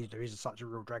 There isn't such a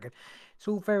real dragon. It's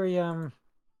all very I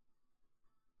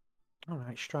don't know,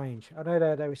 it's strange. I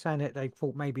know they were saying that they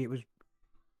thought maybe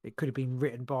it could have been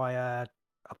written by a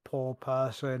poor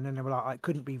person, and they were like, it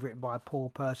couldn't be written by a poor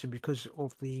person because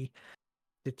of the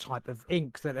type of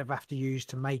ink that they have to use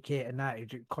to make it, and that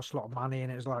it costs a lot of money.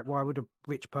 And it was like, why would a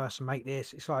rich person make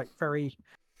this? It's like very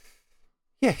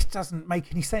it doesn't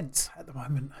make any sense at the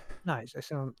moment. No, it's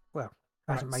well,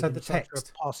 it hasn't made so any the sense text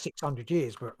for the past 600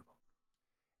 years, but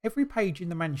every page in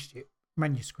the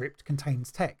manuscript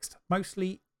contains text,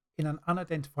 mostly in an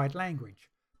unidentified language,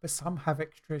 but some have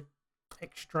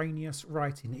extraneous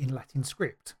writing in Latin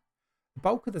script. The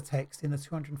bulk of the text in the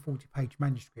 240-page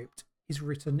manuscript is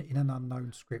written in an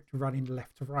unknown script running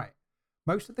left to right.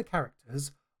 Most of the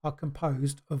characters are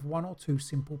composed of one or two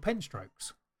simple pen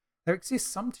strokes. There exists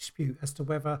some dispute as to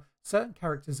whether certain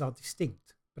characters are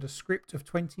distinct, but a script of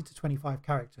 20 to 25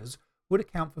 characters would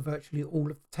account for virtually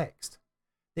all of the text.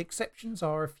 The exceptions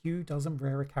are a few dozen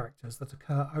rarer characters that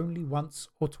occur only once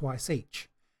or twice each.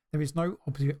 There is no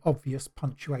obvious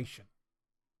punctuation.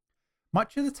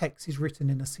 Much of the text is written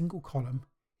in a single column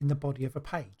in the body of a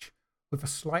page, with a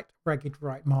slight ragged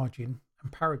right margin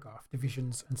and paragraph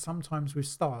divisions, and sometimes with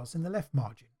stars in the left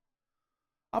margin.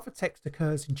 Other text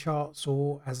occurs in charts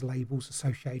or as labels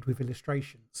associated with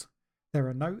illustrations. There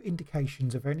are no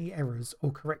indications of any errors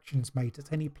or corrections made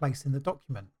at any place in the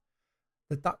document.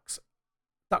 The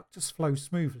ductus flows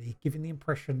smoothly, giving the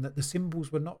impression that the symbols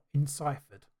were not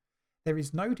enciphered. There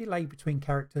is no delay between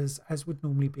characters as would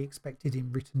normally be expected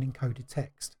in written encoded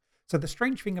text. So the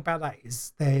strange thing about that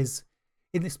is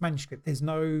in this manuscript, there's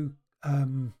no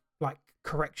like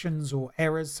corrections or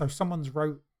errors. So someone's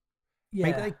wrote,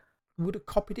 maybe they would have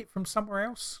copied it from somewhere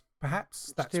else,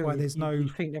 perhaps. That's why there's no... You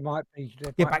think there might be...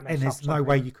 back then there's no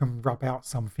way you can rub out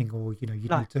something, or, you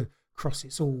need to cross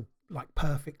it's all like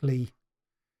perfectly.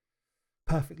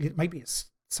 Maybe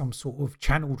it's some sort of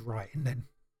channeled writing then.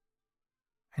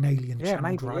 An alien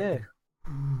channeled writing.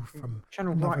 From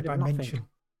channeled another dimension.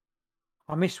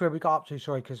 I missed where we got up to,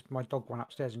 sorry, because my dog went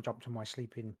upstairs and jumped on my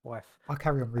sleeping wife. I'll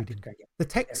carry on reading. The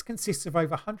text consists of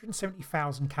over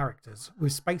 170,000 characters,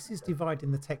 with spaces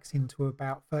dividing the text into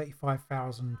about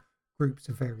 35,000 groups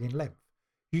of varying length,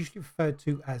 usually referred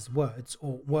to as words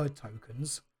or word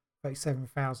tokens,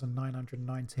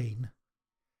 37,919.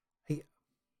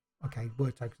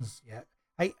 Word tokens,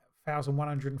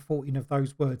 8,114 of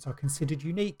those words are considered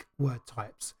unique word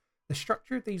types. The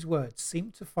structure of these words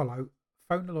seem to follow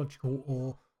phonological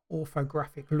or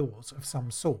orthographic laws of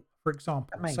some sort. For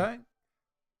example, certain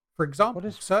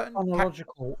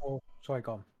phonological or sorry,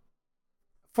 go on.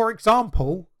 For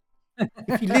example,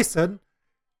 if you listen,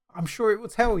 I'm sure it will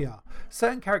tell you.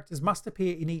 Certain characters must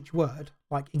appear in each word,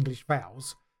 like English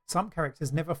vowels. Some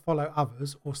characters never follow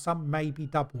others, or some may be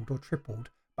doubled or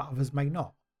tripled, but others may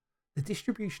not. The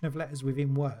distribution of letters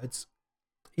within words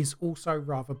is also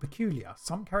rather peculiar.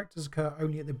 Some characters occur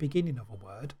only at the beginning of a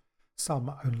word,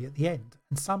 some only at the end,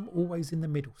 and some always in the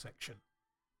middle section.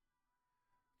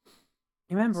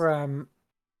 You remember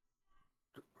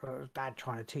Dad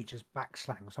trying to teach us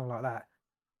backslang or something like that?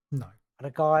 No. And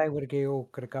a guy with a gill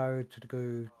could go to the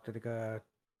goo, to the go,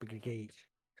 big geek,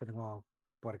 to the well,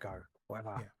 where to go,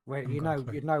 whatever. Yeah, Where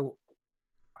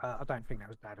I don't think that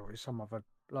was Dad, or it was some other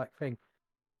like thing.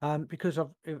 Because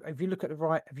if you look at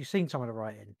have you seen some of the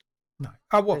writing? No.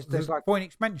 Oh, what? There's like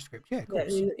Voynich manuscript. Yeah, of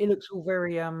course. It looks all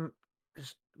very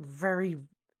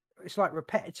it's like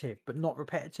repetitive, but not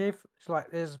repetitive. It's like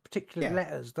there's particular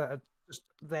letters that are just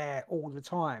there all the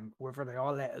time, whether they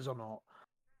are letters or not.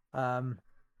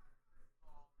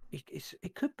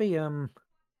 It could be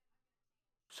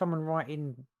someone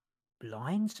writing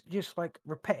lines, just like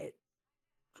repeat.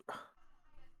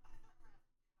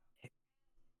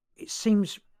 It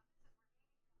seems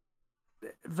a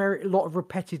lot of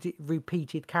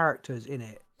repeated characters in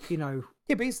it, Yeah,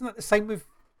 but isn't that the same with,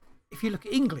 if you look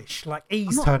at English, like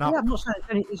E's turn up? I'm not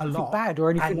saying it's a lot bad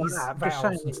or anything like that. I'm just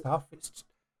saying and stuff. It's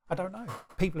I don't know.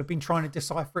 People have been trying to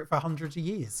decipher it for hundreds of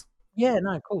years. Yeah,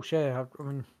 no, of course, yeah. I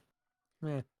mean,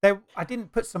 Yeah. I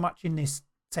didn't put so much in this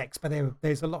text, but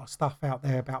there's a lot of stuff out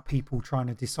there about people trying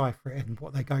to decipher it and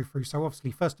what they go through. So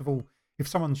obviously, first of all, if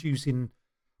someone's using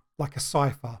like a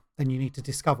cipher, then you need to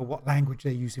discover what language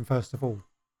they're using first of all.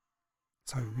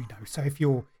 So so if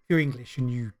you're English and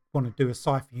you want to do a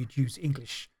cipher, you'd use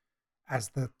English as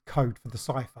the code for the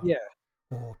cipher. Yeah.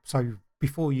 Or so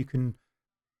before you can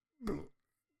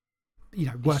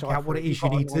work out what it is, you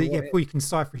need to before you can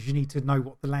decipher it, you need to know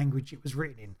what the language it was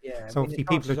written in. Yeah. So obviously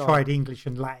people have tried English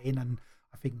and Latin, and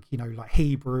I think like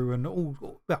Hebrew and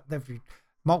every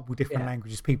multiple different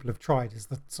languages people have tried as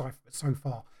the cipher, but so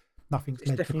far nothing's It's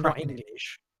led to definitely not cracking it.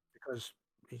 English because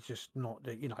it's just not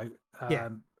that Yeah.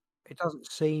 It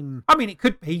doesn't seem. I mean, it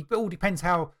could be, but it all depends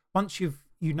how. Once you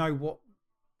know what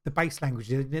the base language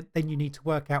is, then you need to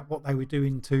work out what they were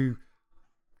doing to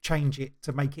change it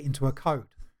to make it into a code.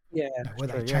 Yeah, Were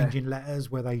they changing letters?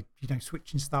 Were they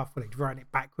switching stuff? Were they writing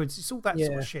it backwards? It's all that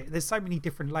sort of shit. There's so many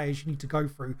different layers you need to go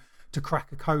through to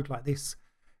crack a code like this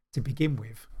to begin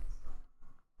with.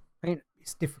 I mean,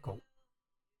 it's difficult.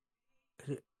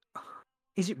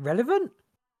 Is it relevant?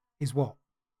 Is what?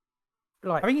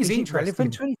 Like, I think it's is interesting. it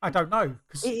relevant to anything? I don't know,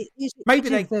 because maybe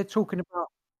they're talking about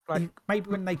maybe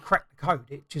when they crack the code,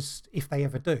 it just, if they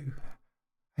ever do,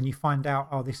 and you find out,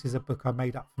 oh, this is a book I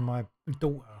made up for my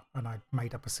daughter, and I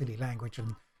made up a silly language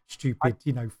and stupid,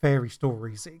 fairy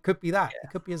stories. It could be that. It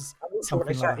could be as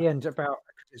something like at the end about.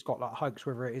 It's got like hoax,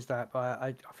 whether it is that, but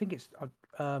I think it's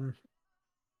we'll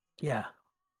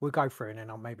go through, and then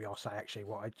maybe I'll say actually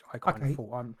what I kind of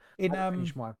thought.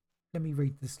 Let me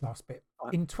read this last bit.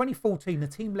 In 2014, a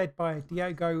team led by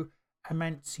Diego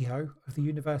Amancio of the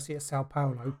University of Sao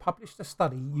Paulo published a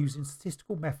study using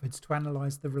statistical methods to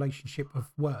analyze the relationship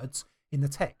of words in the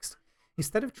text.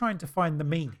 Instead of trying to find the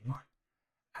meaning,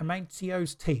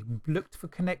 Amancio's team looked for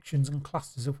connections and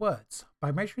clusters of words.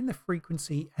 By measuring the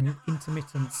frequency and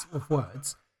intermittence of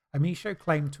words, Amicio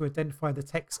claimed to identify the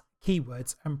text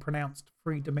keywords and pronounced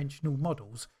three-dimensional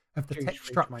models of the text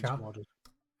structure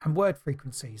and word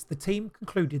frequencies. The team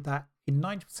concluded that in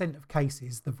 90% of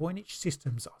cases, the Voynich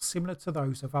systems are similar to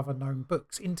those of other known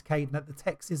books, indicating that the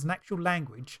text is an actual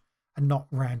language and not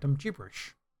random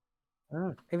gibberish.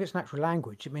 Oh. If it's an actual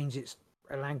language, it means it's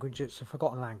a language that's a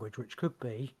forgotten language, which could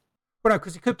be. Well, no,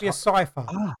 because it could be a cipher.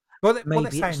 What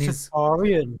they're saying is.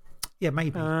 Safarian. Yeah,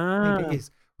 maybe. Maybe it is.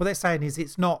 What they're saying is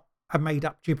it's not a made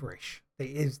up gibberish.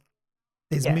 There's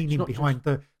meaning behind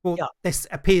there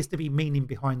appears to be meaning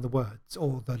behind the words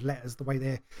or the letters, the way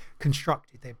they're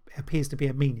constructed. There appears to be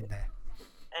a meaning there.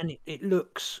 And it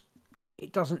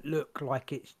doesn't look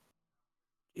like it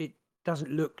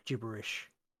doesn't look gibberish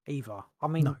either. I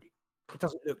mean, it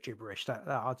doesn't look gibberish. That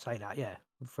I'd say that,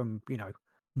 from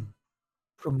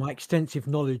from my extensive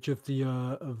knowledge of the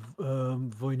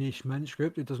Voynich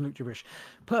manuscript, it doesn't look gibberish.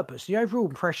 Purpose: the overall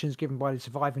impressions given by the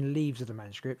surviving leaves of the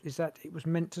manuscript is that it was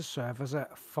meant to serve as a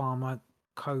pharmacopoeia,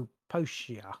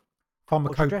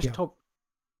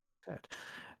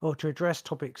 or to address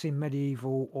topics in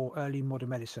medieval or early modern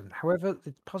medicine. However,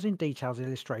 the puzzling details and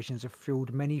illustrations have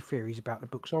fueled many theories about the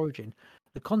book's origin,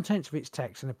 the contents of its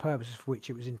text, and the purposes for which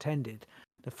it was intended.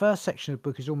 The first section of the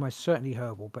book is almost certainly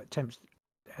herbal, but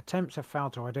attempts have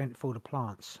failed to identify the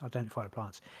plants,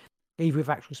 either with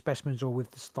actual specimens or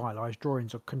with the stylized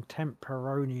drawings of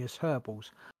contemporaneous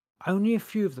herbals. Only a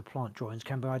few of the plant drawings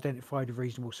can be identified with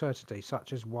reasonable certainty,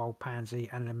 such as wild pansy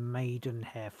and a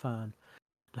maidenhair fern.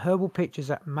 The herbal pictures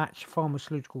that match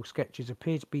pharmaceutical sketches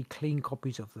appear to be clean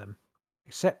copies of them,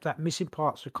 except that missing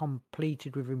parts are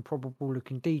completed with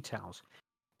improbable-looking details.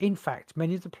 In fact,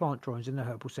 many of the plant drawings in the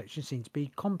herbal section seem to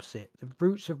be composite. The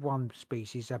roots of one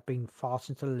species have been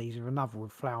fastened to the leaves of another,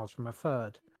 with flowers from a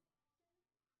third.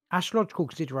 Astrological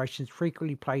considerations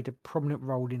frequently played a prominent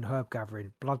role in herb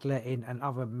gathering, bloodletting, and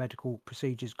other medical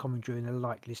procedures common during the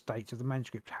likeliest dates of the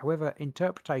manuscript. However,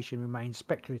 interpretation remains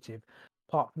speculative,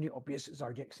 apart from the obvious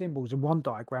zodiac symbols and one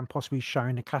diagram possibly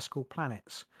showing the classical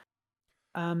planets.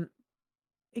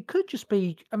 It could just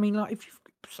be. I mean, like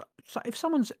if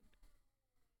someone's.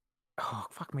 Oh,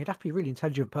 fuck me, it'd have to be a really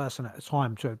intelligent person at the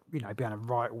time to, be able to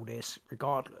write all this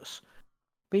regardless.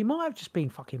 But he might have just been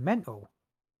fucking mental.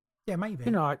 Yeah, maybe.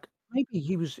 Like, maybe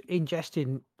he was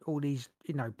ingesting all these,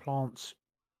 plants,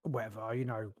 or whatever,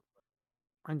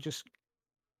 and just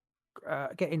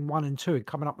getting 1 and 2 and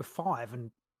coming up with 5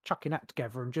 and chucking that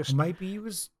together and just. Or maybe he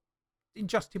was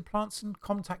ingesting plants and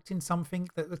contacting something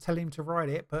that would tell him to write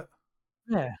it, but.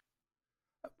 Yeah.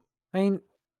 I mean.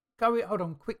 Hold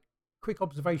on, quick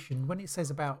observation. When it says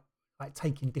about like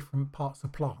taking different parts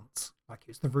of plants, like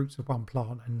it's the roots of one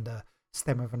plant and a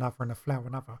stem of another and a flower of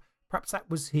another, perhaps that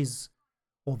was his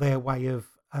or their way of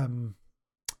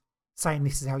saying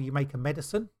this is how you make a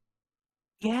medicine.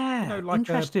 Yeah, Like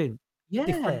interesting. Yeah,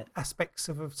 different aspects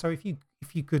of. So if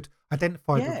you could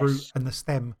identify the root yes. and the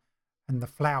stem and the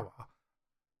flower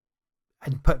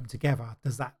and put them together,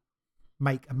 does that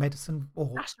make a medicine,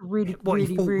 or That's a really, what he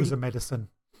really, thought was really. a medicine?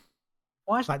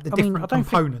 Why is, Like the I mean, I different don't think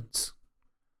components.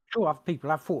 sure other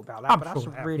people have thought about that, I'm but that's sure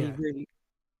a they have, really, yeah. really.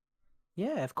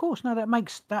 Yeah, of course. No, that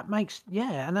makes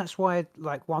yeah, and that's why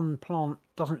like one plant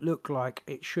doesn't look like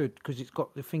it should because it's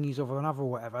got the thingies of another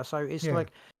or whatever. So it's Yeah.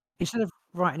 like instead of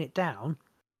writing it down,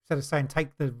 Instead of saying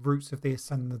take the roots of this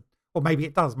and the, or maybe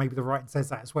it does, maybe the writing says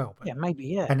that as well, but yeah, maybe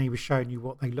yeah. then he was showing you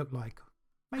what they look like.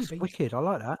 That's Maybe. wicked. I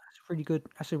like that. That's really good.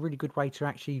 That's a really good way to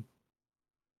actually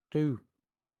do.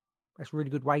 That's a really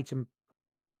good way to.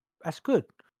 That's good.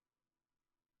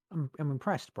 I'm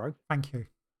impressed, bro. Thank you.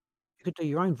 You could do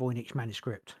your own Voynich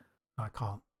manuscript. I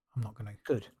can't. I'm not going to.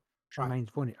 Good. Right.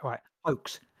 Tremaine's Voynich. All right,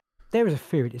 hoax. There is a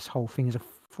theory this whole thing is a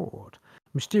fraud.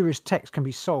 Mysterious text can't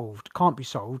be solved,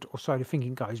 or so the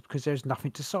thinking goes, because there's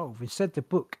nothing to solve. Instead, the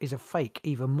book is a fake,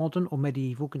 either modern or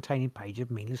medieval, containing pages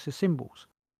of meaningless symbols.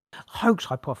 Hoax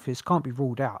hypothesis can't be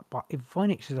ruled out, but if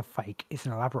Voynich is a fake, it's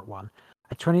an elaborate one.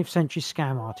 A 20th century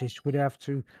scam artist would have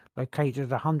to locate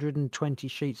 120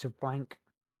 sheets of blank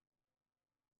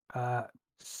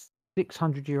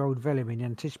 600-year-old vellum in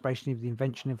anticipation of the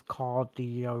invention of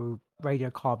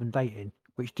radiocarbon dating,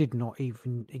 which did not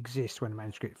even exist when the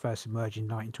manuscript first emerged in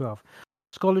 1912.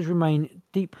 Scholars remain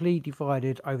deeply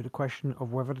divided over the question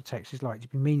of whether the text is likely to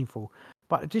be meaningful,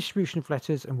 but the distribution of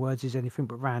letters and words is anything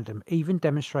but random, even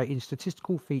demonstrating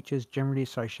statistical features generally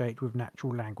associated with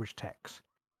natural language texts.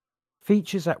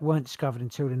 Features that weren't discovered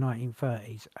until the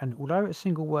 1930s, and although a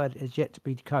single word is yet to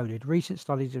be decoded, recent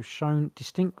studies have shown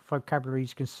distinct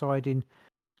vocabularies coinciding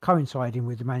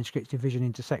with the manuscript's division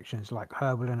into sections like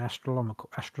herbal and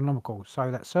astronomical,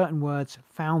 so that certain words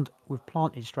found with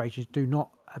plant illustrations do not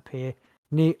appear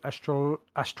near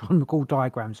astronomical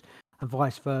diagrams, and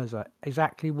vice versa.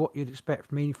 Exactly what you'd expect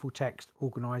from meaningful text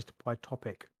organised by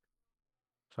topic.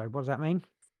 So what does that mean?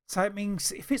 So it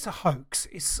means if it's a hoax,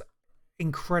 it's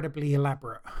incredibly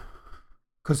elaborate,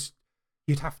 because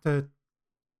you'd have to,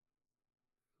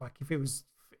 like, if it was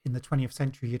in the 20th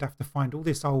century, you'd have to find all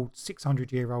this old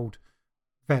 600-year-old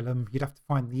vellum. You'd have to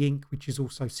find the ink, which is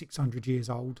also 600 years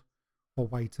old, or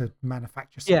way to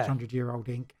manufacture 600-year-old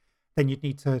ink. Then you'd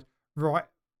need to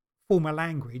form a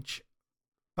language,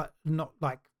 but not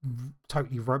like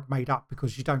totally made up,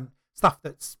 because you don't, stuff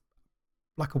that's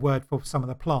like a word for some of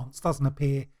the plants doesn't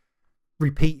appear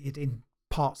repeated in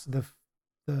parts of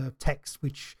the text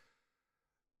which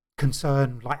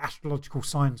concern like astrological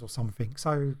signs or something.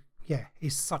 So yeah,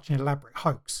 it's such an elaborate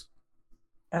hoax.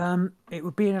 It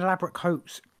would be an elaborate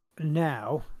hoax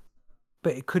now,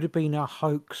 but it could have been a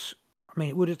hoax. I mean,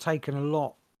 it would have taken a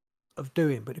lot of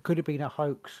doing, but it could have been a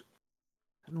hoax.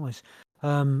 Noise.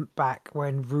 Back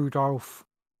when Rudolph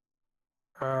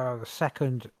the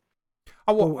second.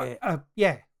 Oh, what?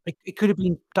 Yeah. It could have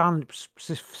been done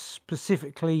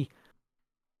specifically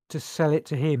to sell it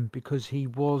to him because he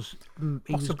was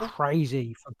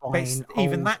crazy for buying.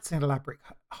 Even that's an elaborate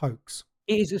hoax.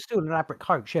 It is still an elaborate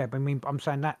hoax, yeah. But I mean, I'm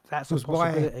saying that's a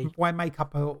possibility. Why make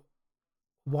up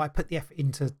why put the effort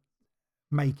into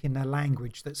making a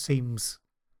language that seems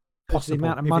possible? The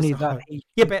amount of money that he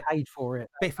paid for it.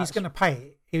 But if he's going to pay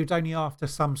it, he would only after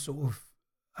some sort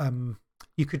of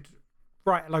you could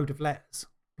write a load of letters,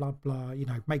 blah blah,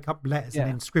 make up letters and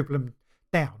then scribble them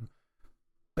down,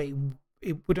 but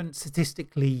it wouldn't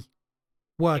statistically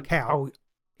work out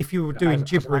if you were doing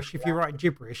gibberish. If you're writing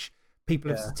gibberish, people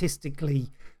have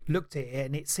statistically looked at it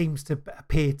and it seems to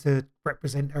appear to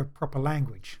represent a proper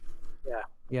language.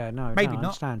 No, maybe not.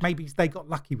 Understand. Maybe they got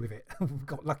lucky with it.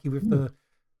 Got lucky with the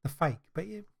fake, but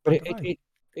it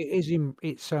is in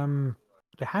it's the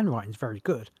handwriting's very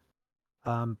good,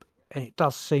 and it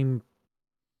does seem,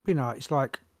 it's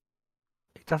like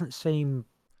it doesn't seem.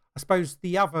 I suppose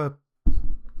the other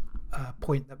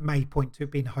point that may point to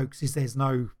it being a hoax is there's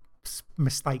no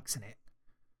mistakes in it.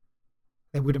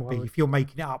 There wouldn't be. If you're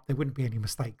making it up, there wouldn't be any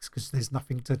mistakes because there's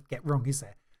nothing to get wrong, is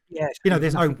there? Yes.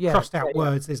 There's no crossed out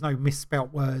words, there's no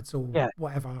misspelt words or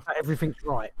whatever. Everything's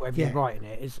right. Whatever you're writing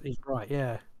it is right.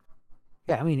 Yeah.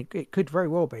 Yeah. I mean, it could very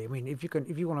well be. I mean, if you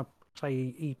want to say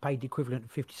he paid the equivalent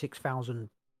of $56,000,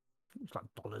 it's like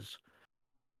dollars,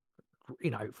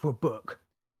 for a book.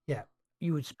 Yeah.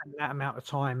 You would spend that amount of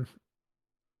time,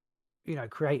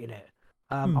 creating it.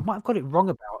 I might have got it wrong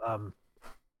about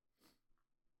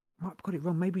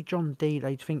maybe John Dee.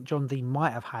 They think John Dee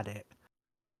might have had it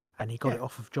and he got it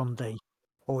off of John Dee,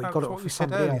 or he got it off of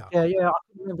somebody else. Yeah.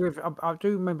 I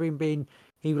do remember him being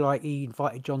he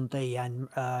invited John Dee and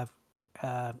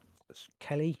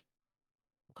Kelly.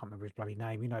 I can't remember his bloody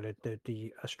name. You know,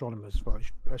 the astronomers, for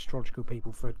astrological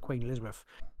people for Queen Elizabeth.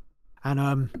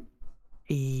 And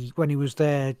when he was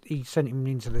there, he sent him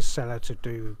into the cellar to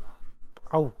do.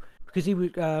 Oh, because he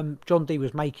was John Dee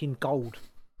was making gold,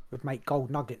 would make gold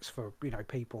nuggets for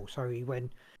people. So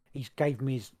he gave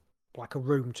me his like a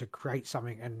room to create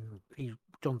something, and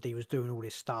John Dee was doing all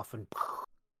this stuff,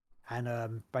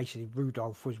 and basically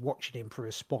Rudolph was watching him for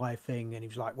a spy thing, and he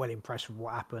was like well impressed with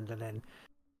what happened, and then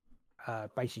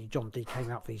basically John Dee came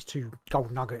out for these 2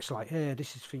 gold nuggets, like, yeah,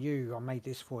 this is for you, I made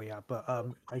this for you. But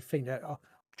I think that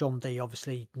John Dee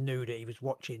obviously knew that he was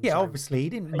watching. Yeah, so, obviously he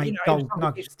didn't make it was gold something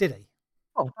nuggets, did he?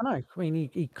 Oh, I don't know. I mean,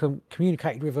 he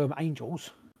communicated with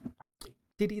angels.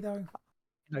 Did he though?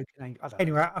 I don't know.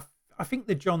 Anyway, I think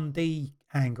the John Dee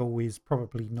angle is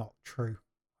probably not true.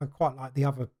 I quite like the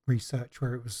other research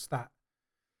where it was that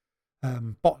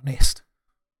botanist.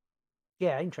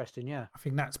 Yeah, interesting. Yeah, I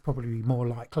think that's probably more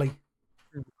likely.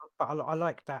 but I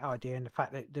like that idea, and the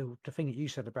fact that the thing that you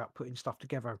said about putting stuff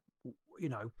together,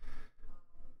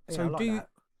 So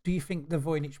do you think the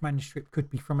Voynich manuscript could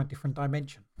be from a different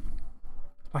dimension,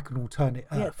 like an alternate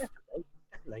Earth? Yeah,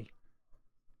 definitely.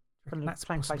 From the That's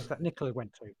same place that Nicola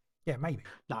went to. Yeah, maybe.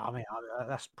 No, I mean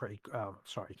that's pretty.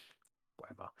 Sorry,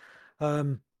 whatever.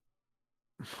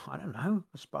 I don't know.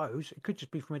 I suppose it could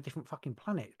just be from a different fucking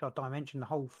planet, a dimension, the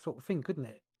whole sort of thing, couldn't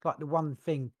it? Like the one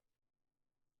thing.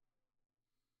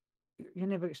 You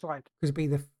never. It's like Could be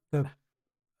the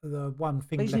one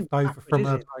thing These left ain't over backwards, from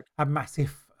is it? Like, a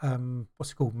massive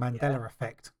what's it called, Mandela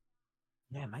effect.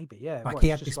 yeah, maybe. Yeah. Like Well, he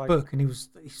it's had just this like, book and he's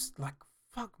like,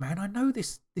 fuck man, I know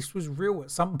this was real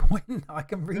at some point. I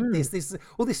can read this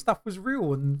all this stuff was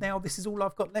real, and now this is all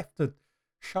I've got left to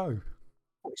show.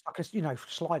 It's like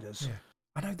sliders. Yeah.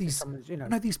 I know these Someone's, I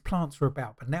know these plants are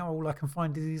about, but now all I can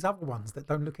find is these other ones that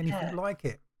don't look anything like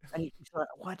it. And it's like,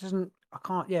 why doesn't I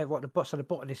can't? Yeah, what the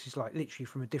botanist is like literally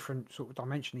from a different sort of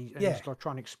dimension. He's like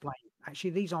trying to explain.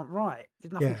 Actually, these aren't right.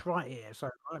 There's nothing's right here. So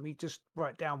let me just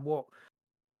write down what.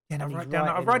 Yeah, and and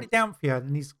I'll write it down for you.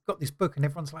 And he's got this book, and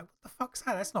everyone's like, "What the fuck's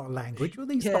that? That's not a language. Well,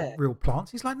 these not real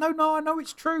plants." He's like, "No, I know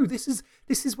it's true. This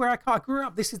is where I grew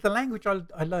up. This is the language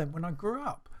I learned when I grew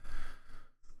up.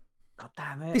 God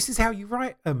damn it! This is how you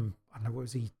write." I don't know. What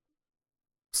was he?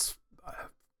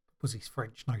 Was he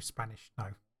French? No, Spanish. No,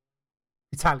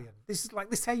 Italian. This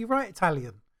is how you write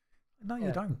Italian. No,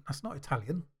 you don't. That's not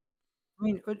Italian. I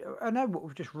mean, I know what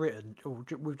we've just written, or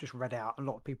we've just read out. A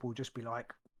lot of people will just be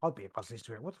like, "I'd be a buzz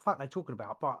to it. What the fuck are they talking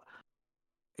about?" But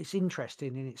it's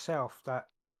interesting in itself that.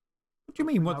 What do you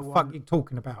mean? What the fuck are you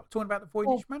talking about? Talking about the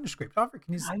Voynich manuscript? I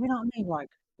reckon is. You know what I mean? Like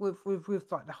with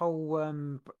like the whole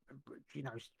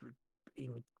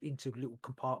into little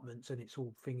compartments, and it's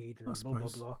all thingied and blah blah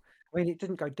blah. I mean, it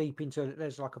didn't go deep into.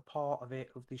 There's like a part of it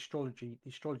of the astrology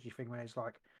thing where it's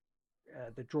like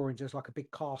the drawings. There's like a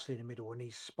big castle in the middle, and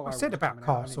these spirals. I said about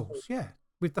castles,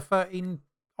 with the 13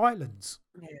 islands.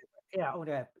 Yeah,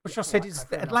 which I said is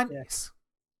Atlantis.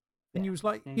 And you was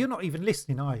like, "You're not even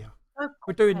listening, are you?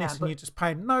 We're doing this, and you're just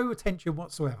paying no attention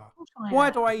whatsoever. Why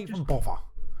do I even bother?"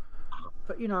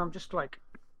 But I'm just like,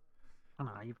 I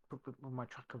don't know. You put on my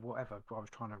track of whatever I was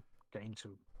trying to get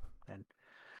into. Then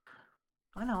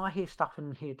I know I hear stuff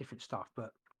and hear different stuff,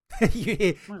 but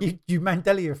you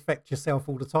Mandela effect yourself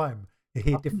all the time. You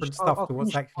hear different stuff to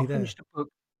what's actually there. Finish the book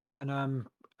and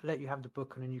let you have the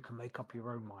book, and then you can make up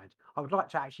your own mind. I would like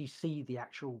to actually see the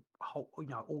actual whole,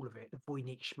 all of it, the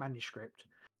Voynich manuscript.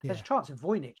 There's a chance of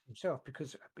Voynich himself,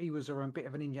 because he was a bit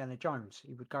of an Indiana Jones.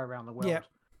 He would go around the world. Yeah.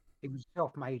 He was a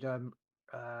self-made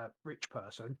rich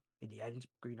person in the end,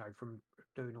 from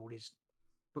doing all his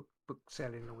book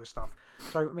selling and all this stuff.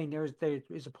 So I mean, there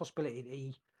is a possibility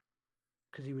that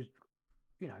because he was,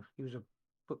 he was a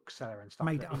bookseller and stuff.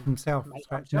 Made it up himself.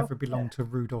 So it never belonged to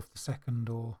Rudolph II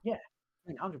or. Yeah, I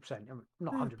mean, 100%.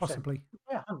 Not 100%. Possibly.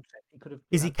 Yeah, 100%. He could have.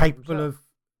 Is he capable of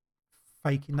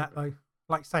faking that though?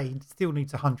 Like, say, he still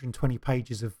needs 120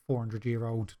 pages of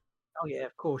 400-year-old. Oh yeah,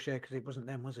 of course, yeah, because it wasn't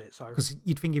them, was it? So because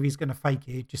you'd think if he's going to fake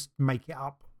it, he'd just make it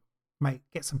up,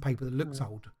 get some paper that looks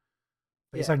old.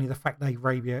 But it's only the fact they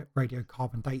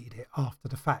radiocarbon dated it after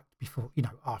the fact, before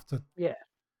after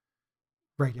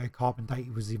radiocarbon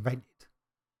dating was invented.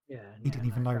 Yeah, he didn't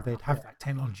even know they'd have that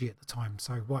technology at the time.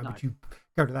 So why would you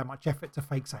go to that much effort to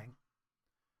fake something?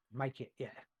 Make it,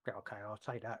 okay, I'll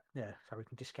take that. Yeah, so we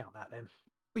can discount that then.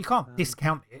 Well, you can't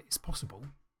discount it. It's possible.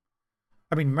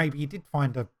 I mean, maybe you did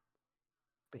find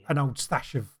an old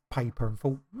stash of paper and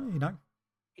thought,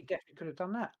 he definitely could have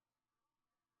done that.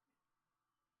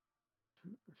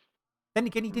 Then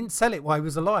again, he didn't sell it while he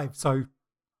was alive, so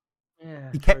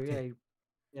yeah, he kept it.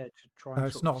 Yeah, to try and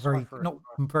it's sort not of very, decipher it. not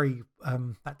very.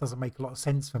 That doesn't make a lot of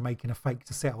sense for making a fake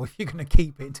to sell if you're going to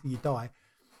keep it until you die.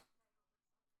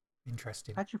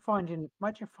 Interesting. Imagine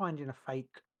finding a fake.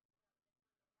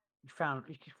 You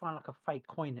could find like a fake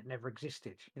coin that never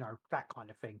existed. You know, that kind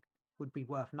of thing would be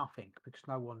worth nothing because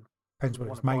no one Depends would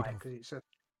what it's want to made buy it of. because it's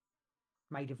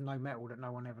made of no metal that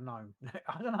no one ever known.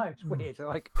 I don't know. It's weird.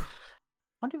 Like,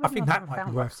 wonder if I think anyone's that ever might be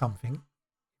found worth like, something.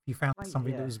 If you found Maybe,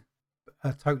 something that yeah. was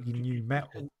a totally new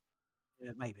metal.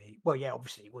 Yeah, maybe. Well, yeah,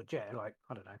 obviously it would. Yeah, like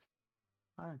I don't know.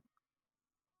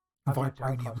 I've no tarot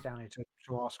Vibranium. cards down here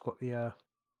to ask what the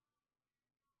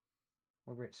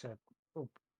whether it's a. Oh,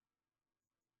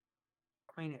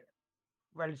 I mean,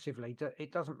 relatively,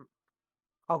 it doesn't.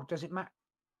 Oh, does it matter?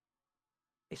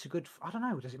 It's a good. I don't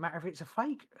know. Does it matter if it's a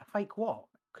fake? A fake what?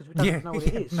 Because we don't know what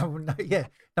it is. No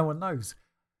one knows.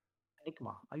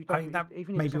 Enigma. I mean, that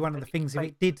Even if may it's be a one of the fake, things. If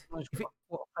fake, it did, who knows if it,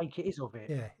 what fake it is of it.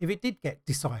 yeah, if it did get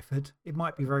deciphered, it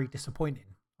might be very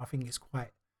disappointing. I think it's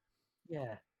quite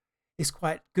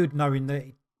good knowing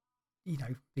that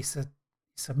it's a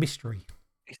mystery.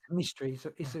 It's a mystery.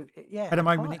 Yeah. At the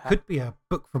moment, it could be a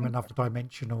book from Think another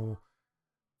dimension, or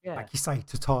Yeah. like you say,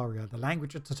 Tataria, the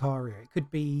language of Tataria. It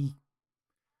could be,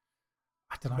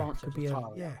 I don't know. It Plants of could be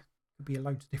Tataria. could be a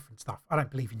load of different stuff. I don't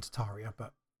believe in Tataria,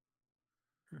 but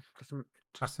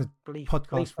that's a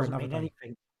podcast for another day.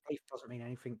 Anything. Belief doesn't mean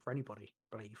anything for anybody.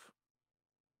 Belief.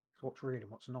 It's what's real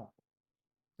and what's not.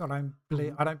 I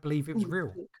don't believe it was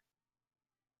real.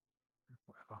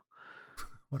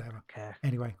 Whatever. Care.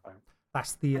 Anyway,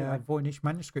 that's the Voynich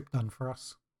manuscript done for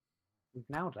us. We've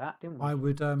nailed that, didn't we? I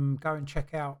would go and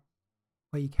check out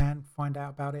where you can find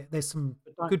out about it. There's some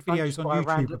good videos on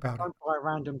YouTube about it. Don't buy a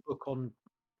random book on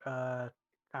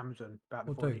Amazon about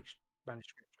the Voynich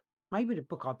manuscript. Maybe the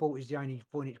book I bought is the only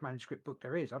Voynich manuscript book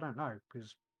there is. I don't know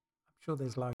because I'm sure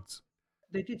there's loads.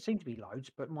 There did seem to be loads,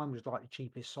 but mine was like the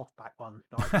cheapest softback one.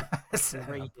 That I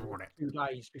read in 2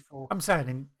 days before. I'm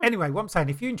saying, anyway, what I'm saying,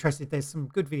 if you're interested, there's some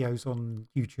good videos on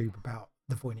YouTube about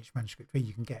the Voynich manuscript where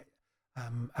you can get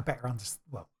a better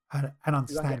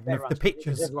understanding of the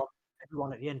pictures.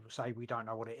 Everyone at the end will say we don't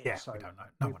know what it is. Yeah, so we don't know.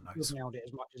 No one knows. We've nailed it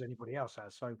as much as anybody else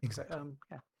has. So exactly.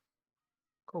 Yeah.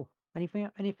 Cool.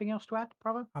 Anything else to add,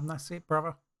 brother? That's it,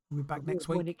 brother. We'll be back next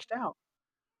week. Voyniched out.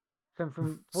 Going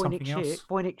from Voynich here,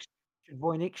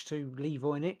 Voynich to Lee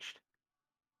Voynich.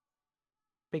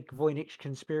 Big Voynich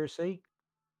conspiracy.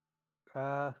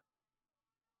 I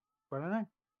don't know.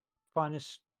 Find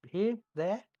us here,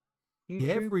 there, YouTube.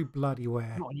 Yeah, every bloody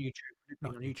where. Not on YouTube.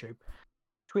 Not on YouTube.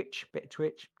 Twitch, bit of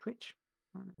Twitch.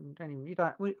 You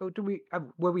don't.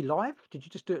 Were we live? Did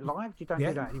you just do it live? You don't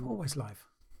do that anymore. Always live.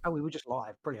 Oh, we were just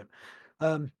live. Brilliant.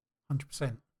 100%.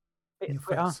 Bit of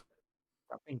Twitter.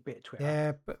 Bit of Twitter.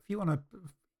 Yeah, but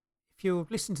if you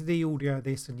listen to the audio of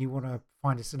this and you want to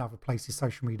find us in other places,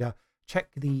 social media, check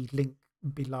the link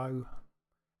below,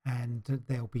 and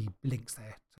there'll be links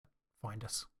there to find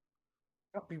us.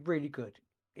 That'd be really good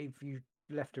if you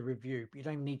left a review. You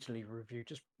don't need to leave a review.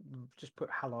 Just put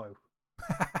hello.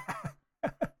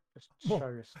 Just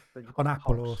show us on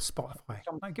Apple or Spotify.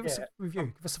 Give us a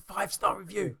review. Give us a 5-star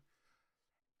review.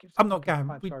 I'm not going.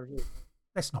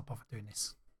 Let's not bother doing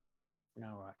this.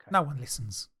 No, okay. No one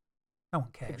listens. No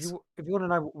one cares. If you want to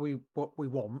know what we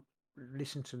want,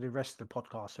 listen to the rest of the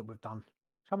podcasts that we've done.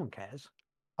 Someone cares.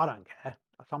 I don't care.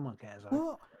 Someone cares.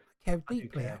 What? I care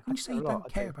deeply. How can you say you don't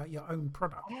care about your own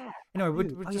product? Yeah, anyway,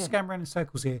 we're just going around in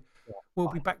circles here. Yeah, we'll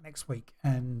be back next week,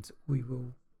 and we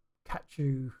will catch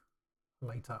you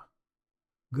later.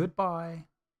 Goodbye.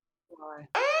 Bye.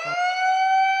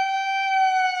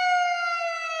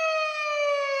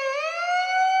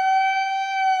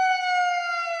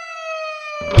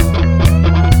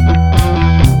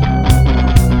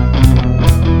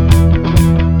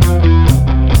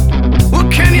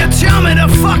 Well, can you tell me the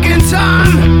fucking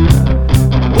time?